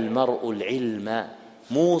جعل المرء العلم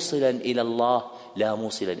موصلا إلى الله لا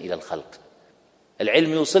موصلا إلى الخلق.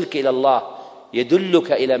 العلم يوصلك إلى الله،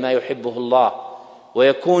 يدلك إلى ما يحبه الله،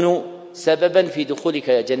 ويكون سببا في دخولك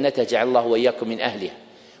جنته، جعل الله وإياكم من أهلها.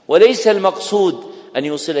 وليس المقصود أن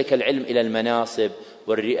يوصلك العلم إلى المناصب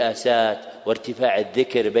والرئاسات وارتفاع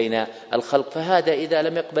الذكر بين الخلق، فهذا إذا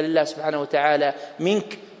لم يقبل الله سبحانه وتعالى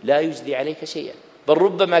منك لا يجدي عليك شيئا، بل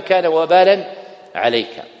ربما كان وبالا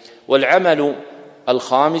عليك. والعمل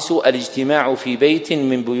الخامس الاجتماع في بيت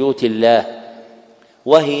من بيوت الله،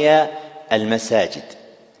 وهي المساجد،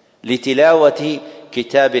 لتلاوة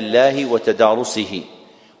كتاب الله وتدارسه،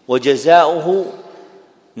 وجزاؤه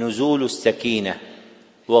نزول السكينة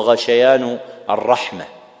وغشيان الرحمة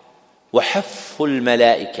وحف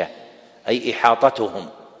الملائكة أي إحاطتهم،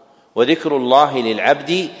 وذكر الله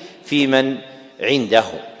للعبد في من عنده،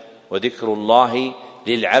 وذكر الله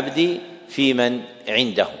للعبد في من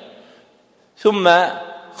عنده. ثم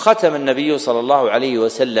ختم النبي صلى الله عليه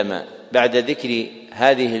وسلم بعد ذكر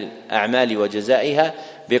هذه الأعمال وجزائها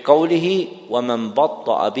بقوله: ومن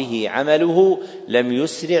بطأ به عمله لم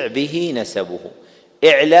يسرع به نسبه،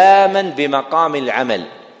 إعلاما بمقام العمل،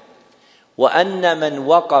 وأن من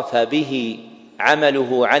وقف به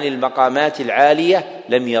عمله عن المقامات العالية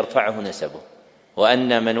لم يرفعه نسبه،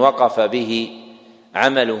 وأن من وقف به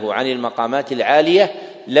عمله عن المقامات العالية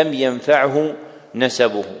لم ينفعه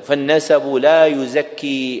نسبه، فالنسب لا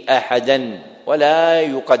يزكي أحدا ولا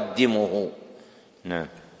يقدمه. نعم.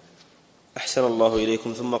 أحسن الله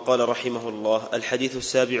إليكم. ثم قال رحمه الله: الحديث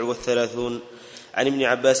 37 عن ابن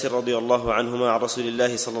عباس رضي الله عنهما عن رسول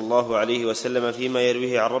الله صلى الله عليه وسلم فيما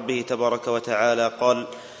يرويه عن ربه تبارك وتعالى قال: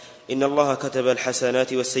 إن الله كتب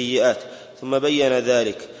الحسنات والسيئات، ثم بين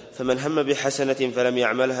ذلك، فمن هم بحسنة فلم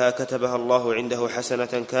يعملها كتبها الله عنده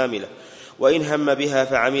حسنة كاملة، وإن هم بها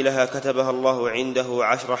فعملها كتبها الله عنده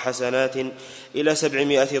 10 حسنات إلى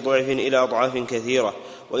 700 ضعف إلى أضعاف كثيرة،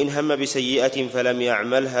 وإن هم بسيئة فلم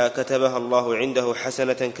يعملها كتبها الله عنده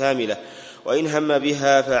حسنة كاملة، وإن هم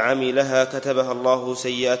بها فعملها كتبها الله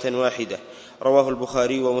سيئة واحدة. رواه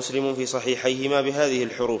البخاري ومسلم في صحيحيهما بهذه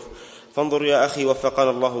الحروف. فانظر يا أخي وفقنا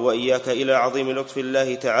الله وإياك إلى عظيم لطف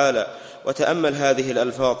الله تعالى، وتأمل هذه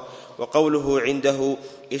الألفاظ: وقوله عنده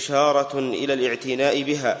إشارة إلى الاعتناء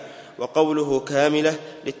بها، وقوله كاملة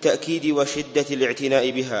للتأكيد وشدة الاعتناء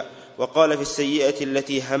بها. وقال في السيئة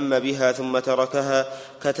التي هم بها ثم تركها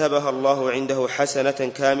كتبها الله عنده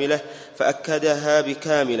حسنة كاملة، فأكدها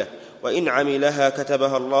بكاملة. وإن عملها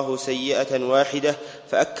كتبها الله سيئة واحدة،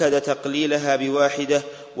 فأكد تقليلها بواحدة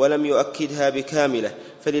ولم يؤكدها بكاملة.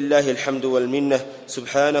 فلله الحمد والمنة،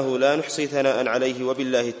 سبحانه لا نحصي ثناء عليه،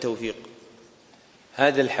 وبالله التوفيق.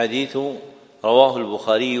 هذا الحديث رواه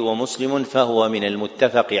البخاري ومسلم، فهو من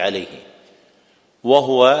المتفق عليه،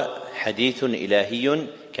 وهو حديث إلهي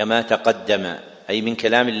كما تقدم، أي من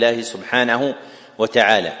كلام الله سبحانه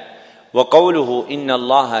وتعالى. وقوله إن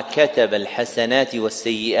الله كتب الحسنات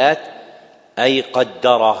والسيئات أي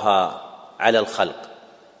قدرها على الخلق،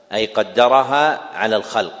 أي قدرها على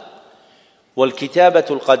الخلق. والكتابة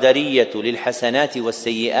القدرية للحسنات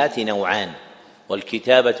والسيئات نوعان،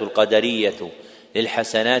 والكتابة القدرية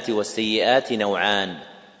للحسنات والسيئات نوعان: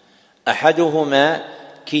 أحدهما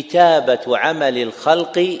كتابة عمل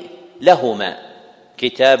الخلق لهما،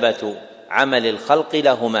 كتابة عمل الخلق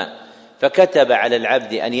لهما، فكتب على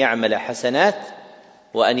العبد أن يعمل حسنات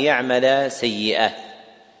وأن يعمل سيئات.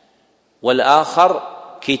 والآخر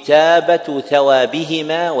كتابة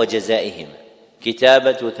ثوابهما وجزائهما،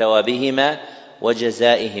 كتابة ثوابهما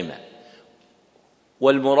وجزائهما.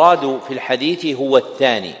 والمراد في الحديث هو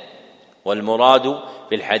الثاني، والمراد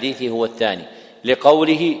في الحديث هو الثاني،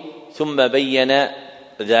 لقوله ثم بين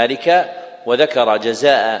ذلك وذكر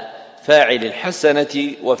جزاء فاعل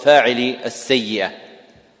الحسنة وفاعل السيئة.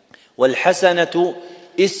 والحسنة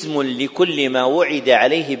اسم لكل ما وعد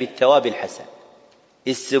عليه بالثواب الحسن،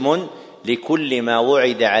 اسم لكل ما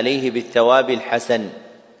وعد عليه بالثواب الحسن،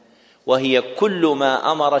 وهي كل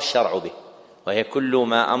ما أمر الشرع به، وهي كل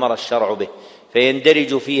ما أمر الشرع به،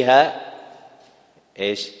 فيندرج فيها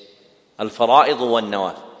إيش؟ الفرائض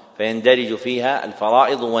والنوافل، فيندرج فيها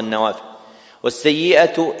الفرائض والنوافل.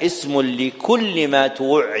 والسيئة اسم لكل ما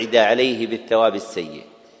توعد عليه بالثواب السيء،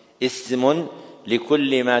 اسم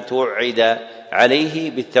لكل ما توعد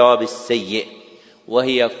عليه بالثواب السيء،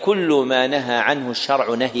 وهي كل ما نهى عنه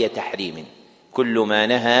الشرع نهي تحريم، كل ما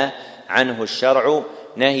نهى عنه الشرع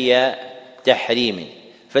نهي تحريم.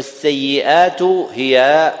 فالسيئات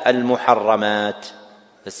هي المحرمات،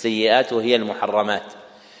 فالسيئات هي المحرمات.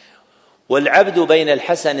 والعبد بين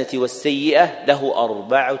الحسنة والسيئة له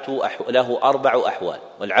أربع أحوال،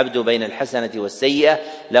 والعبد بين الحسنة والسيئة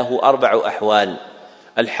له 4 أحوال.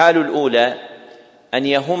 الحال الأولى أن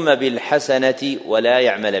يهم بالحسنة ولا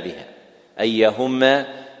يعمل بها، أن يهم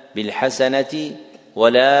بالحسنة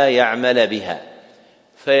ولا يعمل بها،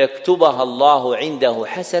 فيكتبها الله عنده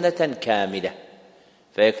حسنة كاملة،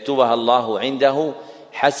 فيكتبها الله عنده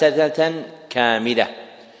حسنة كاملة.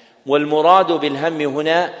 والمراد بالهم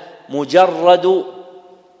هنا مجرد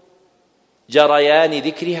جريان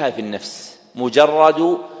ذكرها في النفس،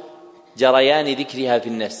 مجرد جريان ذكرها في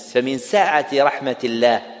النفس. فمن سعة رحمة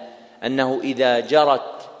الله أنه إذا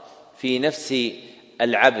جرت في نفس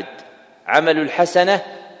العبد عمل الحسنة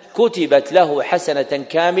كتبت له حسنة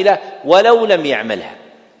كاملة ولو لم يعملها.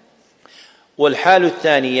 والحال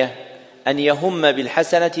الثانية أن يهم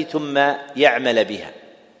بالحسنة ثم يعمل بها،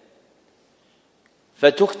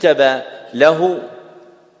 فتكتب له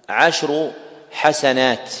 10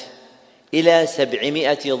 حسنات إلى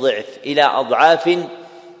 700 ضعف، إلى أضعاف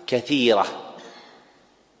كثيرة.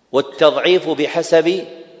 والتضعيف بحسب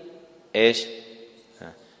إيش؟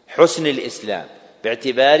 حسن الإسلام،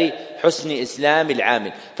 باعتبار حسن إسلام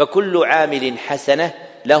العامل، فكل عامل حسنة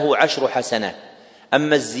له 10 حسنات،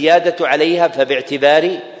 أما الزيادة عليها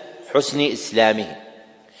فباعتبار حسن إسلامه.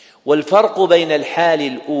 والفرق بين الحال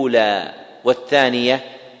الأولى والثانية،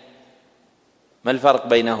 ما الفرق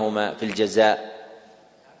بينهما في الجزاء؟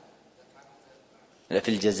 في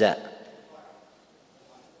الجزاء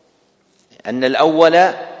أن الأول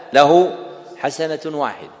له حسنة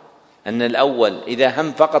واحدة، أن الأول إذا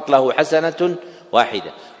هم فقط له حسنة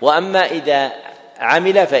واحدة، وأما إذا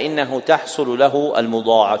عمل فإنه تحصل له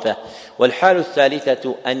المضاعفة. والحال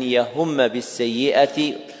الثالثة أن يهم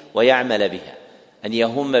بالسيئة ويعمل بها، أن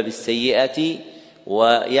يهم بالسيئة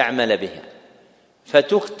ويعمل بها،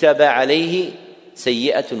 فتكتب عليه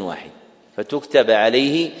سيئة واحدة، فتكتب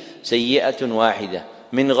عليه سيئة واحدة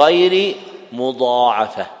من غير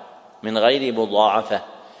مضاعفة، من غير مضاعفة.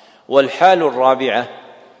 والحال الرابعة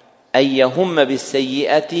أن يهم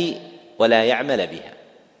بالسيئة ولا يعمل بها،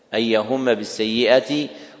 أن يهم بالسيئة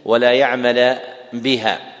ولا يعمل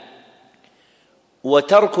بها.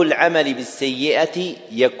 وترك العمل بالسيئة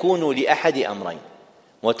يكون لأحد أمرين،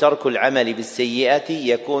 وترك العمل بالسيئة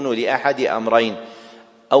يكون لأحد أمرين: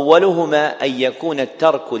 أولهما أن يكون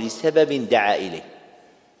الترك لسبب دعا إليه،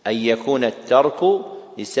 أن يكون الترك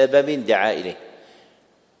لسبب دعا إليه.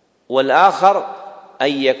 والآخر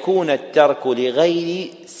أن يكون الترك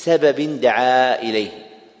لغير سبب دعا إليه،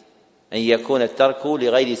 أن يكون الترك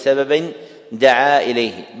لغير سبب دعا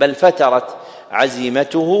إليه، بل فترت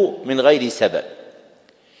عزيمته من غير سبب.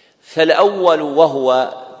 فالأول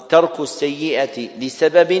وهو ترك السيئة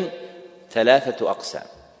لسبب 3 أقسام،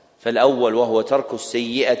 فالأول وهو ترك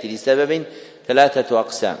السيئة لسبب 3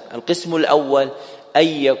 أقسام. القسم الأول أن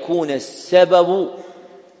يكون السبب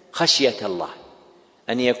خشية الله،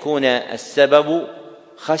 أن يكون السبب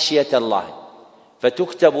خشية الله،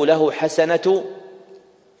 فتكتب له حسنة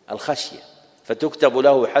الخشية، فتكتب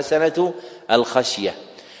له حسنة الخشية.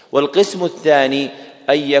 والقسم الثاني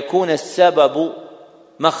أن يكون السبب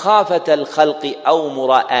مخافة الخلق أو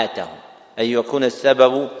مراءاتهم، أن يكون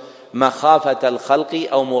السبب مخافة الخلق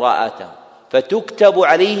أو مراءاتهم، فتكتب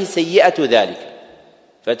عليه سيئة ذلك،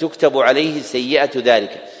 فتكتب عليه سيئة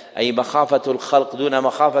ذلك، أي مخافة الخلق دون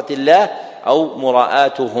مخافة الله أو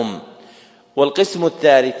مراءاتهم. والقسم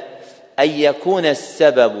الثالث أن يكون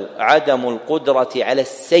السبب عدم القدرة على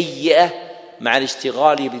السيئة مع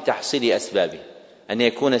الاشتغال بتحصيل أسبابه، أن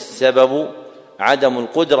يكون السبب عدم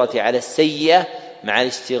القدرة على السيئة مع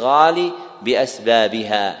الاشتغال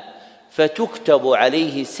بأسبابها، فتكتب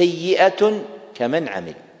عليه سيئة كمن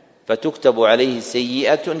عمل، فتكتب عليه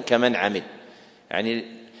سيئة كمن عمل. يعني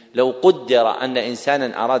لو قدر أن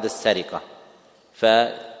إنسانا أراد السرقة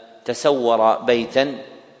فتسور بيتا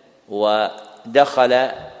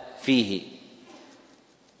ودخل فيه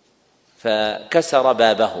فكسر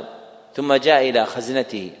بابه، ثم جاء إلى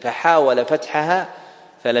خزنته فحاول فتحها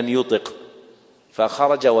فلم يطق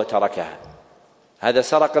فخرج وتركها، هذا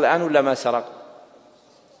سرق الآن ولا ما سرق؟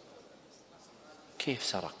 كيف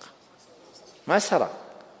سرق؟ ما سرق،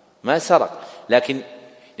 ما سرق، لكن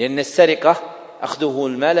لأن السرقة أخذه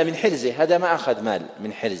المال من حرزه، هذا ما أخذ مال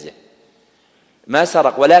من حرزه، ما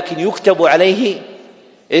سرق، ولكن يكتب عليه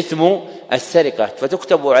إثم السرقة،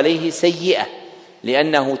 فتكتب عليه سيئة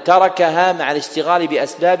لأنه تركها مع الاشتغال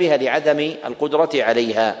بأسبابها لعدم القدرة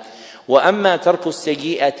عليها. وأما ترك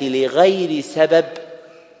السيئة لغير سبب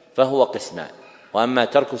فهو قسمان، وأما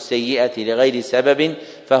ترك السيئة لغير سبب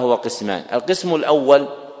فهو قسمان. القسم الأول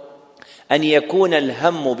أن يكون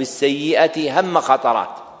الهم بالسيئة هم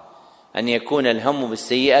خطرات، أن يكون الهم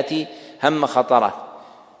بالسيئة هم خطرات،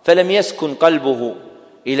 فلم يسكن قلبه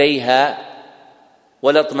إليها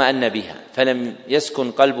ولا اطمأن بها، فلم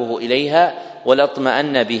يسكن قلبه إليها ولا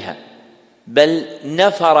اطمأن بها، بل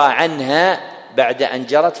نفر عنها بعد أن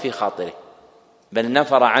جرت في خاطره، بل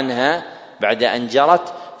نفر عنها بعد أن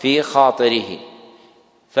جرت في خاطره،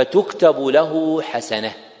 فتكتب له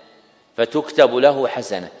حسنة، فتكتب له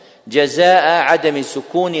حسنة. جزاء عدم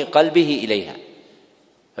سكون قلبه إليها،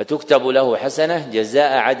 فتكتب له حسنة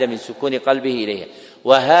جزاء عدم سكون قلبه إليها.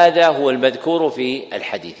 وهذا هو المذكور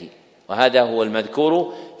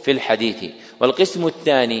في الحديث. والقسم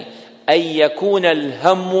الثاني أن يكون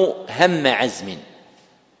الهم هم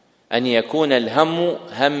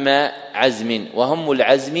عزم، وهم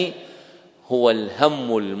العزم هو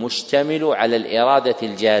الهم المشتمل على الإرادة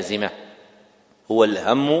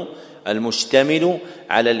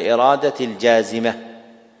الجازمة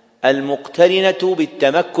المقترنة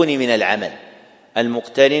بالتمكن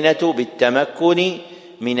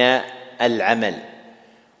من العمل،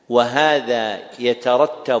 وهذا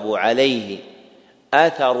يترتب عليه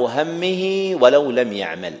أثر همه ولو لم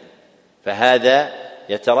يعمل، فهذا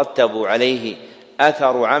يترتب عليه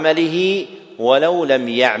أثر عمله ولو لم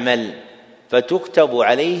يعمل، فتكتب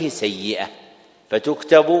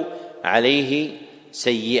عليه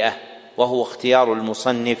سيئة، وهو اختيار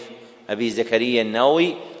المصنف أبي زكريا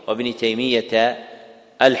النووي وابن تيمية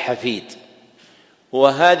الحفيد.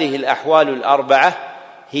 وهذه الأحوال الأربعة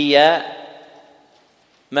هي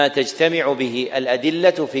ما تجتمع به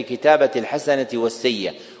الأدلة في كتابة الحسنة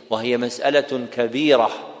والسيئة، وهي مسألة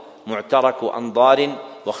كبيرة معترك أنظار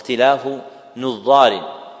واختلاف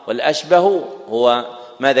نظار، والأشبه هو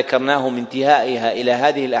ما ذكرناه من انتهائها إلى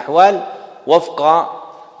هذه الأحوال وفق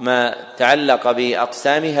ما تعلق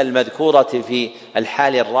بأقسامها المذكورة في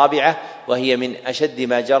الحال الرابعة، وهي من أشد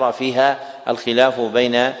ما جرى فيها الخلاف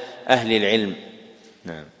بين أهل العلم.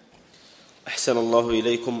 نعم. أحسن الله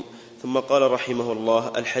إليكم. ثم قال رحمه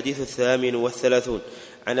الله: الحديث 38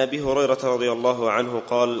 عن أبي هريرة رضي الله عنه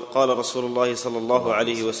قال: قال رسول الله صلى الله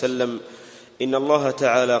عليه وسلم: إن الله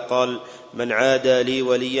تعالى قال: من عادى لي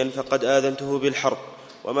وليا فقد آذنته بالحرب،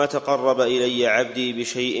 وما تقرب إلي عبدي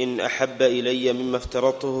بشيء أحب إلي مما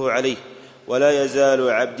افترضته عليه، ولا يزال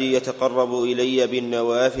عبدي يتقرب إلي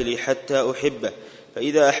بالنوافل حتى أحبه،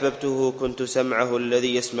 فإذا أحببته كنت سمعه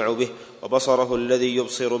الذي يسمع به، وبصره الذي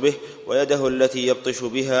يبصر به، ويده التي يبطش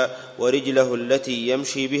بها، ورجله التي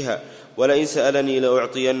يمشي بها، ولئن سألني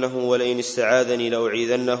لأعطينه، ولئن استعاذني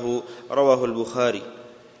لأعيذنه. رواه البخاري.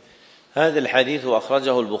 هذا الحديث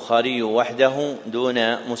أخرجه البخاري وحده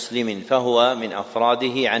دون مسلم، فهو من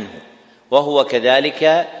أفراده عنه، وهو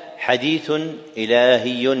كذلك حديث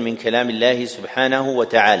إلهي من كلام الله سبحانه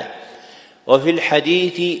وتعالى. وفي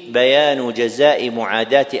الحديث بيان جزاء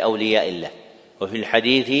معاداة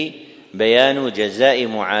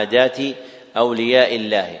أولياء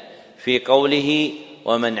الله في قوله: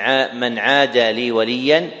 ومن عادى لي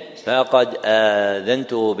وليا فقد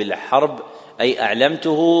آذنته بالحرب، أي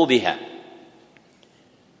أعلمته بها.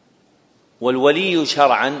 والولي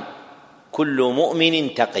شرعا كل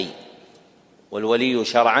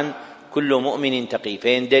مؤمن تقي،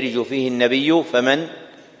 فيندرج فيه النبي فمن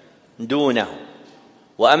دونه.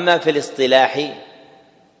 وأما في الاصطلاح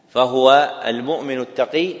فهو المؤمن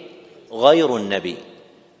التقي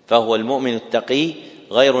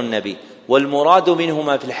غير النبي. والمراد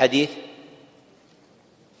منهما في الحديث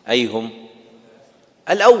أيهم؟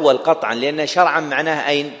 الأول قطعا، لأن شرعا معناه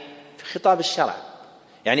أين؟ في خطاب الشرع،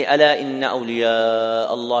 يعني ألا إن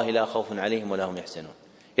أولياء الله لا خوف عليهم ولا هم يحزنون.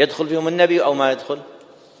 يدخل فيهم النبي أو ما يدخل؟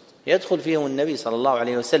 يدخل فيهم النبي صلى الله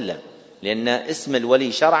عليه وسلم، لأن اسم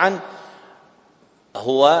الولي شرعا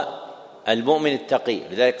هو المؤمن التقي.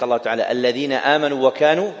 لذلك قال الله تعالى: الذين آمنوا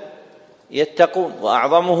وكانوا يتقون،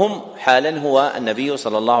 وأعظمهم حالا هو النبي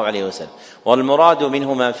صلى الله عليه وسلم. والمراد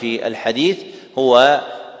منهما في الحديث هو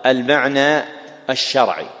المعنى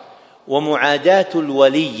الشرعي. ومعاداة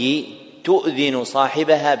الولي تؤذن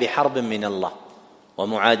صاحبها بحرب من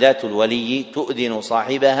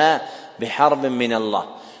الله،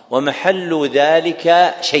 ومحل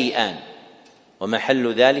ذلك شيئان: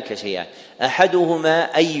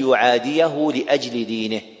 أحدهما أن يعاديه لأجل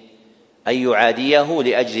دينه،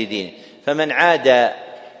 فمن عادى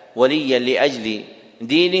وليا لأجل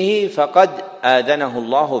دينه فقد آذنه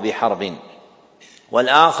الله بحرب.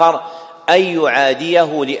 والآخر أن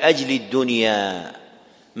يعاديه لأجل الدنيا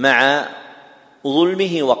مع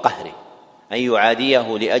ظلمه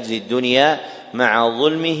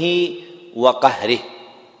وقهره،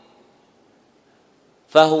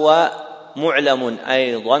 فهو معلم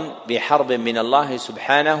أيضا بحرب من الله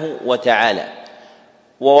سبحانه وتعالى.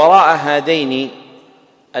 ووراء هذين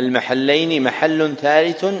المحلين محل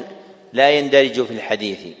ثالث لا يندرج في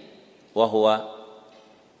الحديث، وهو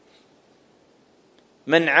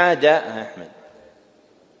من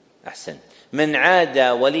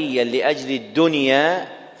عادى وليا لأجل الدنيا،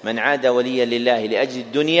 من عادى وليا لله لأجل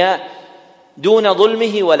الدنيا دون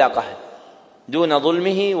ظلمه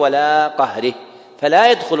ولا قهره،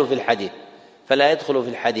 فلا يدخل في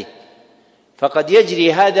الحديث. فقد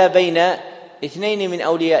يجري هذا بين اثنين من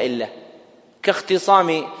أولياء الله،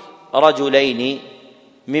 كاختصام رجلين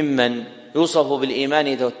ممن يوصف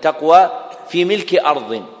بالإيمان والتقوى في ملك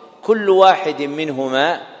أرض، كل واحد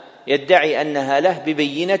منهما يدعي أنها له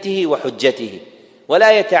ببينته وحجته،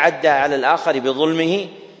 ولا يتعدى على الآخر بظلمه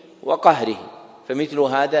وقهره، فمثل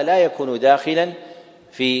هذا لا يكون داخلا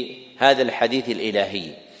في هذا الحديث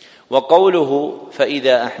الإلهي. وقوله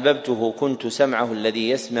فإذا أحببته كنت سمعه الذي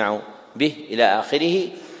يسمع به إلى آخره،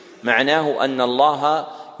 معناه أن الله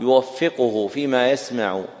يوفقه فيما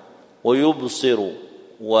يسمع ويبصر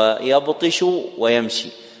ويبطش ويمشي،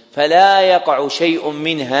 فلا يقع شيء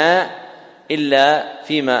منها إلا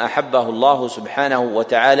فيما أحبه الله سبحانه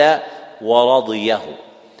وتعالى ورضيه.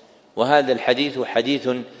 وهذا الحديث حديث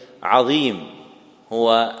عظيم،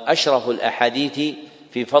 هو أشرف الأحاديث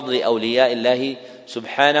في فضل أولياء الله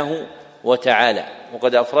سبحانه وتعالى،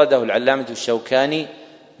 وقد أفرده العلامة الشوكاني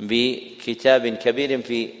بكتاب كبير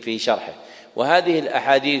في شرحه. وهذه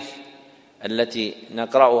الأحاديث التي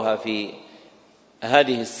نقرأها في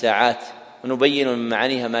هذه الساعات ونبين من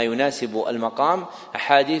معانيها ما يناسب المقام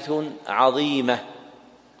أحاديث عظيمة،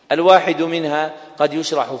 الواحد منها قد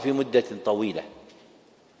يشرح في مدة طويلة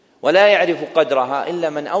ولا يعرف قدرها إلا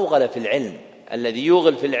من أوغل في العلم. الذي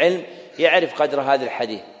يوغل في العلم يعرف قدر هذا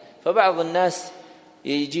الحديث. فبعض الناس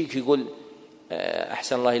يجيك يقول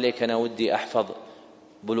أحسن الله إليك أنا ودي أحفظ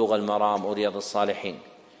بلوغ المرام ورياض الصالحين،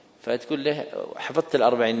 فتقول له حفظت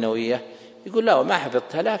الأربعين النووية؟ يقول لا ما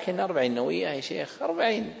حفظتها، لكن 40 نووية يا شيخ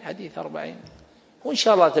 40 حديث 40، وإن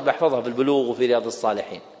شاء الله تبقى أحفظها بالبلوغ وفي رياض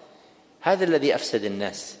الصالحين. هذا الذي أفسد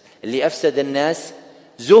الناس. اللي أفسد الناس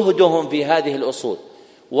زهدهم في هذه الأصول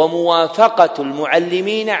وموافقة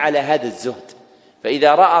المعلمين على هذا الزهد.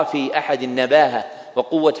 فإذا رأى في أحد النباهة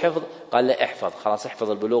وقوة حفظ قال لا احفظ، خلاص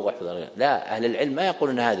احفظ البلوغ واحفظ الرياض. لا، أهل العلم ما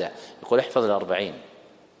يقولون هذا، يقول احفظ 40،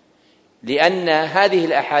 لأن هذه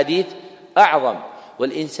الأحاديث أعظم،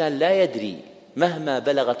 والإنسان لا يدري مهما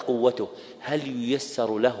بلغت قوته هل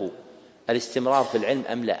ييسر له الاستمرار في العلم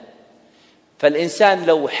أم لا. فالإنسان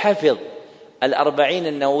لو حفظ 40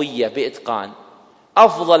 النووية بإتقان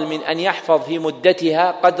أفضل من أن يحفظ في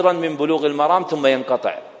مدتها قدرا من بلوغ المرام ثم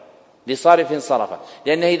ينقطع لصارف صرفه،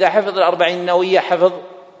 لأنه إذا حفظ 40 النووية حفظ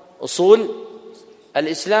أصول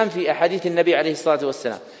الإسلام في أحاديث النبي عليه الصلاة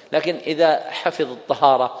والسلام. لكن إذا حفظ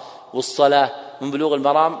الطهارة والصلاة من بلوغ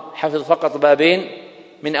المرام حفظ فقط بابين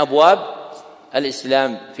من أبواب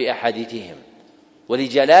الإسلام في أحاديثهم.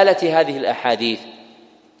 ولجلالة هذه الأحاديث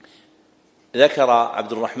ذكر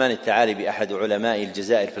عبد الرحمن الثعالبي أحد علماء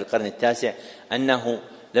الجزائر في القرن التاسع أنه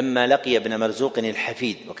لما لقي ابن مرزوق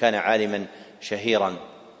الحفيد، وكان عالما شهيرا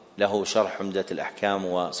له شرح عمدة الأحكام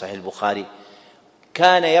وصحيح البخاري،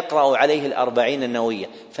 كان يقرأ عليه 40 النووية،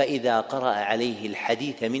 فإذا قرأ عليه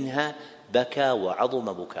الحديث منها بكى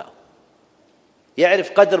وعظم بكاؤه،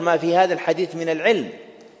 يعرف قدر ما في هذا الحديث من العلم،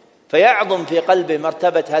 فيعظم في قلبه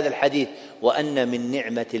مرتبة هذا الحديث، وأن من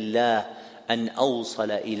نعمة الله أن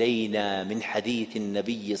أوصل إلينا من حديث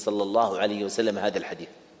النبي صلى الله عليه وسلم هذا الحديث.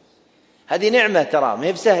 هذه نعمة ترى ما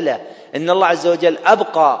هي بسهلة، إن الله عز وجل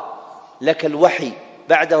أبقى لك الوحي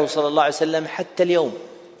بعده صلى الله عليه وسلم حتى اليوم،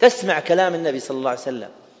 تسمع كلام النبي صلى الله عليه وسلم.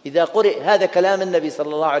 إذا قرئ هذا كلام النبي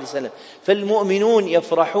صلى الله عليه وسلم فالمؤمنون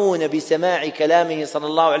يفرحون بسماع كلامه صلى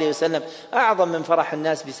الله عليه وسلم أعظم من فرح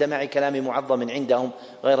الناس بسماع كلام معظم عندهم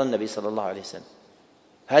غير النبي صلى الله عليه وسلم.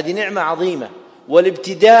 هذه نعمة عظيمة،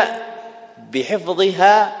 والابتداء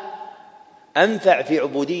بحفظها أنفع في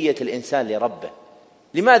عبودية الإنسان لربه.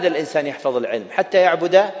 لماذا الإنسان يحفظ العلم؟ حتى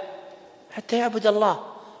يعبد الله.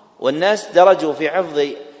 والناس درجوا في حفظ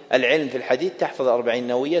العلم في الحديث، تحفظ 40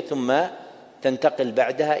 نووية ثم تنتقل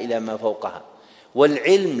بعدها إلى ما فوقها.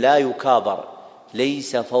 والعلم لا يكابر،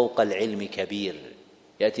 ليس فوق العلم كبير.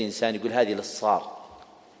 يأتي إنسان يقول هذه للصار،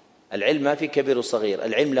 العلم ما في كبير وصغير،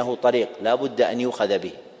 العلم له طريق لا بد أن يؤخذ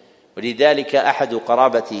به. ولذلك أحد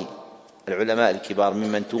قرابة العلماء الكبار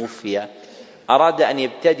ممن توفي أراد أن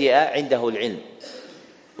يبتدئ عنده العلم،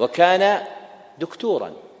 وكان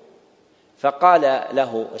دكتورا، فقال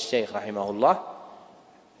له الشيخ رحمه الله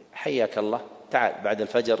حياك الله تعال بعد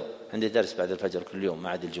الفجر، عندي درس بعد الفجر كل يوم ما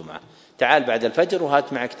عدا الجمعة، تعال بعد الفجر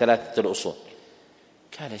وهات معك 3 الأصول.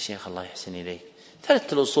 قال يا شيخ الله يحسن إليك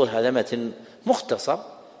 3 الأصول هذا متن مختصر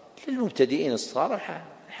للمبتدئين الصغار،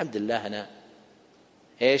 الحمد لله أنا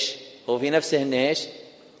إيش هو في نفسه إنه إيش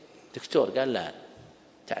دكتور. قال لا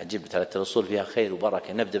تعجب 3 الأصول فيها خير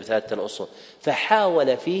وبركة، نبدأ ب3 الأصول.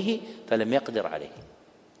 فحاول فيه فلم يقدر عليه،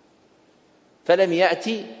 فلم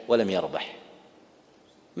يأتي ولم يربح.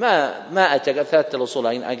 ما أتى 3 الأصول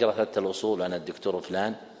أين أقرأ 3 الأصول أنا الدكتور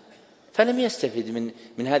فلان، فلم يستفد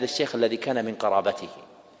من هذا الشيخ الذي كان من قرابته.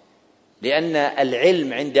 لأن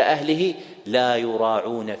العلم عند أهله لا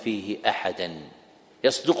يراعون فيه أحدا،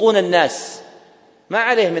 يصدقون الناس ما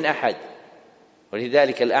عليه من أحد.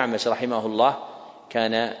 ولذلك الأعمش رحمه الله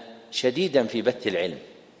كان شديدا في بث العلم،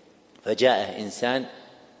 فجاءه إنسان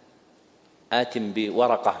آت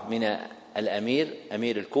بورقة من الأمير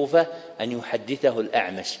أمير الكوفة أن يحدثه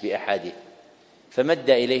الأعمش بأحاديث، فمد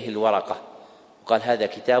إليه الورقة وقال هذا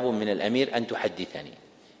كتاب من الأمير أن تحدثني،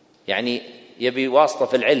 يعني يبي واسطة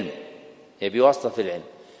في العلم، يبي واسطة في العلم.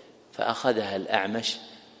 فأخذها الأعمش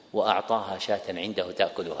وأعطاها شاة عنده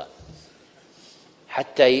تأكلها،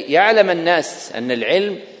 حتى يعلم الناس أن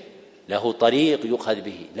العلم له طريق يؤخذ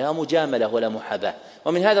به، لا مجاملة ولا محاباة.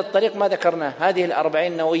 ومن هذا الطريق ما ذكرنا هذه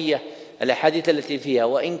الأربعين النووية، الأحاديث التي فيها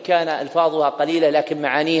وإن كان ألفاظها قليلة لكن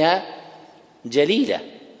معانيها جليلة،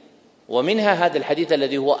 ومنها هذا الحديث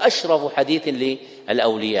الذي هو أشرف حديث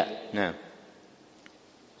للأولياء. نعم.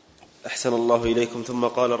 أحسن الله إليكم. ثم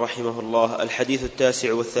قال رحمه الله: الحديث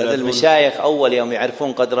 39. هذا المشايخ أول يوم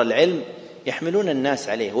يعرفون قدر العلم يحملون الناس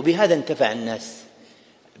عليه، وبهذا انتفع الناس،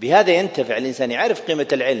 بهذا ينتفع الإنسان، يعرف قيمة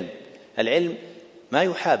العلم. العلم ما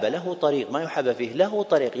يحاب، له طريق، ما يحاب فيه له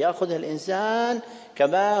طريق يأخذه الإنسان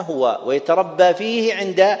كما هو ويتربى فيه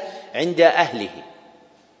عند أهله،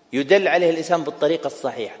 يدل عليه الإنسان بالطريقة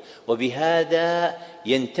الصحيحة، وبهذا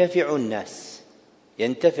ينتفع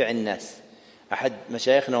الناس. أحد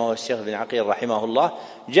مشايخنا وهو الشيخ بن عقيل رحمه الله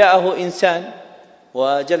جاءه إنسان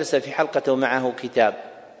وجلس في حلقته معه كتاب،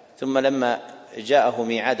 ثم لما جاءه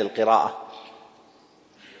ميعاد القراءة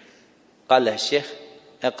قال له الشيخ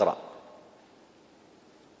اقرأ.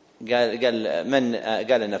 قال من؟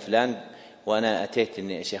 قال أنا فلان وأنا أتيت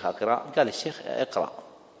إني شيخ أقرأ. قال الشيخ اقرأ،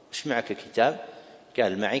 وش معك كتاب؟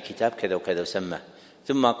 قال معي كتاب كذا وكذا وسماه.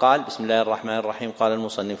 ثم قال بسم الله الرحمن الرحيم. قال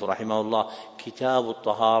المصنف رحمه الله كتاب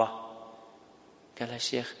الطهارة. قال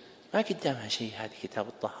الشيخ ما قدامها شيء هذه كتاب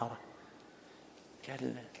الطهارة.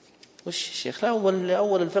 قال وش الشيخ؟ لا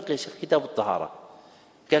أول الفقه يا شيخ كتاب الطهارة.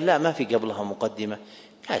 قال لا ما في قبلها مقدمة.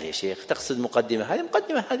 قال يا شيخ تقصد مقدمة؟ هذه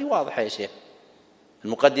مقدمة هذه واضحة يا شيخ،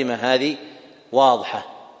 المقدمة هذه واضحة.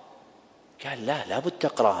 قال لا لابد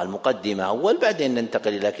تقرأها المقدمة أول بعدين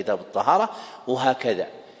ننتقل إلى كتاب الطهارة وهكذا.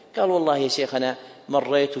 قال والله يا شيخ أنا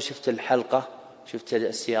مريت وشفت الحلقة، شفت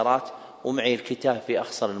السيارات، ومعي الكتاب في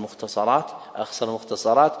أخصر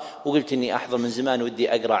المختصرات، وقلت إني أحضر من زمان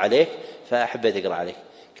ودي أقرأ عليك فأحبيت أقرأ عليك.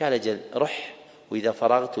 قال أجل رح، وإذا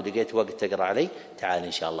فرغت ولقيت وقت تقرأ علي تعال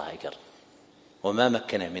إن شاء الله أقرأ. وما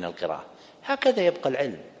مكنه من القراءة. هكذا يبقى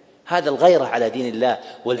العلم، هذا الغيرة على دين الله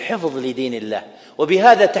والحفظ لدين الله،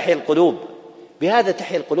 وبهذا تحيا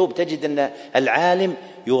القلوب. تجد أن العالم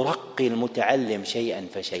يرقي المتعلم شيئا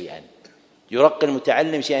فشيئا،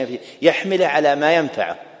 يحمله على ما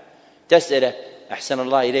ينفعه. تسأله أحسن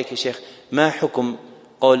الله إليك يا شيخ ما حكم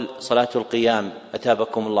قول صلاة القيام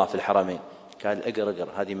أتابكم الله في الحرمين؟ قال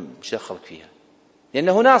اقرأ هذه مش دخلك فيها،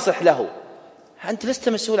 لأنه ناصح له، أنت لست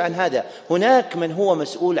مسؤول عن هذا، هناك من هو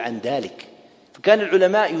مسؤول عن ذلك. فكان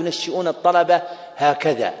العلماء ينشئون الطلبة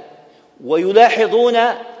هكذا ويلاحظون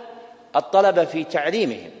الطلبة في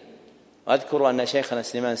تعليمهم. وأذكر أن شيخنا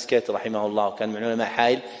سليمان سكيت رحمه الله كان من علماء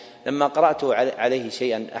حائل، لما قرأت عليه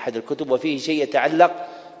شيئا أحد الكتب وفيه شيء يتعلق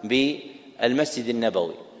بالمسجد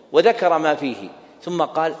النبوي وذكر ما فيه، ثم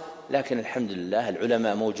قال لكن الحمد لله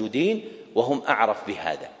العلماء موجودين وهم أعرف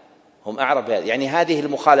بهذا، يعني هذه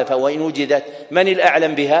المخالفة وإن وجدت من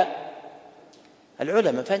الأعلم بها؟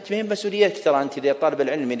 العلماء. فأنت مهم مسؤوليتك، ترى أنت إذا طالب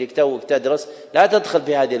العلم اللي تدرس لا تدخل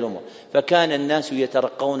في هذه الأمور. فكان الناس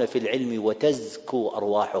يترقون في العلم وتزكو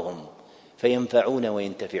أرواحهم فينفعون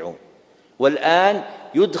وينتفعون. والآن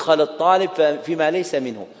يدخل الطالب فيما ليس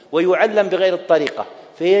منه ويعلم بغير الطريقة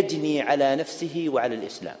فيجني على نفسه وعلى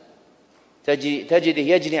الإسلام. تجده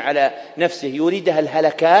يجني على نفسه يريدها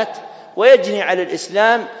الهلكات، ويجني على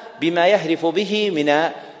الإسلام بما يهرف به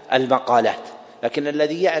من المقالات. لكن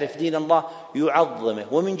الذي يعرف دين الله يعظمه،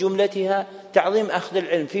 ومن جملتها تعظيم أخذ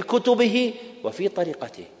العلم في كتبه وفي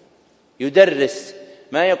طريقته. يدرس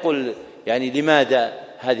ما يقول يعني لماذا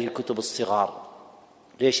هذه الكتب الصغار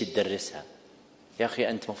ليش تدرسها يا أخي؟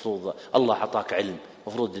 أنت مفروض الله عطاك علم،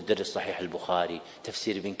 مفروض تدرس صحيح البخاري،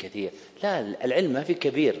 تفسير ابن كثير. لا، العلم ما في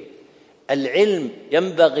كبير، العلم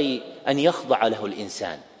ينبغي أن يخضع له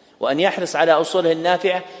الإنسان وأن يحرص على أصوله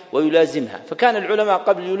النافعة ويلازمها. فكان العلماء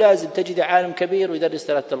قبل يلازم، تجد عالم كبير ويدرس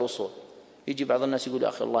 3 الأصول. يجي بعض الناس يقول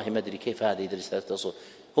أخي الله ما أدري كيف هذا يدرس 3 أصول،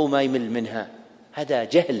 هو ما يمل منها؟ هذا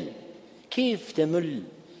جهل. كيف تمل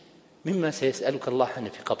مما سيسألك الله عنه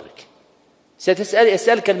في قبرك؟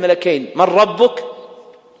 يسألك الملكين من ربك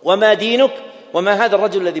وما دينك وما هذا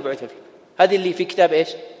الرجل الذي بعث فيه. هذه اللي في كتاب إيش؟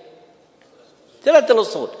 3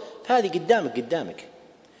 الأصول. هذه قدامك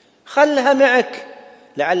خلها معك،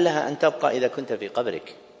 لعلها أن تبقى إذا كنت في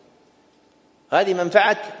قبرك. هذه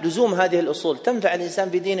منفعة لزوم هذه الأصول، تنفع الإنسان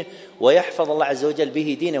بدينه ويحفظ الله عز وجل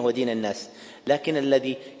به دينه ودين الناس. لكن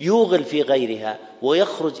الذي يوغل في غيرها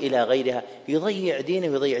ويخرج إلى غيرها يضيع دينه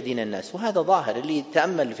ويضيع دين الناس، وهذا ظاهر، اللي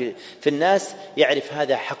يتأمل في الناس يعرف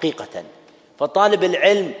هذا حقيقة. فطالب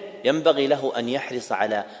العلم ينبغي له أن يحرص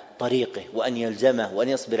على طريقه وأن يلزمه وأن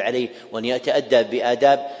يصبر عليه وأن يتأدب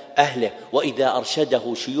بآداب أهله، وإذا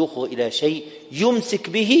أرشده شيوخه إلى شيء يمسك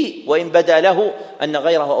به وإن بدا له أن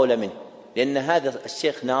غيره أولى منه، لأن هذا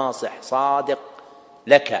الشيخ ناصح صادق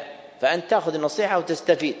لك، فأنت تأخذ النصيحة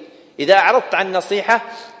وتستفيد. إذا أعرضت عن النصيحة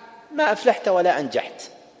ما أفلحت ولا أنجحت.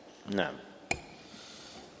 نعم.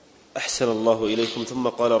 أحسن الله إليكم. ثم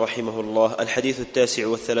قال رحمه الله: الحديث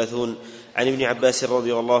 39 عن ابن عباس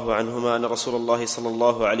رضي الله عنهما أن رسول الله صلى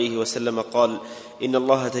الله عليه وسلم قال: إن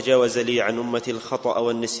الله تجاوز لي عن أمتي الخطأ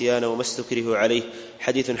والنسيان وما استكره عليه.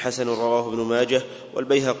 حديث حسن رواه ابن ماجه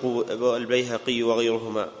والبيهقي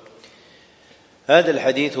وغيرهما. هذا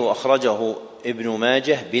الحديث أخرجه ابن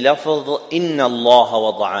ماجه بلفظ إن الله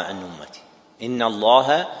وضع عن أمتي، إن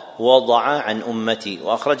الله وضع عن أمتي،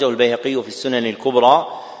 وأخرجه البيهقي في السنن الكبرى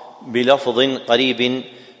بلفظ قريب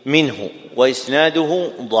منه،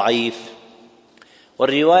 وإسناده ضعيف.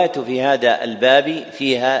 والرواية في هذا الباب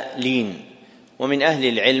فيها لين، ومن أهل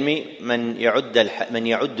العلم من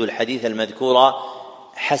يعد الحديث المذكور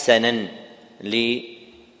حسنا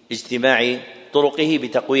لاجتماع طرقه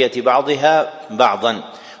بتقوية بعضها بعضا.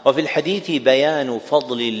 وفي الحديث بيان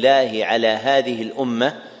فضل الله على هذه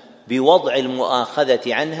الأمة بوضع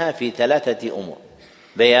المؤاخذة عنها في 3 أمور.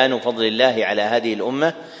 بيان فضل الله على هذه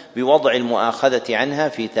الأمة بوضع المؤاخذة عنها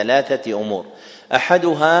في 3 أمور.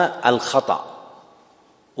 أحدها الخطأ،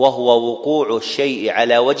 وهو وقوع الشيء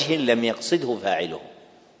على وجه لم يقصده فاعله،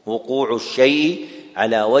 وقوع الشيء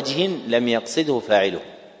على وجه لم يقصده فاعله.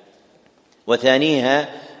 وثانيها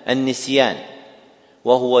النسيان،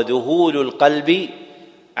 وهو ذهول القلب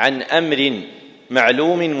عن أمر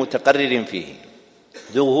معلوم متقرر فيه،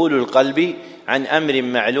 ذهول القلب عن أمر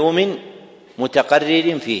معلوم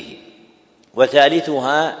متقرر فيه.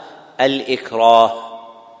 وثالثها الإكراه،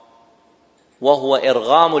 وهو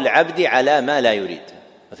إرغام العبد على ما لا يريد.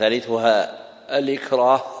 وثالثها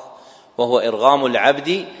الإكراه، وهو إرغام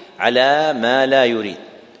العبد على ما لا يريد.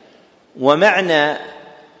 ومعنى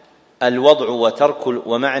الوضع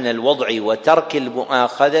وترك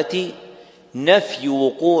المؤاخذة نفي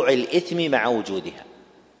وقوع الإثم مع وجودها.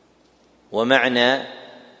 ومعنى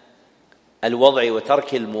الوضع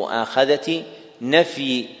وترك المؤاخذة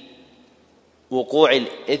نفي وقوع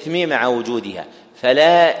الإثم مع وجودها،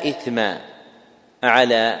 فلا إثم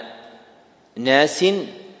على ناس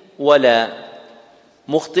ولا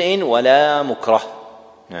مخطئ ولا مكره.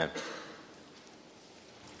 نعم.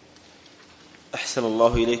 أحسن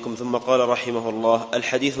الله إليكم. ثم قال رحمه الله: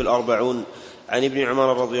 الحديث 40 عن ابن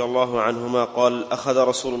عمر رضي الله عنهما قال: أخذ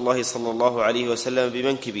رسول الله صلى الله عليه وسلم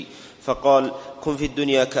بمنكبي فقال: كن في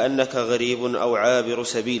الدنيا كأنك غريب أو عابر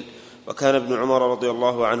سبيل. وكان ابن عمر رضي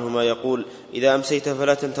الله عنهما يقول: إذا أمسيت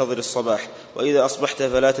فلا تنتظر الصباح، وإذا أصبحت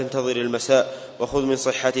فلا تنتظر المساء، وخذ من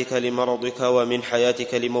صحتك لمرضك ومن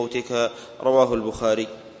حياتك لموتك. رواه البخاري.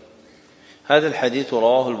 هذا الحديث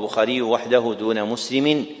رواه البخاري وحده دون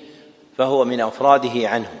مسلم، فهو من أفراده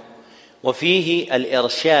عنه، وفيه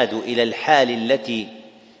الإرشاد إلى الحال التي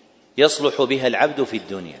يصلح بها العبد في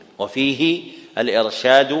الدنيا، وفيه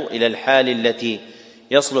الإرشاد إلى الحال التي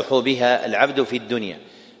يصلح بها العبد في الدنيا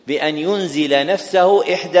بأن ينزل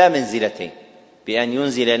نفسه إحدى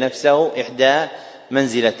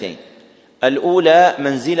منزلتين. الأولى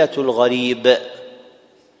منزلة الغريب،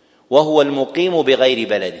 وهو المقيم بغير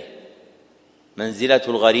بلده، منزلة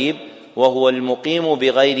الغريب وهو المقيم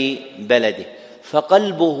بغير بلده،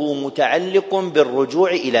 فقلبه متعلق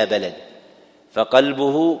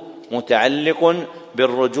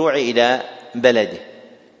بالرجوع إلى بلده،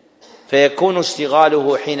 فيكون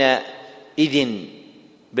اشتغاله حينئذ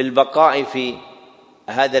بالبقاء في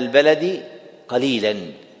هذا البلد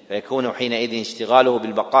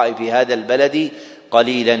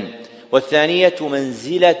قليلا. والثانية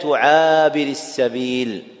منزلة عابر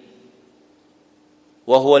السبيل،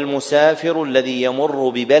 وهو المسافر الذي يمر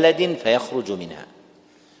ببلد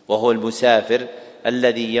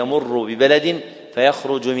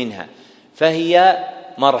فيخرج منها، فهي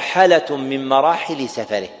مرحلة من مراحل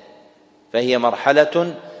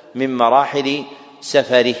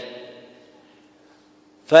سفره،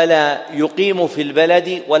 فلا يقيم في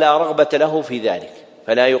البلد ولا رغبة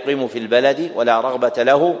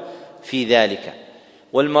له في ذلك.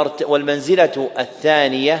 والمنزلة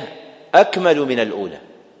الثانية أكمل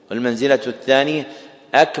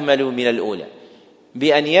من الأولى،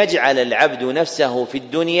 بأن يجعل العبد نفسه في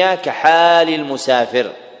الدنيا كحال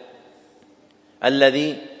المسافر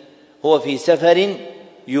الذي هو في سفر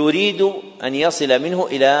يريد أن يصل منه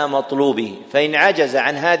إلى مطلوبه، فإن عجز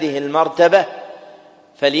عن هذه المرتبة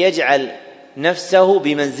فليجعل نفسه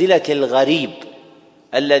بمنزلة الغريب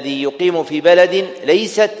الذي يقيم في بلد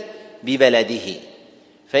ليست ببلده،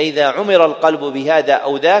 فإذا عمر القلب بهذا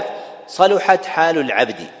أو ذاك صلحت حال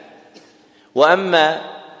العبد. وأما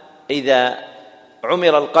إذا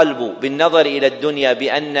عمر القلب بالنظر إلى الدنيا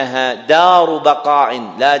بأنها دار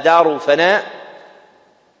بقاء لا دار فناء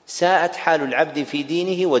ساءت حال العبد في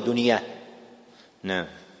دينه ودنياه. نعم.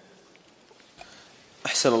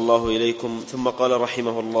 أحسن الله إليكم. ثم قال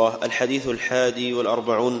رحمه الله: الحديث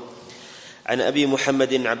 41 عن أبي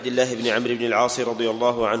محمد عبد الله بن عمرو بن العاص رضي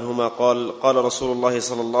الله عنهما قال: قال رسول الله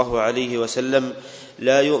صلى الله عليه وسلم: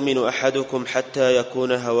 لا يؤمن أحدكم حتى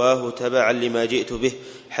يكون هواه تبعا لما جئت به.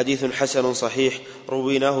 حديث حسن صحيح،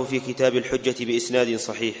 رويناه في كتاب الحجة بإسناد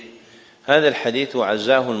صحيح. هذا الحديث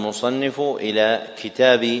عزاه المصنف إلى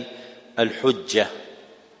كتاب الحجة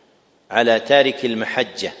على تارك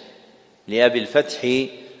المحجة لأبي الفتح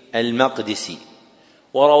المقدسي،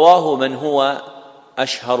 ورواه من هو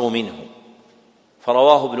أشهر منه،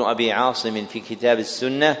 فرواه ابن أبي عاصم في كتاب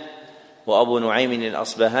السنة، وأبو نعيم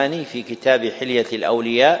الأصبهاني في كتاب حلية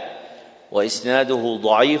الأولياء، وإسناده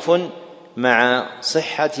ضعيف مع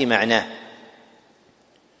صحة معناه.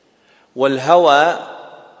 والهوى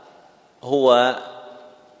هو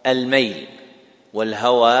الميل،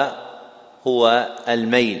 والهوى هو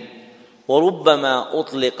الميل، وربما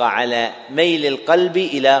أطلق على ميل القلب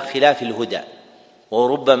إلى خلاف الهدى،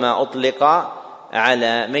 وربما أطلق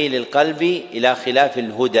على ميل القلب إلى خلاف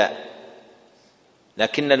الهدى،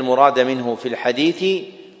 لكن المراد منه في الحديث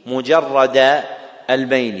مجرد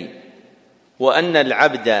الميل، وأن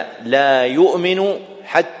العبد لا يؤمن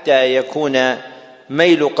حتى يكون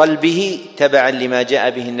ميل قلبه تبعا لما جاء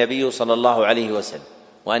به النبي صلى الله عليه وسلم،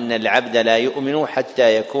 وأن العبد لا يؤمن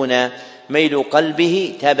حتى يكون ميل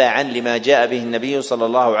قلبه تبعا لما جاء به النبي صلى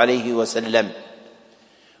الله عليه وسلم.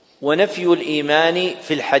 ونفي الإيمان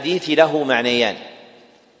في الحديث له معنيان،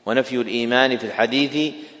 ونفي الإيمان في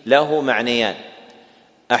الحديث له معنيان: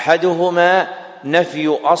 أحدهما نفي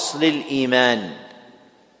أصل الإيمان،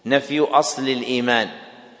 نفي أصل الإيمان،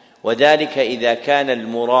 وذلك إذا كان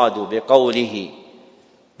المراد بقوله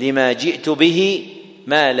لما جئت به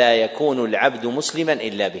ما لا يكون العبد مسلما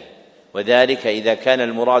إلا به، وذلك إذا كان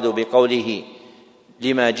المراد بقوله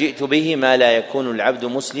لما جئت به ما لا يكون العبد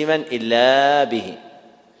مسلما إلا به.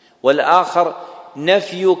 والآخر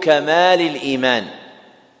نفي كمال الإيمان،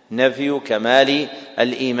 نفي كمال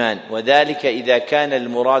الإيمان، وذلك إذا كان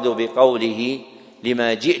المراد بقوله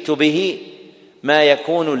لما جئت به ما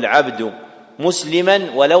يكون العبد مسلما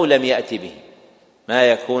ولو لم يأت به،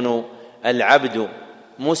 ما يكون العبد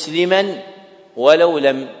مسلما ولو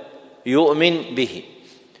لم يؤمن به.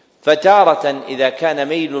 فتارة إذا كان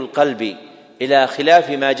ميل القلب إلى خلاف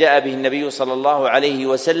ما جاء به النبي صلى الله عليه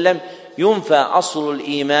وسلم ينفى أصل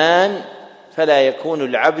الإيمان فلا يكون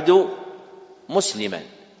العبد مسلما،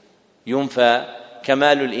 ينفى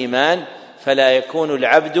كمال الإيمان فلا يكون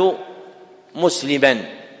العبد مسلما،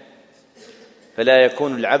 فلا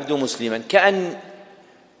يكون العبد مسلما، كأن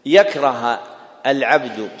يكره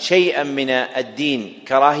العبد شيئا من الدين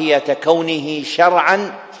كراهية كونه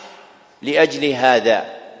شرعا لأجل هذا،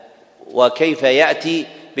 وكيف يأتي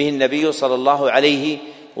به النبي صلى الله عليه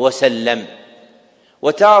وسلم.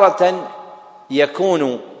 وتارة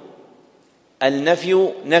يكون النفي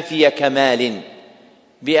نفي كمال،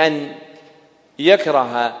 بأن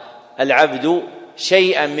يكره العبد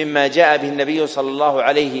شيئا مما جاء به النبي صلى الله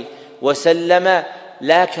عليه وسلم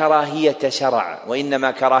لا كراهية شرع،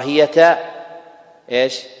 وإنما كراهية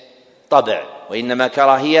طبع، وإنما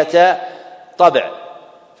كراهية طبع.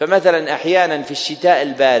 فمثلا أحيانا في الشتاء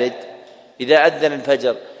البارد إذا أذن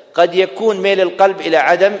الفجر قد يكون ميل القلب إلى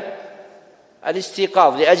عدم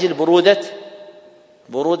الاستيقاظ لأجل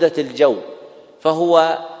برودة الجو،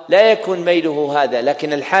 فهو لا يكون ميله هذا،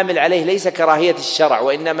 لكن الحامل عليه ليس كراهية الشرع،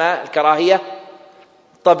 وإنما الكراهية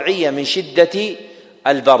طبيعية من شدة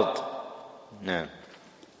البرد. نعم.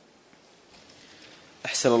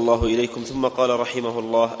 أحسن الله إليكم. ثم قال رحمه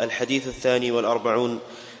الله: الحديث 42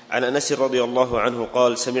 عن أنس رضي الله عنه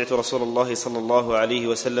قال: سمعت رسول الله صلى الله عليه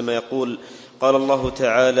وسلم يقول: قال الله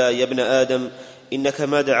تعالى: يا ابن آدم إنك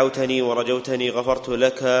ما دعوتني ورجوتني غفرت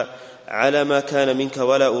لك على ما كان منك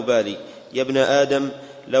ولا أبالي. يا ابن آدم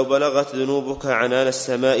لو بلغت ذنوبك عنان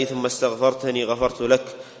السماء ثم استغفرتني غفرت لك.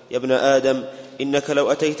 يا ابن آدم إنك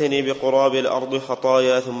لو أتيتني بقراب الأرض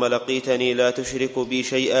خطايا ثم لقيتني لا تشرك بي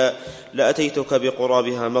شيئا لأتيتك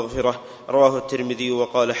بقرابها مغفرة. رواه الترمذي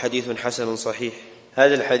وقال: حديث حسن صحيح.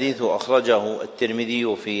 هذا الحديث أخرجه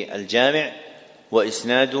الترمذي في الجامع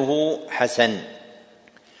وإسناده حسن،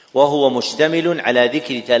 وهو مشتمل على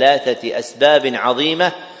ذكر 3 أسباب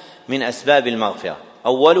عظيمة من أسباب المغفرة.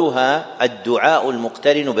 أولها الدعاء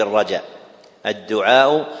المقترن بالرجاء،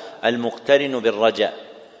 الدعاء المقترن بالرجاء،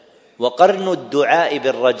 وقرن الدعاء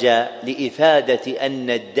بالرجاء لإفادة أن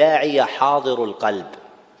الداعي حاضر القلب،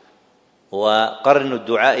 وقرن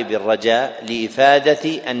الدعاء بالرجاء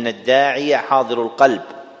لإفادة أن الداعي حاضر القلب،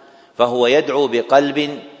 فهو يدعو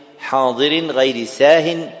بقلب حاضر غير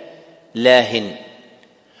ساه لاهٍ.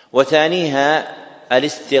 وثانيها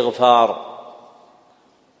الاستغفار،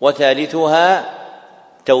 وثالثها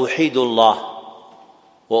توحيد الله،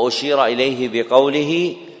 وأشير إليه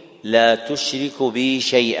بقوله لا تشرك بي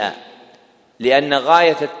شيئا، لأن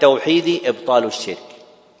غاية التوحيد إبطال الشرك،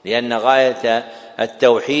 لأن غاية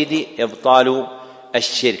التوحيد إبطال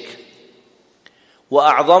الشرك.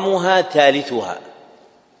 وأعظمها ثالثها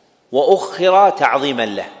وأخر تعظيما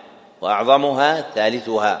له، وأعظمها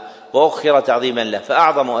ثالثها وأخر تعظيما له،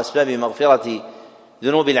 فأعظم أسباب مغفرة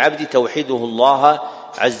ذنوب العبد توحيده الله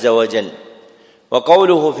عز وجل.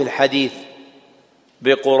 وقوله في الحديث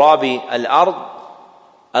بقراب الأرض،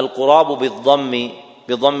 القراب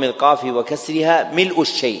بضم القاف وكسرها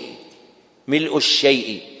ملء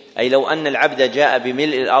الشيء، أي لو أن العبد جاء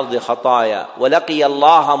بملء الأرض خطايا ولقي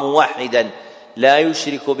الله موحدا لا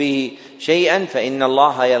يشرك به شيئا فإن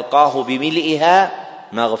الله يلقاه بملئها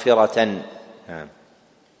مغفرة.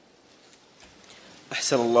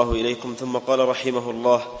 أحسن الله إليكم. ثم قال رحمه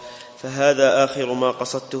الله: فهذا آخر ما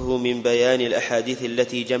قصدته من بيان الأحاديث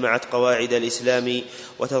التي جمعت قواعد الإسلام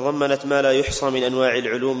وتضمنت ما لا يحصى من أنواع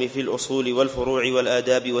العلوم في الأصول والفروع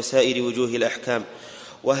والآداب وسائر وجوه الأحكام.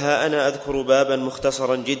 وها أنا أذكر بابا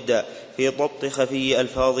مختصرا جدا في ضبط خفي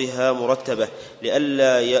ألفاظها مرتبة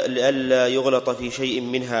لئلا يغلط في شيء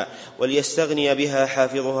منها، وليستغني بها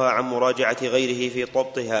حافظها عن مراجعة غيره في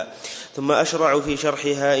ضبطها. ثم أشرع في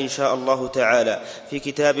شرحها إن شاء الله تعالى في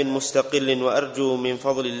كتاب مستقل،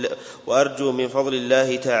 وأرجو من فضل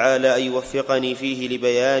الله تعالى أن يوفقني فيه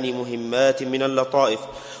لبيان مهمات من اللطائف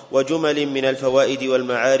وجمل من الفوائد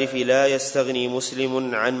والمعارف لا يستغني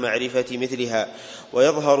مسلم عن معرفة مثلها،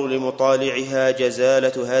 ويظهر لمطالعها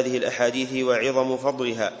جزالة هذه الأحاديث وعظم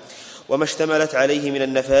فضلها وما اشتملت عليه من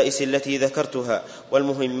النفائس التي ذكرتها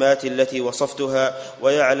والمهمات التي وصفتها،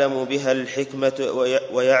 ويعلم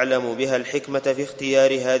بها الحكمة في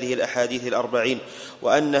اختيار هذه الأحاديث 40،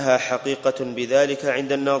 وأنها حقيقة بذلك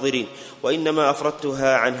عند الناظرين، وإنما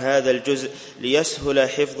أفردتها عن هذا الجزء ليسهل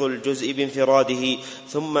حفظ الجزء بانفراده،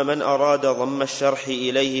 ثم من أراد ضم الشرح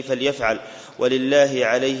إليه فليفعل، ولله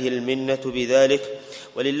عليه المنة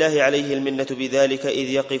بذلك إذ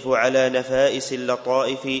يقف على نفائس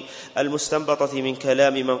اللطائف المستنبطة من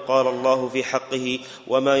كلام من قال الله في حقه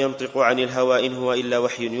وما ينطق عن الهوى إن هو إلا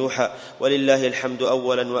وحي يوحى، ولله الحمد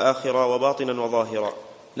أولا وآخرا وباطنا وظاهرا.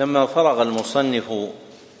 لما فرغ المصنف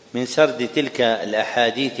من سرد تلك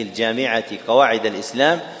الأحاديث الجامعة قواعد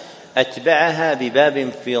الإسلام أتبعها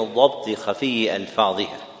بباب في ضبط خفي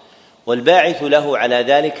ألفاظها، والباعث له على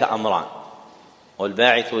ذلك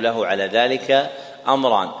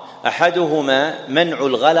أمران، أحدهما منع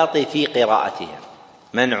الغلط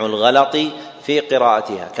في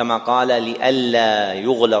قراءتها كما قال لئلا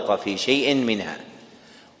يغلط في شيء منها،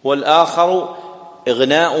 والآخر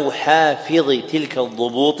إغناء حافظ تلك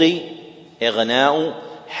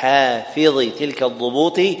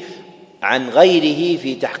الضبوط عن غيره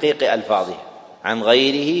في تحقيق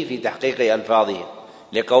ألفاظها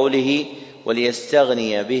لقوله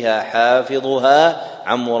وليستغني بها حافظها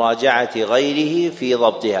عن مراجعة غيره في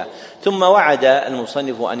ضبطها. ثم وعد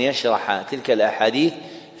المصنف أن يشرح تلك الأحاديث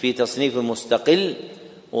في تصنيف مستقل،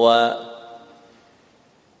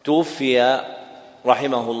 وتوفي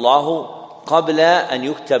رحمه الله قبل أن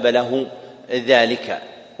يكتب له ذلك،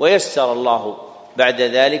 ويسر الله بعد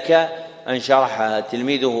ذلك أن شرحها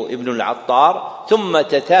تلميذه ابن العطار، ثم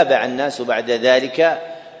تتابع الناس بعد ذلك.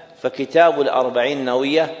 فكتاب الأربعين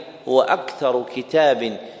النووية هو أكثر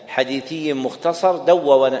كتاب حديثي مختصر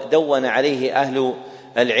دون عليه أهل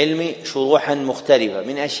العلم شروحا مختلفة،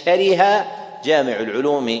 من أشهرها جامع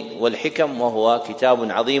العلوم والحكم، وهو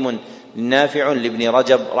كتاب عظيم نافع لابن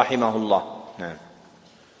رجب رحمه الله. نعم.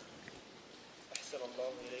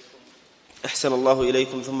 أحسن الله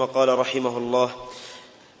إليكم. ثم قال رحمه الله: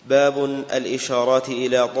 باب الإشارات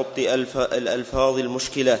إلى ضبط الألفاظ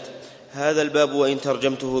المشكلات. هذا الباب وإن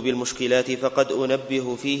ترجمته بالمشكلات فقد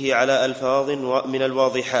أنبه فيه على ألفاظ من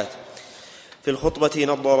الواضحات. في الخطبة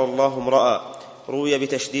نضر الله امرأ، روي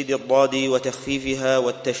بتشديد الضاد وتخفيفها،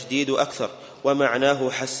 والتشديد أكثر، ومعناه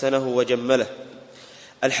حسنه وجمله.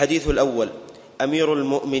 الحديث الأول: أمير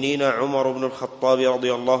المؤمنين عمر بن الخطاب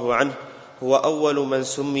رضي الله عنه هو أول من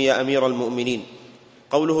سمي أمير المؤمنين.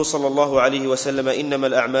 قوله صلى الله عليه وسلم إنما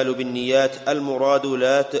الأعمال بالنيات،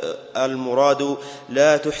 المراد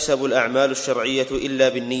لا تحسب الأعمال الشرعية إلا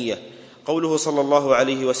بالنية. قوله صلى الله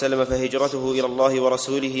عليه وسلم فهجرته إلى الله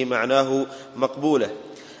ورسوله معناه مقبولة.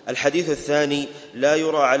 الحديث الثاني لا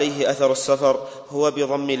يرى عليه أثر السفر هو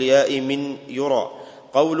بضم الياء من يرى.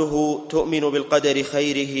 قوله تؤمن بالقدر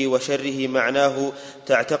خيره وشره معناه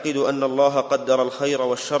تعتقد أن الله قدر الخير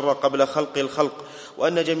والشر قبل خلق الخلق،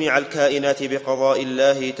 وأن جميع الكائنات بقضاء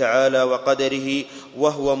الله تعالى وقدره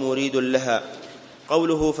وهو مريد لها.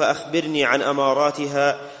 قوله فأخبرني عن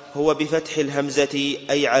أماراتها هو بفتح الهمزة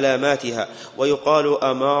أي علاماتها، ويقال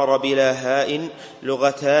أمار بلا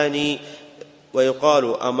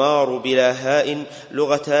هاء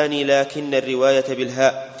لغتان لكن الرواية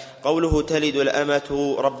بالهاء. قوله تلد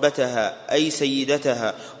الأمة ربتها أي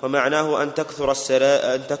سيدتها، ومعناه أن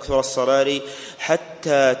تكثر الصراري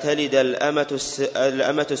حتى تلد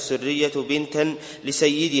الأمة السرية بنتا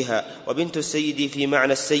لسيدها، وبنت السيد في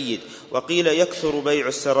معنى السيد. وقيل يكثر بيع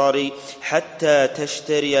السراري حتى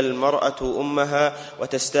تشتري المرأة أمها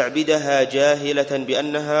وتستعبدها جاهلة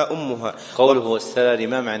بأنها أمها. قوله السراري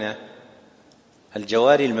ما معنى؟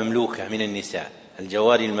 الجواري المملوكة من النساء،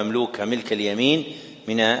 الجواري المملوكة ملك اليمين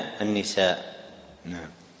من النساء. نعم.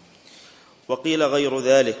 وقيل غير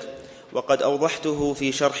ذلك، وقد أوضحته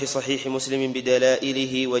في شرح صحيح مسلم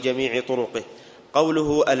بدلائله وجميع طرقه.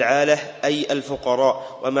 قوله العالة أي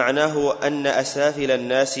الفقراء، ومعناه أن أسافل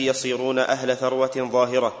الناس يصيرون أهل ثروة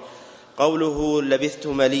ظاهرة. قوله لبثت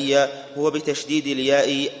مليا هو بتشديد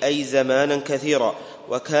الياء أي زمانا كثيرا،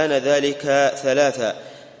 وكان ذلك ثلاثا،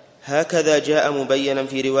 هكذا جاء مبينا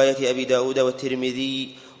في رواية أبي داود والترمذي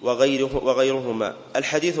وغيرهما.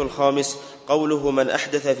 الحديث الخامس قوله من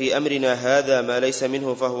أحدث في أمرنا هذا ما ليس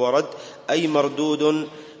منه فهو رد، أي مردود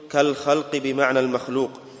كالخلق بمعنى المخلوق.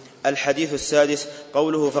 الحديث السادس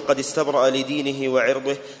قوله فقد استبرأ لدينه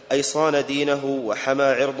وعرضه، أي صان دينه وحمى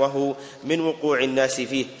عرضه من وقوع الناس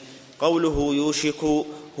فيه. قوله يوشك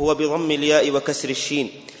هو بضم الياء وكسر الشين،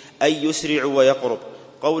 أي يسرع ويقرب.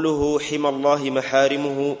 قوله حمى الله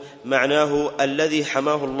محارمه معناه الذي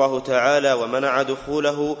حماه الله تعالى ومنع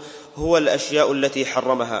دخوله هو الأشياء التي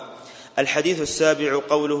حرمها. الحديث السابع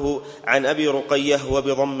قوله عن أبي رقية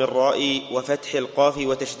وبضم الراء وفتح القاف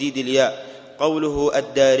وتشديد الياء. قوله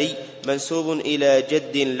الداري منسوب إلى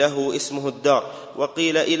جد له اسمه الدار،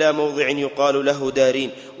 وقيل إلى موضع يقال له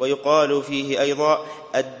دارين، ويقال فيه أيضا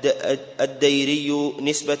الديري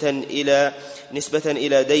نسبة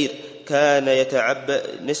إلى دير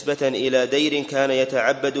كان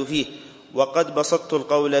يتعبد فيه. وقد بسطت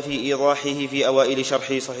القول في إيضاحه في أوائل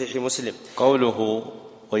شرح صحيح مسلم. قوله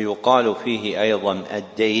ويقال فيه أيضا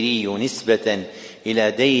الديري نسبة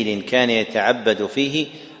إلى دير كان يتعبد فيه،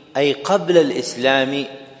 أي قبل الإسلام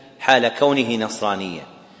حال كونه نصرانيا،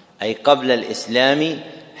 أي قبل الإسلام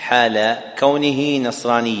حال كونه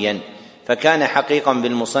نصرانيا، فكان حقيقا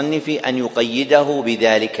بالمصنف أن يقيده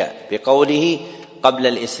بذلك بقوله قبل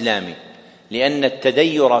الإسلام، لأن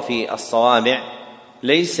التدير في الصوامع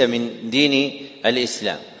ليس من دين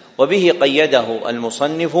الإسلام. وبه قيده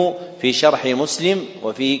المصنف في شرح مسلم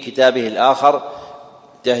وفي كتابه الآخر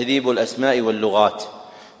تهذيب الأسماء واللغات.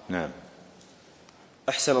 نعم.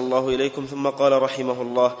 أحسن الله إليكم. ثم قال رحمه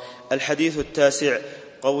الله الحديث التاسع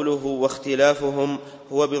قوله واختلافهم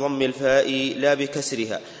هو بضم الفاء لا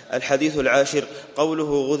بكسرها. الحديث العاشر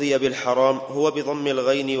قوله غذي بالحرام هو بضم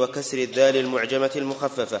الغين وكسر الذال المعجمة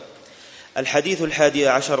المخففة. الحديث الحادي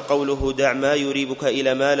عشر قوله دع ما يريبك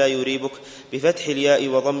إلى ما لا يريبك بفتح الياء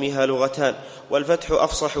وضمها لغتان، والفتح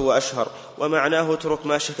أفصح وأشهر، ومعناه اترك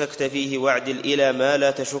ما شككت فيه واعدل إلى ما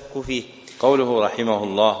لا تشك فيه. قوله رحمه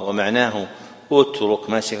الله ومعناه اترك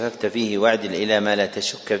ما شككت فيه واعدل إلى ما لا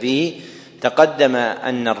تشك فيه، تقدم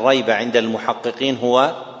أن الريب عند المحققين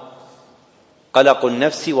هو قلق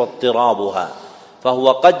النفس واضطرابها،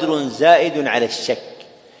 فهو قدر زائد على الشك،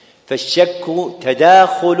 فالشك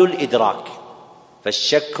تداخل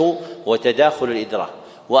الإدراك،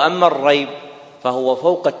 وأما الريب فهو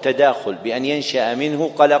فوق التداخل بأن ينشأ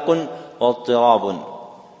منه قلق واضطراب.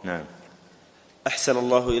 نعم. أحسن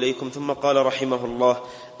الله إليكم. ثم قال رحمه الله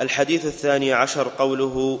الحديث الثاني عشر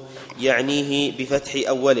قوله يعنيه بفتح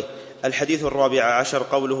أوله. الحديث الرابع عشر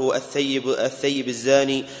قوله الثيب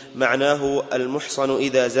الزاني معناه المحصن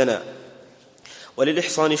إذا زنى،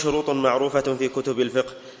 وللإحصان شروط معروفة في كتب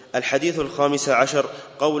الفقه. الحديث الخامس عشر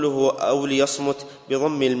قوله أو ليصمت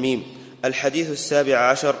بضم الميم. الحديث السابع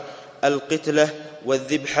عشر القتلة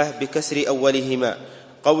والذبحة بكسر أولهما.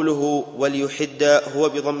 قوله وليحد هو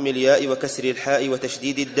بضم الياء وكسر الحاء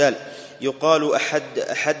وتشديد الدال. يقال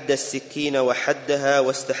أحد السكين وحدها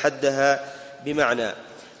واستحدها بمعنى.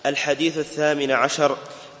 الحديث 18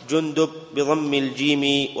 جندب بضم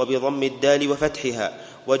الجيم وبضم الدال وفتحها،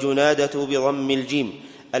 وجنادة بضم الجيم.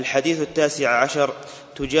 الحديث 19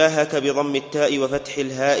 تجاهك بضم التاء وفتح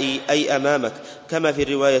الهاء أي أمامك، كما في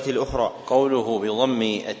الرواية الأخرى. قوله بضم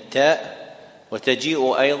التاء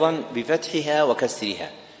وتجيء أيضا بفتحها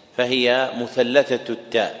وكسرها، فهي مثلثة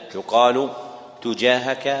التاء، يقال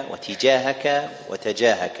تجاهك وتجاهك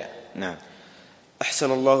وتجاهك. نعم.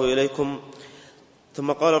 أحسن الله إليكم.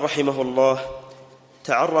 ثم قال رحمه الله: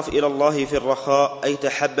 تعرف إلى الله في الرخاء، أي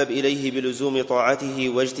تحبب إليه بلزوم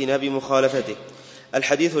طاعته واجتناب مخالفته.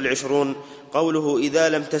 الحديث 20 قوله إذا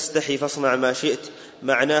لم تستحي فاصنع ما شئت،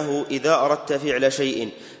 معناه إذا أردت فعل شيء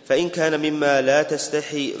فإن كان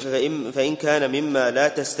مما لا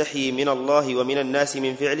تستحي من الله ومن الناس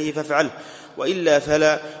من فعله فافعله، وإلا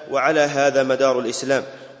فلا، وعلى هذا مدار الإسلام.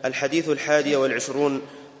 الحديث 21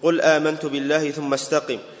 قل آمنت بالله ثم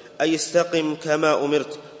استقم، أي استقم كما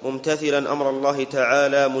أمرت ممتثلا أمر الله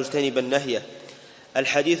تعالى مجتنبا نهيه.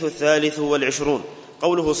 الحديث 23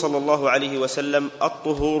 قوله صلى الله عليه وسلم: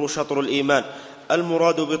 الطهور شطر الإيمان.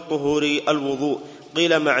 المراد بالطهور الوضوء،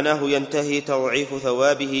 قيل معناه ينتهي تضعيف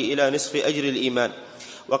ثوابه إلى نصف أجر الإيمان،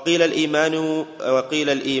 وقيل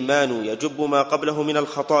الإيمان يجب ما قبله من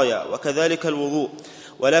الخطايا، وكذلك الوضوء،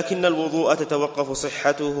 ولكن الوضوء تتوقف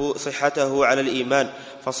صحته على الإيمان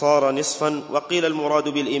فصار نصفا. وقيل المراد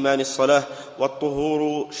بالإيمان الصلاة،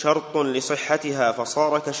 والطهور شرط لصحتها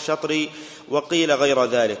فصار كالشطر، وقيل غير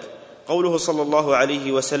ذلك. قوله صلى الله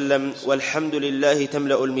عليه وسلم: والحمد لله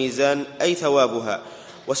تملأ الميزان، أي ثوابها،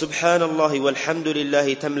 وسبحان الله والحمد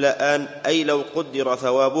لله تملأان، أي لو قدر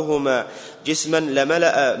ثوابهما جسما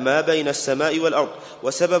لملأ ما بين السماء والأرض،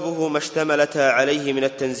 وسببه ما اشتملتا عليه من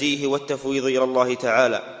التنزيه والتفويض إلى الله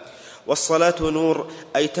تعالى. والصلاة نور،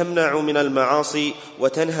 أي تمنع من المعاصي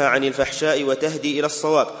وتنهى عن الفحشاء وتهدي إلى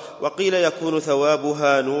الصواب. وقيل يكون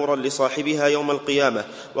ثوابها نورا لصاحبها يوم القيامة،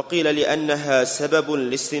 وقيل لأنها سبب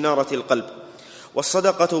لاستنارة القلب.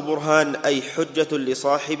 والصدقة برهان، أي حجة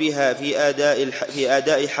لصاحبها في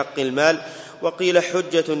أداء حق المال، وقيل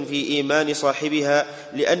حجة في إيمان صاحبها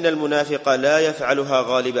لأن المنافق لا يفعلها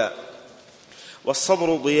غالبا.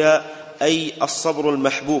 والصبر ضياء، أي الصبر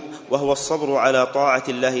المحبوب، وهو الصبر على طاعة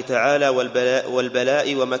الله تعالى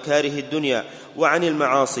والبلاء ومكاره الدنيا وعن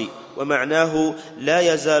المعاصي، ومعناه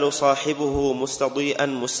لا يزال صاحبه مستضيئا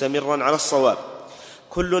مستمرا على الصواب.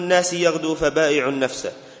 كل الناس يغدو فبائع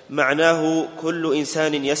نفسه، معناه كل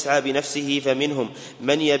إنسان يسعى بنفسه، فمنهم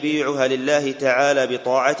من يبيعها لله تعالى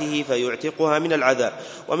بطاعته فيعتقها من العذاب،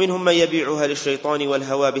 ومنهم من يبيعها للشيطان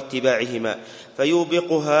والهوى باتباعهما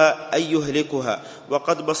فيوبقها أي يهلكها.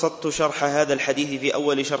 وقد بسطت شرح هذا الحديث في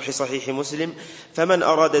أول شرح صحيح مسلم، فمن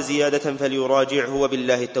أراد زيادة فليراجعه،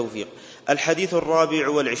 وبالله التوفيق. الحديث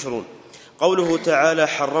 24 قوله تعالى: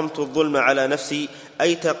 حرمت الظلم على نفسي،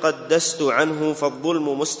 أي تقدست عنه،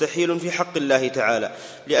 فالظلم مستحيل في حق الله تعالى،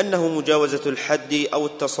 لأنه مجاوزة الحد أو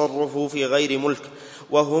التصرف في غير ملك،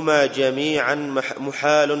 وهما جميعا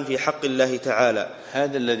محال في حق الله تعالى.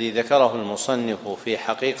 هذا الذي ذكره المصنف في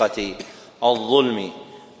حقيقة الظلم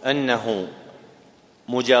أنه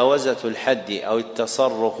مجاوزة الحد أو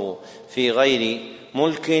التصرف في غير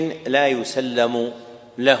ملك لا يسلم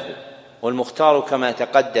له، والمختار كما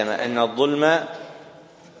تقدم أن الظلم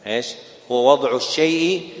هو وضع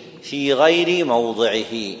الشيء في غير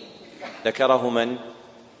موضعه. ذكره من؟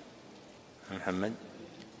 محمد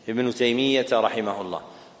ابن تيمية رحمه الله.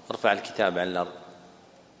 ارفع الكتاب عن الأرض،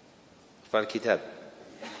 ارفع الكتاب.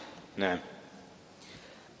 نعم.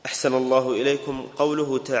 أحسن الله إليكم.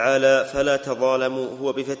 قوله تعالى: فلا تظالموا،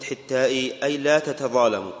 هو بفتح التاء، أي لا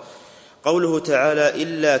تتظالموا. قوله تعالى: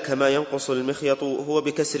 إلا كما ينقص المخيط، هو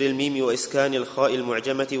بكسر الميم وإسكان الخاء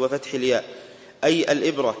المعجمة وفتح الياء، أي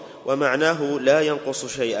الإبرة، ومعناه لا ينقص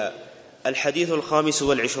شيئا. الحديث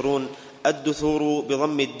 25 الدثور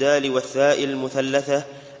بضم الدال والثاء المثلثة،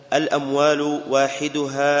 الأموال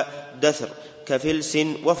واحدها دثر، كفلس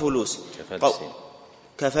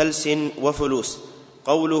وفلوس.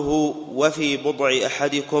 قوله وفي بضع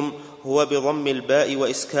أحدكم، هو بضم الباء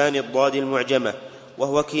وإسكان الضاد المعجمة،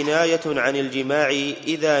 وهو كناية عن الجماع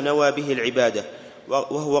إذا نوى به العبادة،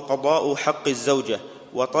 وهو قضاء حق الزوجة،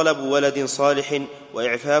 وطلب ولد صالح،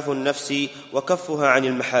 وإعفاف النفس، وكفها عن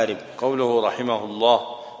المحارم. قوله رحمه الله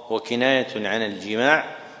وكناية عن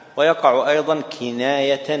الجماع، ويقع أيضا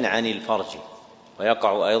كناية عن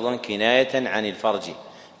الفرج،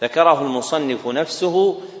 ذكره المصنف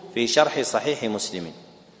نفسه في شرح صحيح مسلم.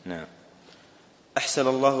 نعم. أحسن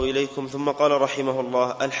الله إليكم. ثم قال رحمه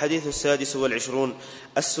الله: الحديث 26.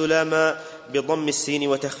 السلامة بضم السين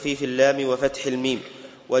وتخفيف اللام وفتح الميم،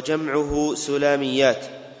 وجمعه سلاميات.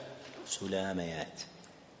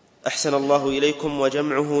 أحسن الله إليكم.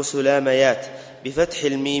 وجمعه سلاميات بفتح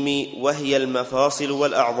الميم، وهي المفاصل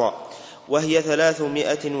والأعضاء، وهي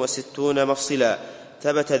 360 مفصلا.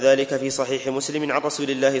 ثبت ذلك في صحيح مسلم عن رسول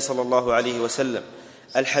الله صلى الله عليه وسلم.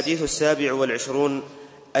 الحديث 27.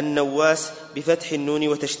 النواس بفتح النون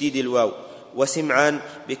وتشديد الواو، وسمعان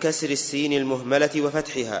بكسر السين المهملة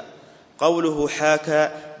وفتحها. قوله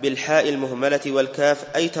حاك بالحاء المهملة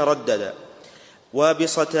والكاف أي تردد.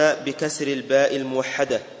 وابصة بكسر الباء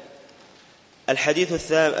الموحدة. الحديث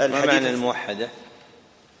الثامن. ما معنى الموحدة؟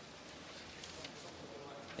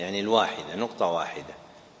 يعني الواحدة، نقطة واحدة.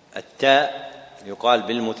 التاء يقال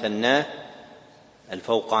بالمثنى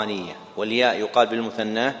الفوقانية، والياء يقال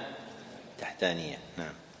بالمثنى التحتانية.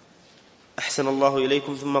 نعم. أحسن الله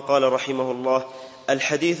إليكم. ثم قال رحمه الله: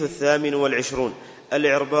 الحديث 28.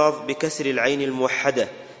 الإعرباض بكسر العين الموحدة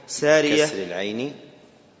سارية.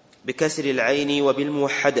 بكسر العين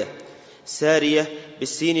وبالموحدة سارية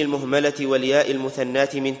بالسين المهملة والياء المثناة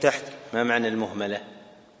من تحت. ما معنى المهملة؟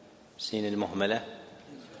 سين المهملة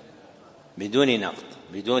بدون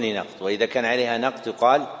نقط، وإذا كان عليها نقط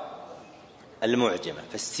يقال المعجمة.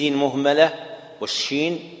 فالسين مهملة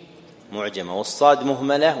والشين معجمة، والصاد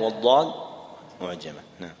مهملة والضاد معجمة.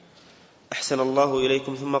 نعم. أحسن الله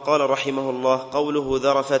إليكم. ثم قال رحمه الله: قوله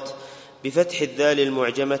ذرفت بفتح الذال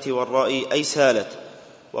المعجمة والراء أي سالت.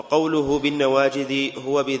 وقوله بالنواجذ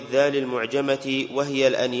هو بالذال المعجمة وهي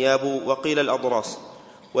الأنياب، وقيل الأضراس.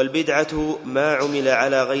 والبدعة ما عمل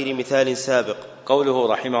على غير مثال سابق. قوله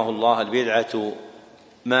رحمه الله: البدعة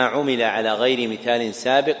ما عمل على غير مثال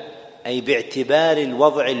سابق، أي باعتبار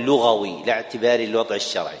الوضع اللغوي لا اعتبار الوضع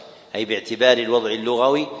الشرعي، أي باعتبار الوضع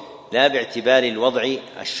اللغوي لا باعتبار الوضع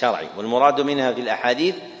الشرعي. والمراد منها في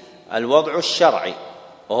الأحاديث الوضع الشرعي،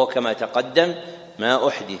 وهو كما تقدم ما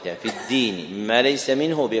أحدث في الدين مما ليس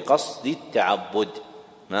منه بقصد التعبد.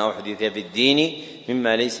 ما أحدث في الدين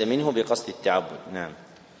مما ليس منه بقصد التعبد. نعم.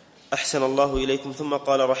 أحسن الله إليكم. ثم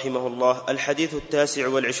قال رحمه الله: الحديث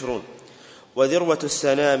 29. وذروة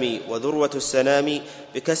السنام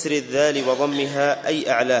بكسر الذال وضمها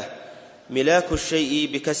أي أعلاه، ملاك الشيء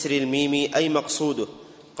بكسر الميم أي مقصوده.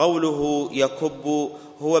 قوله يكب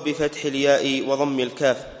هو بفتح الياء وضم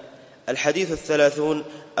الكاف. الحديث 30.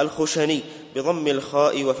 الخشني بضم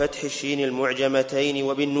الخاء وفتح الشين المعجمتين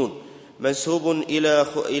وبالنون، منسوب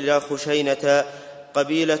إلى خشينة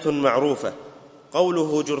قبيلة معروفة.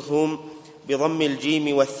 قوله جرثوم بضم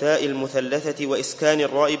الجيم والثاء المثلثة وإسكان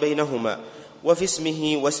الراء بينهما. وفي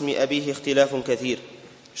اسمه واسم أبيه اختلاف كثير.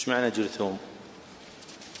 ايش معنى جرثوم؟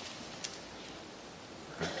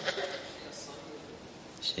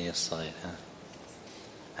 الشيء الصغير.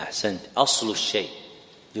 أحسنت. أصل الشيء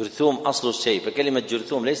جرثوم، أصل الشيء. فكلمة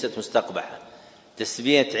جرثوم ليست مستقبحة،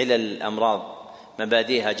 تسمية علل الأمراض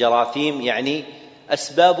مبادئها جراثيم، يعني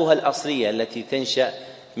أسبابها الأصلية التي تنشأ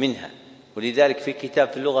منها. ولذلك في كتاب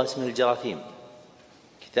في اللغة اسمه الجراثيم،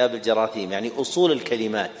 كتاب الجراثيم، يعني أصول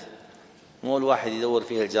الكلمات. مو الواحد يدور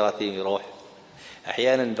فيها الجراثيم يروح.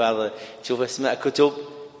 أحيانا بعض تشوف اسماء كتب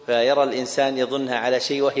فيرى الإنسان يظنها على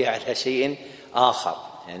شيء وهي على شيء آخر.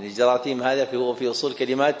 يعني الجراثيم هذا هو في أصول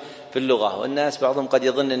كلمات في اللغة، والناس بعضهم قد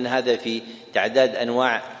يظن أن هذا في تعداد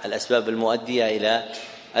أنواع الأسباب المؤدية إلى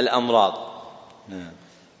الأمراض.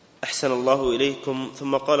 أحسن الله إليكم.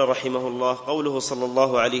 ثم قال رحمه الله: قوله صلى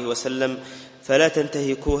الله عليه وسلم: فلا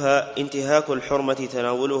تنتهكوها، انتهاك الحرمة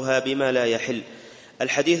تناولها بما لا يحل.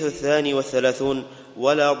 الحديث 32.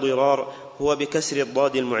 ولا ضرار هو بكسر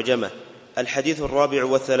الضاد المعجمة. الحديث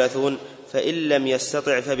 34. فإن لم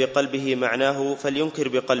يستطع فبقلبه معناه فلينكر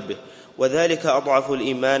بقلبه، وذلك أضعف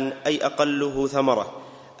الإيمان أي أقله ثمرة.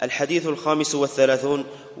 الحديث 35.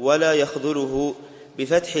 ولا يخذله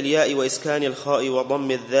بفتح الياء وإسكان الخاء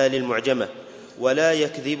وضم الذال المعجمة. ولا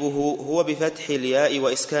يكذبه هو بفتح الياء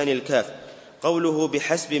وإسكان الكاف. قوله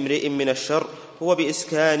بحسب امرئ من الشر هو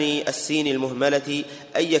بإسكان السين المهملة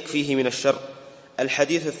أي يكفيه من الشر.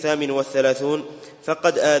 الحديث 38.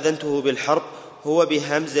 فقد آذنته بالحرب هو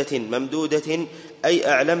بهمزة ممدودة أي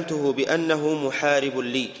أعلمته بأنه محارب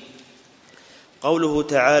لي. قوله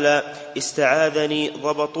تعالى: استعاذني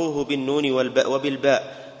ضبطوه بالنون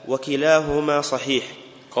وبالباء وكلاهما صحيح.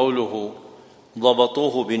 قوله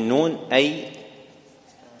ضبطوه بالنون أي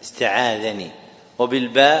استعاذني،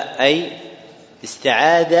 وبالباء أي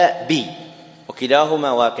استعاذ بي،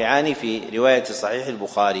 وكلاهما واقعان في رواية صحيح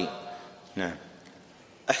البخاري. نعم.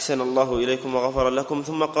 أحسن الله إليكم وغفر لكم.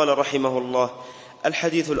 ثم قال رحمه الله: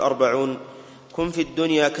 الحديث 40. كن في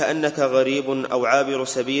الدنيا كأنك غريب أو عابر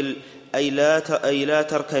سبيل أي لا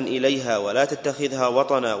تركن إليها ولا تتخذها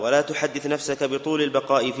وطنا، ولا تحدث نفسك بطول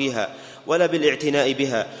البقاء فيها ولا بالاعتناء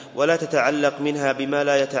بها، ولا تتعلق منها بما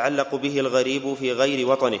لا يتعلق به الغريب في غير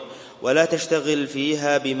وطنه، ولا تشتغل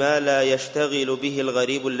فيها بما لا يشتغل به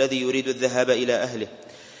الغريب الذي يريد الذهاب إلى أهله.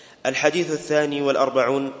 الحديث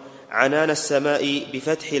 42 عنان السماء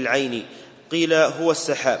بفتح العين، قيل هو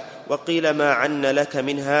السحاب، وقيل ما عن لك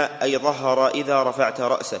منها أي ظهر إذا رفعت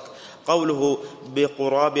رأسك. قوله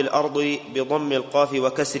بقراب الأرض بضم القاف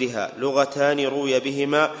وكسرها لغتان روي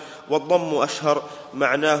بهما، والضم أشهر،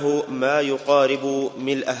 معناه ما يقارب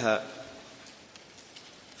ملئها.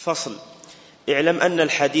 فصل. اعلم أن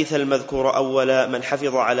الحديث المذكور أول من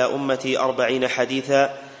حفظ على أمتي 40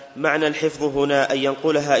 حديثا، معنى الحفظ هنا أن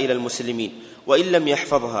ينقلها إلى المسلمين، وإن لم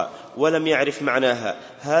يحفظها ولم يعرف معناها،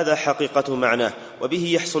 هذا حقيقة معناه، وبه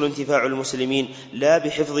يحصل انتفاع المسلمين لا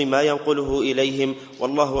بحفظ ما ينقله إليهم،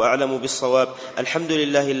 والله أعلم بالصواب. الحمد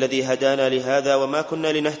لله الذي هدانا لهذا وما كنا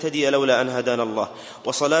لنهتدي لولا أن هدانا الله،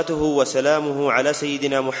 وصلاته وسلامه على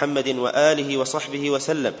سيدنا محمد وآله وصحبه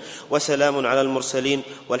وسلم، وسلام على المرسلين،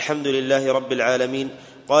 والحمد لله رب العالمين.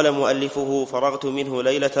 قال مؤلفه: فرغت منه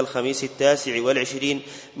ليلة الخميس 29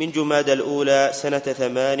 من جمادى الأولى سنة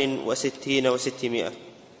 68 و600.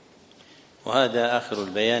 وهذا آخر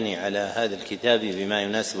البيان على هذا الكتاب بما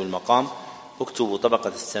يناسب المقام. اكتبوا طبقة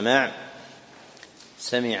السماع: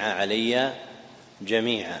 سمع علي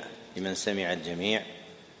جميعا، لمن سمع الجميع.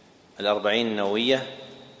 الأربعين النووية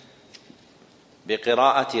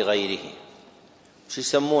بقراءة غيره. شو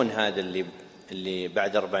يسمون هذا اللي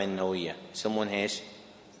بعد 40 النووية؟ يسمون ايش؟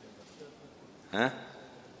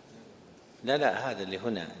 لا هذا اللي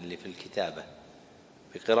هنا اللي في الكتابة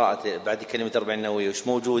بقراءة بعد كلمة 40 النووية وش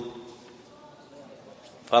موجود؟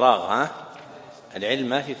 فراغ. العلم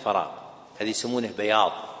ما في فراغ، هذه يسمونه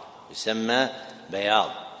بياض، يسمى بياض.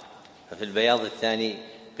 ففي البياض الثاني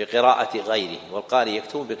بقراءة غيره، والقارئ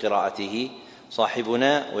يكتب بقراءته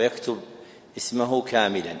صاحبنا ويكتب اسمه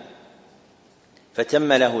كاملا.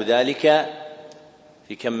 فتم له ذلك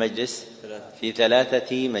في كم مجلس؟ في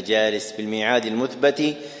 3 مجالس بالميعاد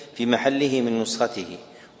المثبت في محله من نسخته،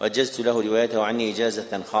 وأجزت له روايته عني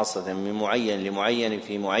إجازة خاصة من معين لمعين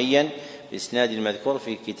في معين بإسناد المذكور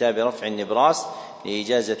في كتاب رفع النبراس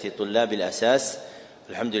لإجازة طلاب الأساس.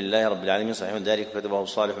 الحمد لله رب العالمين. صحيح ذلك كتبه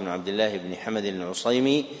صالح بن عبد الله بن حمد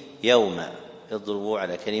العصيمي يوم، اضربوا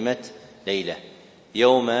على كلمة ليلة،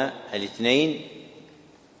 يوم الاثنين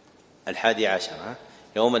 11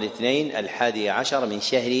 يوم الاثنين 11 من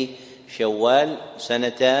شهر شوال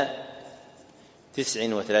سنة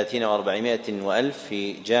 39 و400 وألف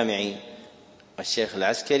في جامع الشيخ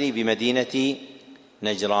العسكري بمدينة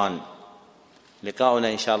نجران.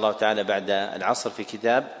 لقاؤنا إن شاء الله تعالى بعد العصر في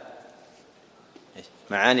كتاب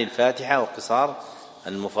معاني الفاتحة واختصار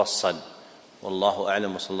المفصل. والله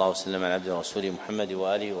أعلم، وصلى الله وسلم على عبده ورسوله محمد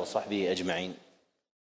وآله وصحبه أجمعين.